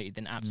medically indicated,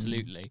 then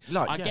absolutely.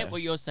 Like, I get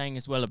what you're saying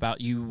as well about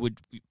you would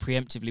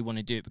preemptively want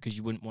to do it because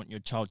you wouldn't want your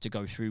child to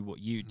go through what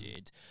you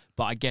did.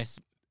 But I guess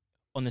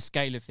on the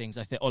scale of things,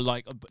 I think, or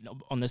like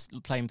on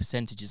the plain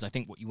percentages, I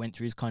think what you went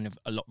through is kind of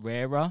a lot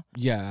rarer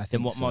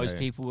than what most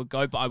people would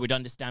go. But I would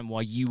understand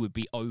why you would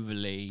be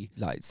overly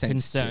like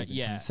sensitive,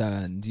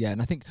 concerned. Yeah, and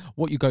I think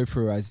what you go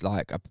through as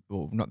like,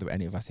 well, not that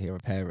any of us here are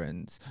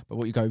parents, but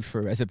what you go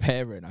through as a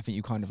parent, I think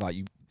you kind of like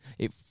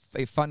it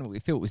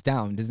filters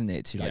down, doesn't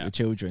it, to like your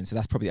children? So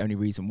that's probably the only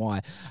reason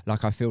why.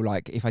 Like, I feel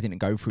like if I didn't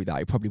go through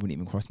that, it probably wouldn't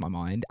even cross my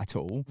mind at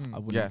all. I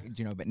wouldn't,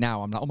 you know. But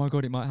now I'm like, oh my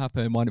god, it might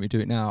happen. Why don't we do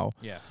it now?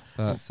 Yeah.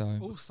 But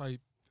also,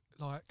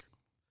 like,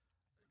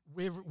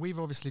 we've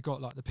obviously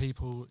got like the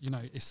people, you know,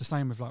 it's the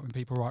same with like when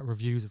people write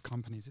reviews of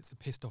companies, it's the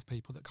pissed off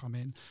people that come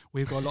in.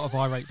 We've got a lot of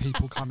irate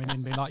people coming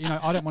in being like, you know,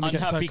 I don't want to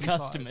get circumcised.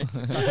 Customers.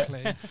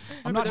 Exactly.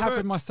 I'm not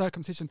having my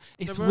circumcision.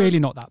 It's really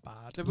not that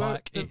bad.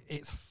 Like,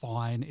 it's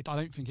fine. I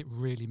don't think it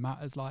really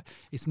matters. Like,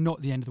 it's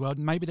not the end of the world.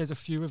 Maybe there's a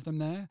few of them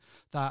there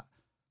that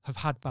have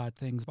had bad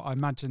things, but I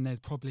imagine there's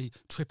probably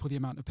triple the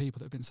amount of people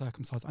that have been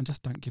circumcised and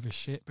just don't give a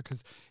shit,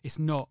 because it's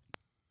not.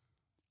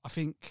 I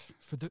think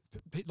for the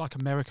like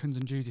Americans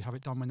and Jews who have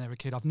it done when they're a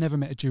kid. I've never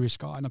met a Jewish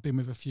guy, and I've been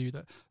with a few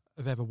that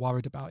have ever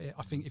worried about it.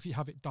 I think if you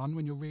have it done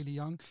when you're really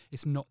young,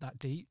 it's not that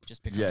deep.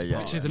 Just because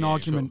which is an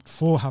argument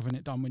for having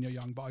it done when you're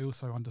young, but I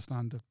also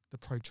understand the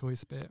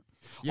pro-choice bit.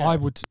 I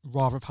would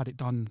rather have had it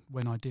done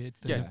when I did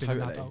than have been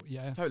an adult.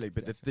 Totally.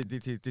 But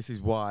this is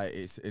why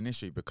it's an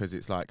issue, because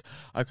it's like,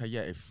 okay,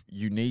 if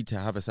you need to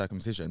have a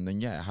circumcision, then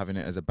having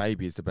it as a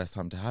baby is the best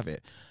time to have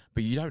it.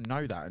 But you don't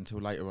know that until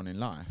later on in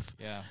life.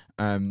 Yeah.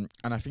 And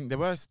I think there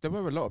were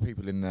a lot of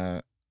people in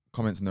the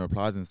comments and the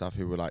replies and stuff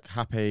who were like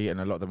happy, and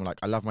a lot of them were like,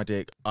 I love my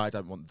dick, I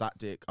don't want that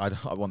dick, I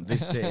want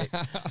this dick.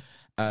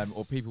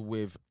 Or people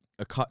with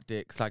a cut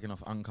dick slagging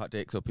off uncut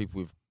dicks, or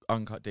people with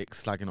uncut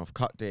dicks slagging off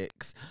cut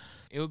dicks.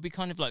 It would be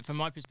kind of like, from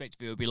my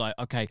perspective, it would be like,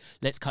 okay,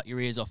 let's cut your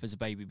ears off as a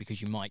baby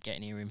because you might get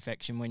an ear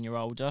infection when you're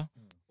older,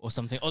 or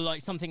something, or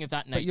like something of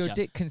that nature. But your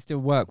dick can still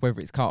work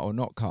whether it's cut or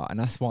not cut, and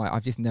that's why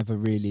I've just never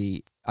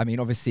really. I mean,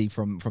 obviously,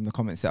 from the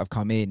comments that have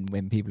come in,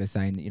 when people are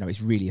saying that, you know,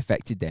 it's really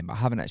affected them, I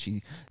haven't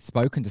actually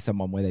spoken to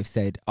someone where they've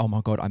said, "Oh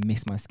my god, I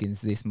miss my skin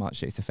this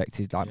much; it's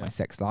affected like my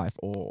sex life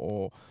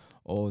or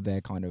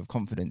their kind of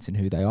confidence in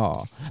who they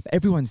are." But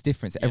everyone's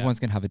different, so everyone's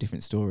going to have a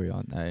different story,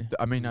 aren't they?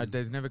 I mean,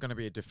 there's never going to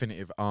be a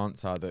definitive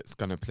answer that's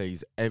going to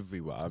please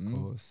everyone.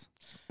 Of course.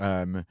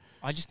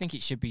 I just think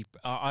it should be.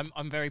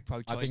 I'm very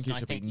pro-choice. I think it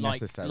should be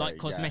necessary. Like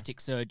cosmetic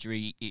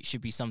surgery, it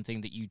should be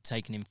something that you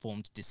take an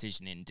informed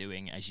decision in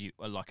doing as you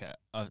are like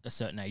a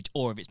certain age,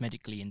 or if it's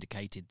medically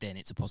indicated, then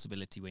it's a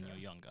possibility when you're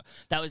younger.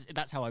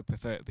 That's how I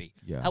prefer it to be.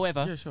 Yeah.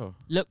 However,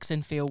 looks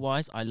and feel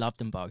wise, I love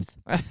them both.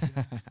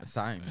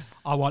 Same.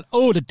 I want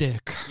all the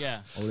dick.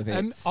 Yeah, all of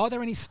it. Are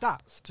there any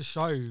stats to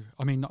show?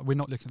 I mean, we're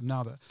not looking at them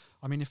now, but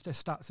I mean, if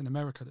there's stats in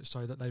America that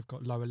show that they've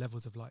got lower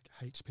levels of like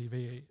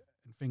HPV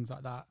and things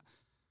like that,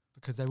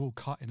 because they're all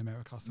cut in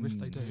America. So if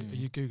they do, are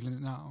you Googling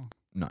it now?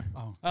 No.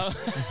 Oh.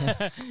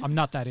 I'm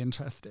not that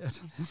interested.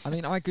 I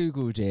mean, I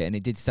Googled it and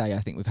it did say, I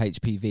think with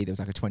HPV, there was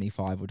like a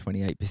 25 or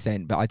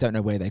 28%, but I don't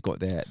know where they got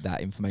that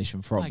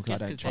information from. I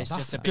guess because there's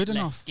just a good bit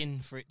enough less skin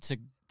for it to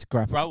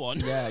grow on.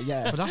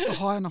 Yeah. But that's a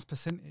high enough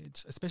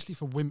percentage, especially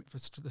for women,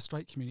 for the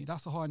straight community.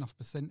 That's a high enough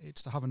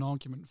percentage to have an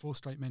argument for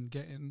straight men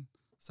getting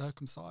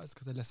circumcised,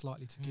 because they're less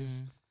likely to give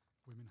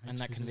women HPV. And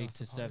that can lead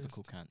to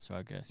cervical cancer,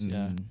 I guess.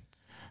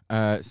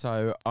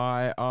 So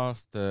I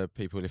asked the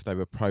people if they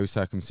were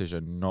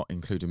pro-circumcision, not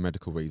including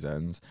medical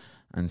reasons,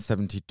 and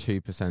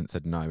 72%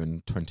 said no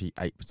and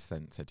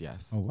 28% said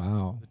yes. Oh,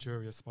 wow. The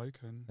jury has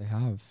spoken. They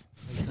have.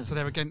 So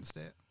they're against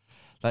it?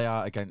 They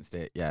are against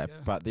it, yeah.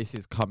 But this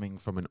is coming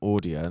from an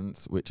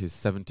audience which is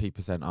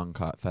 70%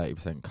 uncut,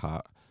 30%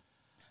 cut.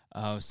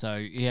 Oh, so,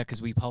 yeah,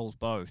 because we polled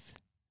both.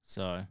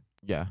 So.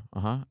 Yeah,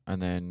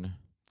 And then...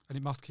 And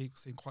it must keep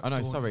seeing quite... Oh,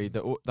 no, sorry.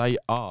 They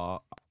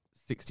are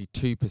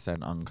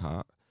 62%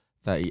 uncut,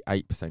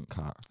 38%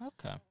 cut.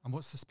 Okay. And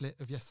what's the split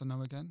of yes or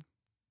no again?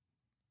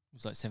 It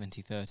was like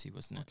 70-30,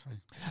 wasn't it? Okay.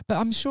 But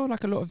I'm sure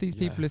like a lot of these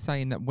people are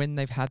saying that when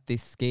they've had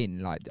this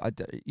skin, like,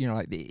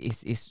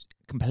 it's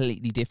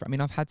completely different. I mean,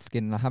 I've had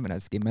skin and I haven't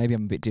had skin. Maybe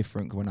I'm a bit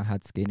different. When I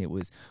had skin, it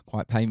was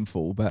quite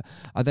painful. But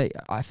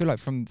I feel like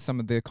from some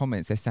of the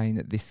comments, they're saying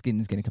that this skin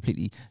is going to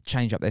completely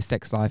change up their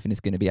sex life and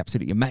it's going to be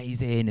absolutely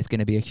amazing. It's going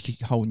to be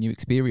a whole new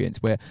experience,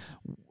 where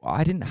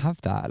I didn't have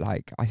that.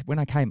 Like, when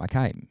I came.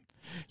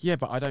 Yeah,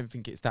 but I don't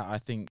think it's that. I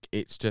think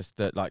it's just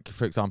that, like,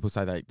 for example,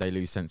 say they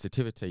lose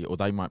sensitivity, or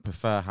they might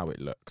prefer how it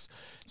looks,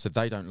 so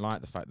they don't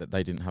like the fact that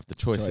they didn't have the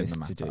choice in the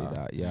matter to do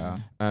that. Yeah.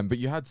 But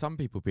you had some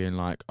people being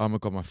like, "Oh my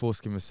god, my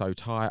foreskin was so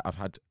tight. I've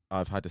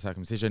had a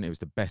circumcision. It was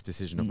the best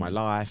decision of my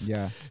life."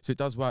 Yeah. So it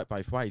does work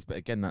both ways. But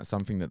again, that's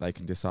something that they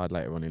can decide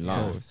later on in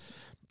Yeah.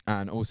 life.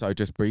 And also,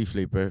 just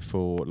briefly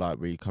before like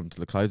we come to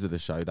the close of the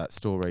show, that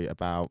story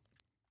about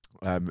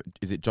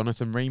is it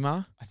Jonathan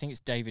Reamer? I think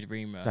it's David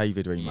Reamer.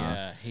 David Reamer.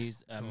 Yeah,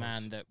 he's a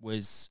man that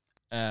was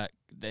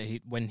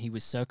when he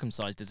was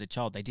circumcised as a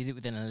child, they did it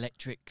with an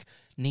electric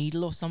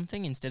needle or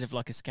something instead of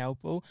like a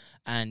scalpel,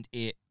 and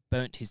it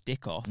burnt his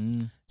dick off.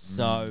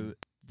 So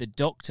the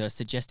doctor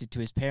suggested to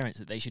his parents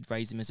that they should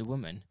raise him as a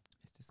woman,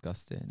 It's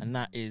disgusting. and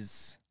that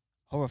is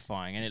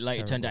horrifying. And it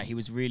later turned out he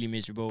was really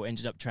miserable,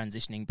 ended up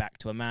transitioning back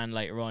to a man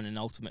later on, and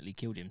ultimately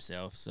killed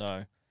himself.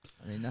 So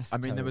that's. I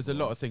mean, there was a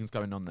terrible. lot of things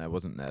going on there,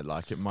 wasn't there?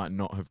 Like, it might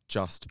not have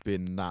just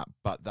been that,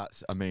 but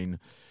that's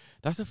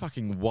a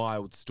fucking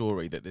wild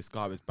story that this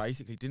guy was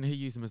basically, didn't he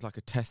use them as like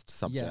a test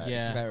subject?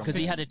 yeah, because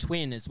he had a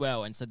twin as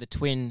well, and so the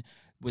twin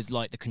was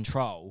like the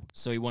control.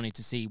 So he wanted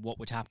to see what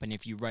would happen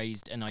if you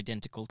raised an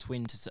identical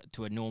twin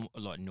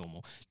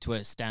to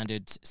a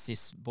standard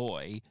cis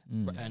boy,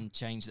 and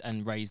changed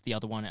and raised the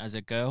other one as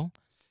a girl.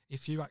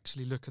 If you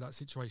actually look at that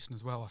situation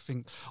as well, I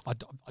think I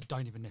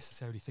don't even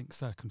necessarily think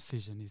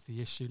circumcision is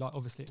the issue. Like,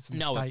 obviously, it's a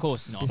mistake. No, of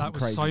course not. That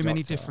was crazy so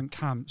many doctor. different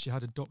camps. You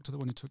had a doctor that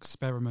wanted to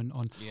experiment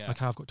on, Yeah.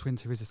 okay, I've got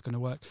twins here, is this going to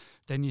work?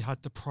 Then you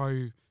had the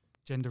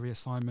pro-gender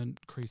reassignment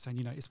crew saying,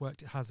 you know, it's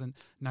worked, it hasn't.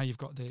 Now you've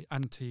got the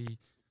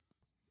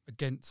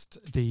against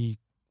the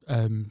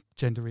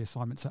gender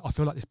reassignment. So I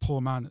feel like this poor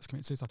man that's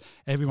committed suicide,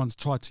 everyone's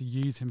tried to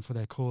use him for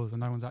their cause,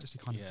 and no one's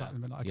actually kind of sat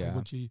them and like,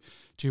 okay,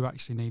 do you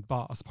actually need?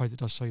 But I suppose it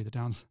does show you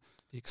the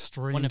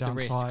extreme One of the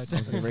downside risks.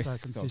 of The risks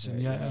of circumcision.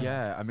 it, Yeah.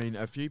 Yeah, I mean,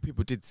 a few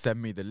people did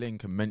send me the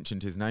link and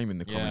mentioned his name in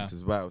the comments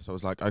as well. So I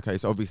was like, okay,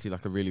 it's obviously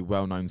like a really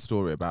well-known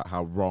story about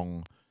how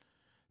wrong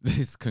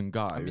this can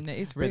go. I mean, there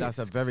is But risk. that's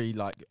a very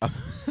like,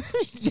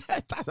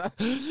 that's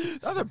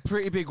a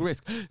pretty big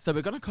risk. So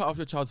we're gonna cut off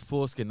your child's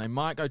foreskin. They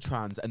might go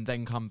trans and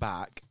then come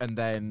back and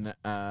then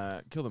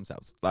kill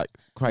themselves. Like,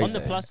 crazy. On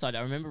the plus side,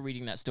 I remember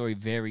reading that story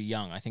very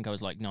young. I think I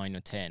was like 9 or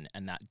 10,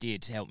 and that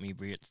did help me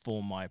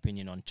form my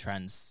opinion on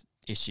trans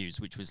issues,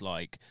 which was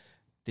like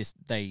this: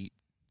 they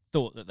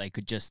thought that they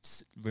could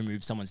just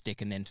remove someone's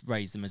dick and then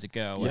raise them as a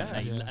girl,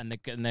 and the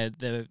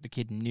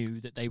kid knew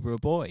that they were a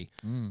boy.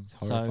 It's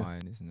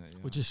horrifying, isn't it? Yeah.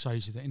 Which just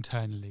shows you that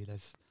internally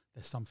there's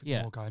something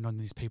more going on.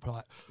 These people are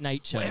like,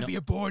 Nature, whatever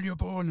you're born,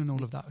 and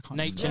all of that kind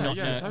Nature, of not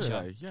stuff. nurture.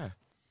 Totally, yeah.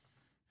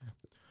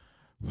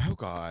 Well,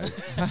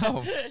 guys.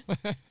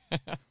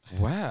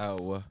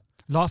 Well.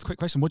 Last quick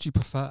question: what do you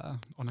prefer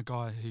on a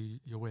guy who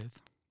you're with?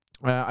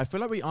 I feel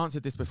like we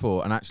answered this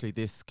before, and actually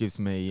this gives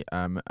me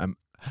a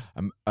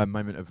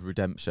moment of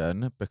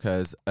redemption,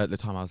 because at the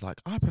time I was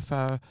like, I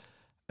prefer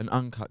an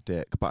uncut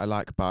dick, but I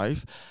like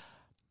both.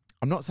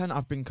 I'm not saying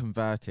I've been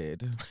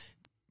converted,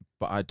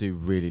 but I do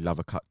really love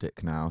a cut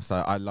dick now, so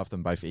I love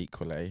them both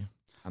equally.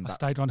 And I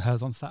stayed on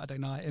hers on Saturday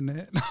night,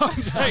 innit?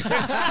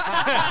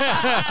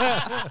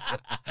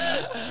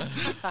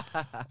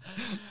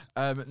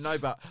 No,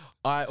 but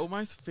I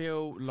almost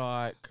feel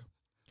like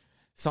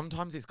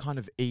sometimes it's kind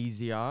of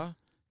easier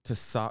to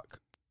suck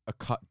a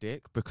cut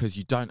dick because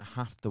you don't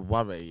have to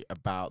worry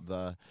about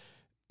the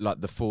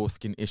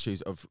foreskin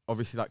issues of,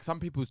 obviously, like some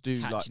people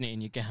do Catching it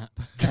in your gap.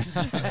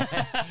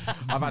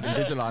 I've had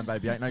Invisalign,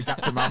 baby, ain't no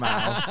gaps in my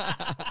mouth.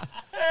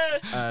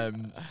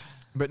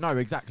 But no,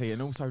 exactly,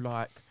 and also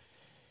like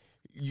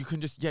you can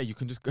just I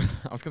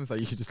was gonna say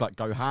you could just like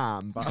go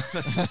ham, but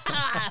that's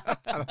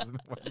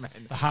not what I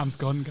meant. The ham's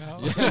gone,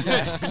 girl.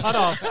 Cut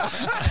off.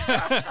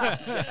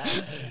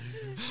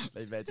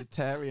 They're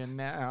vegetarian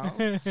now.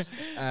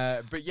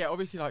 But yeah,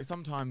 obviously, like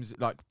sometimes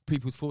like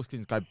people's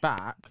foreskins go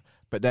back,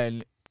 but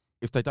then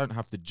if they don't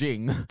have the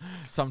jing,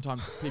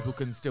 sometimes people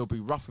can still be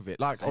rough with it.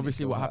 Like, And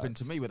obviously, it what still happened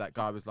to hurts. me with that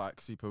guy was like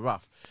super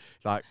rough.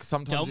 Like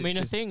sometimes Don't it's mean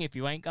a just- thing if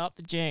you ain't got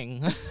the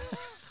jing.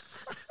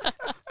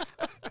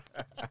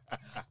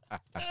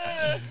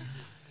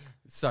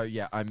 So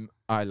yeah,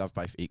 I love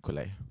both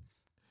equally.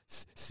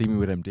 See me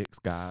with them dicks,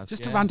 guys.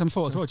 Just a Yeah. random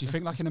thought as well. Do you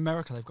think like in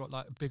America they've got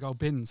like big old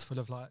bins full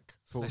of like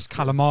fresh Foreskin.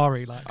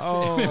 calamari, like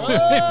Oh.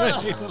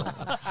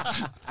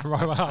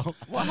 throw out?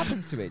 What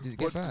happens to it? Does it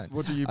get burnt?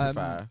 What do you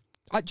prefer?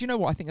 Do you know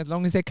what? I think as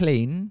long as they're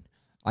clean,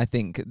 I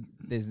think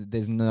there's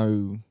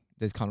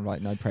kind of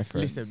like no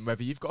preference. Listen,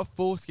 whether you've got a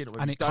foreskin or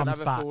whether And you it don't comes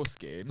have back. a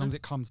foreskin, As long as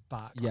it comes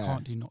back, Yeah. I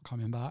can't do not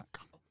coming back.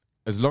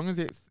 as long as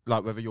it's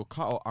like whether you're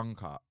cut or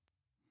uncut,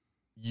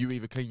 you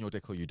either clean your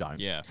dick or you don't.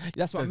 Yeah.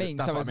 That's what I There's- mean.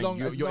 That's So what as I mean. long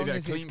You're, as you're long either a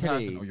as clean it's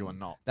person clean, or you are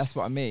not. that's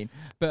what I mean.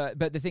 But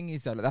the thing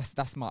is though, like,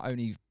 that's my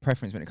only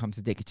preference when it comes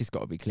to dick. It's just got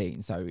to be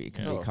clean, so it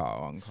can Yeah. be cut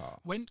or uncut.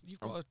 When you've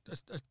got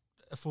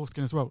a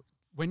foreskin as well,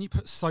 when you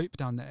put soap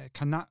down there,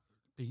 can that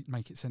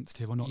make it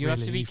sensitive or not? You really?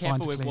 have to be You find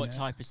careful with clean what it?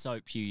 type of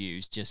soap you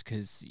use, just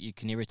because you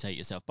can irritate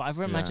yourself. But I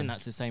would imagine Yeah.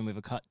 that's the same with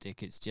a cut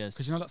dick. It's just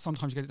Because you know, like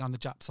sometimes you get it down the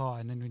Jap's eye,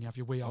 and then when you have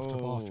your wee after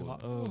the bath, you're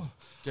like, oh. oh.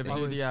 Do you I ever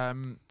do was- the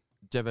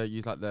you ever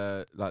use like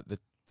the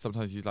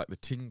sometimes use like the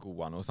tingle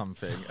one or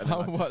something? And then, Oh,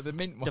 like, what, the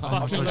mint one? The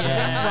fucking God,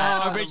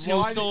 yeah. original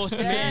Why- sauce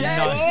mint.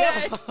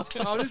 Yes.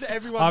 How does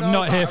everyone I'm know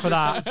not about here for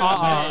that. original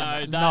sauce?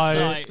 No, No. that's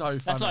No. like So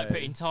that's like funny.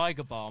 putting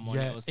Tiger Balm on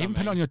it Yeah, or something. even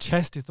put it on your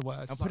chest is the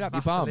worst. I'll It's put like it up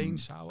your bum. Vaseline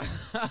shower.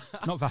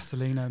 Not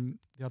Vaseline,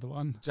 the other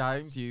one.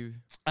 James, you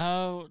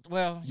Oh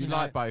well, you know,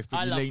 like both, but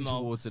I you love lean them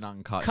all. towards an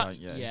uncut, cut, don't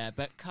you? yeah,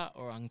 but cut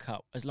or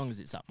uncut, as long as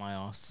it's up my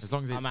ass. As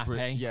long as it's I'm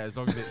happy. yeah, as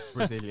long as it's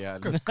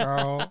Brazilian. Good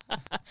girl.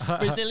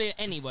 Brazilian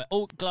anywhere,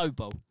 all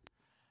global.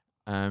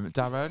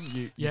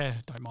 Darren, Yeah,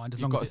 don't mind. As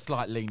you've long got as a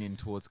slight lean in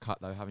towards cut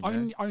though, haven't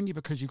you? only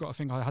because you've got to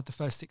think I had the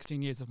first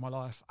 16 years of my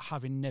life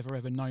having never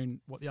ever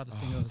known what the other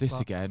thing was. This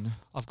but again.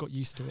 I've got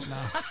used to it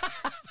now.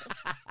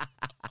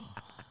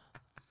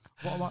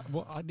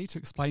 What I need to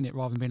explain it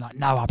rather than being like,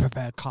 no, I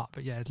prefer cut.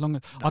 But yeah, as long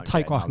as I'll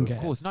take what I can Of get.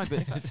 course, no,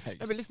 but no,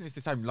 but listen, it's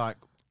the same. Like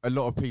a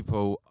lot of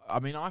people. I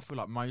mean, I feel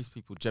like most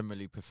people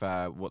generally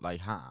prefer what they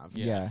have.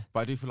 Yeah.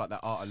 But I do feel like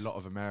there are a lot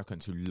of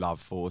Americans who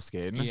love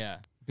foreskin. Yeah,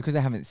 Because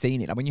they haven't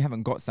seen it. Like when you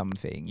haven't got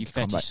something, you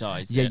come back-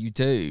 fetishize Yeah, it. you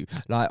do.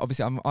 Like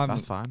obviously, I'm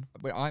That's fine.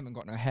 well, I haven't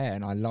got no hair,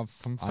 and I love.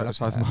 I love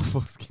Fetishize hair. my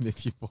foreskin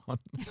if you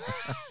want.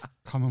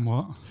 Come on,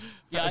 what?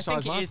 Yeah, I Fetishize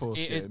think my it is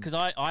foreskin. because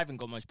I haven't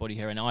got much body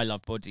hair and I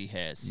love body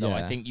hair. So I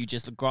Yeah. think you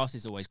just the grass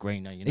is always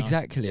greener. You know.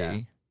 Exactly. Yeah.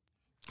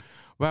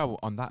 Well,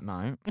 on that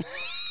note,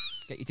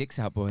 Get your dicks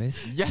out,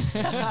 boys.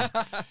 yeah.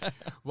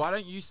 Why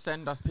don't you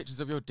send us pictures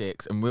of your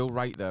dicks and we'll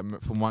rate them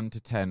from 1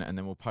 to 10, and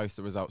then we'll post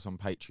the results on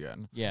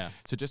Patreon. Yeah.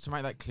 So just to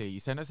make that clear, you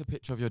send us a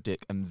picture of your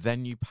dick and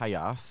then you pay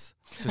us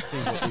to see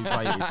what we've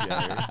rated you.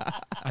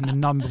 And the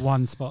number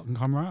one spot can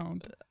come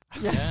round.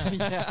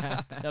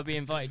 Yeah. They'll be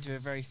invited to a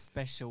very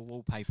special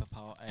wallpaper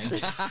party.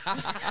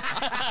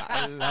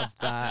 I love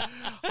that.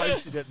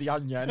 Hosted at the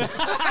Onion.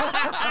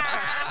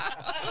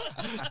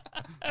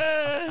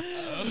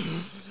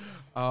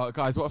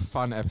 Guys, what a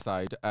fun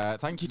episode.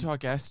 Thank you to our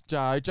guest,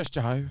 Joe. Just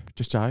Joe. Oh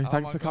Thanks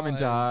my for coming, God.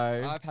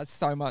 Joe. I've had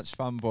so much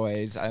fun,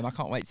 boys. I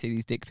can't wait to see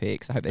these dick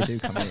pics. I hope they do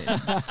come in.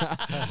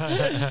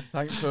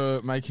 Thanks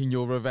for making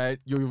your revenge,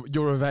 your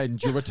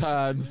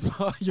return,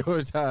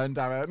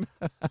 Darren.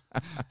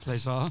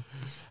 Pleasure.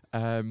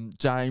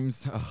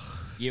 James,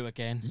 You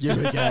again. you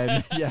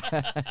again.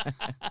 Yeah.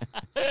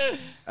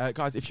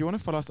 Guys, if you want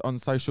to follow us on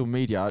social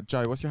media,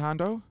 Joe, what's your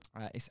handle?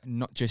 It's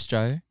not just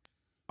Joe.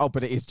 Oh,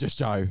 but it is just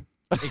Joe.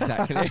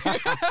 Exactly.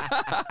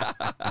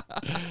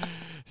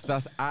 So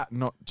that's at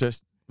not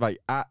just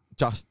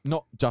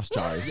not just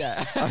Joe.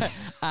 Yeah.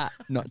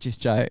 Not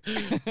just Joe.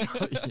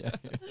 Yeah.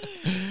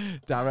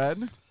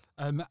 Darren.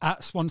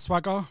 At Swan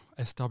Swagger,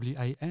 SWAN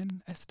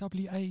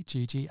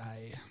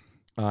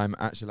I'm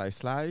at Chalet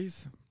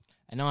Slays.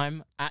 And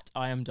I'm at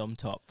I am Dom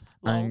Top.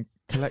 And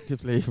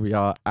collectively we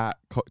are at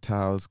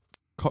Cocktails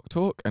Cock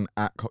Talk and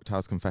at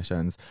Cocktails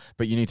Confessions.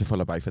 But you need to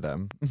follow both of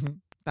them.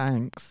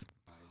 Thanks.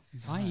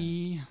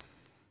 Bye.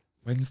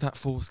 When's that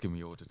foreskin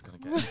we ordered going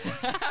to get?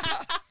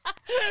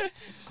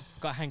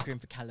 Got a hankering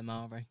for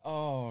calamari.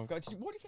 Oh, God. What is it?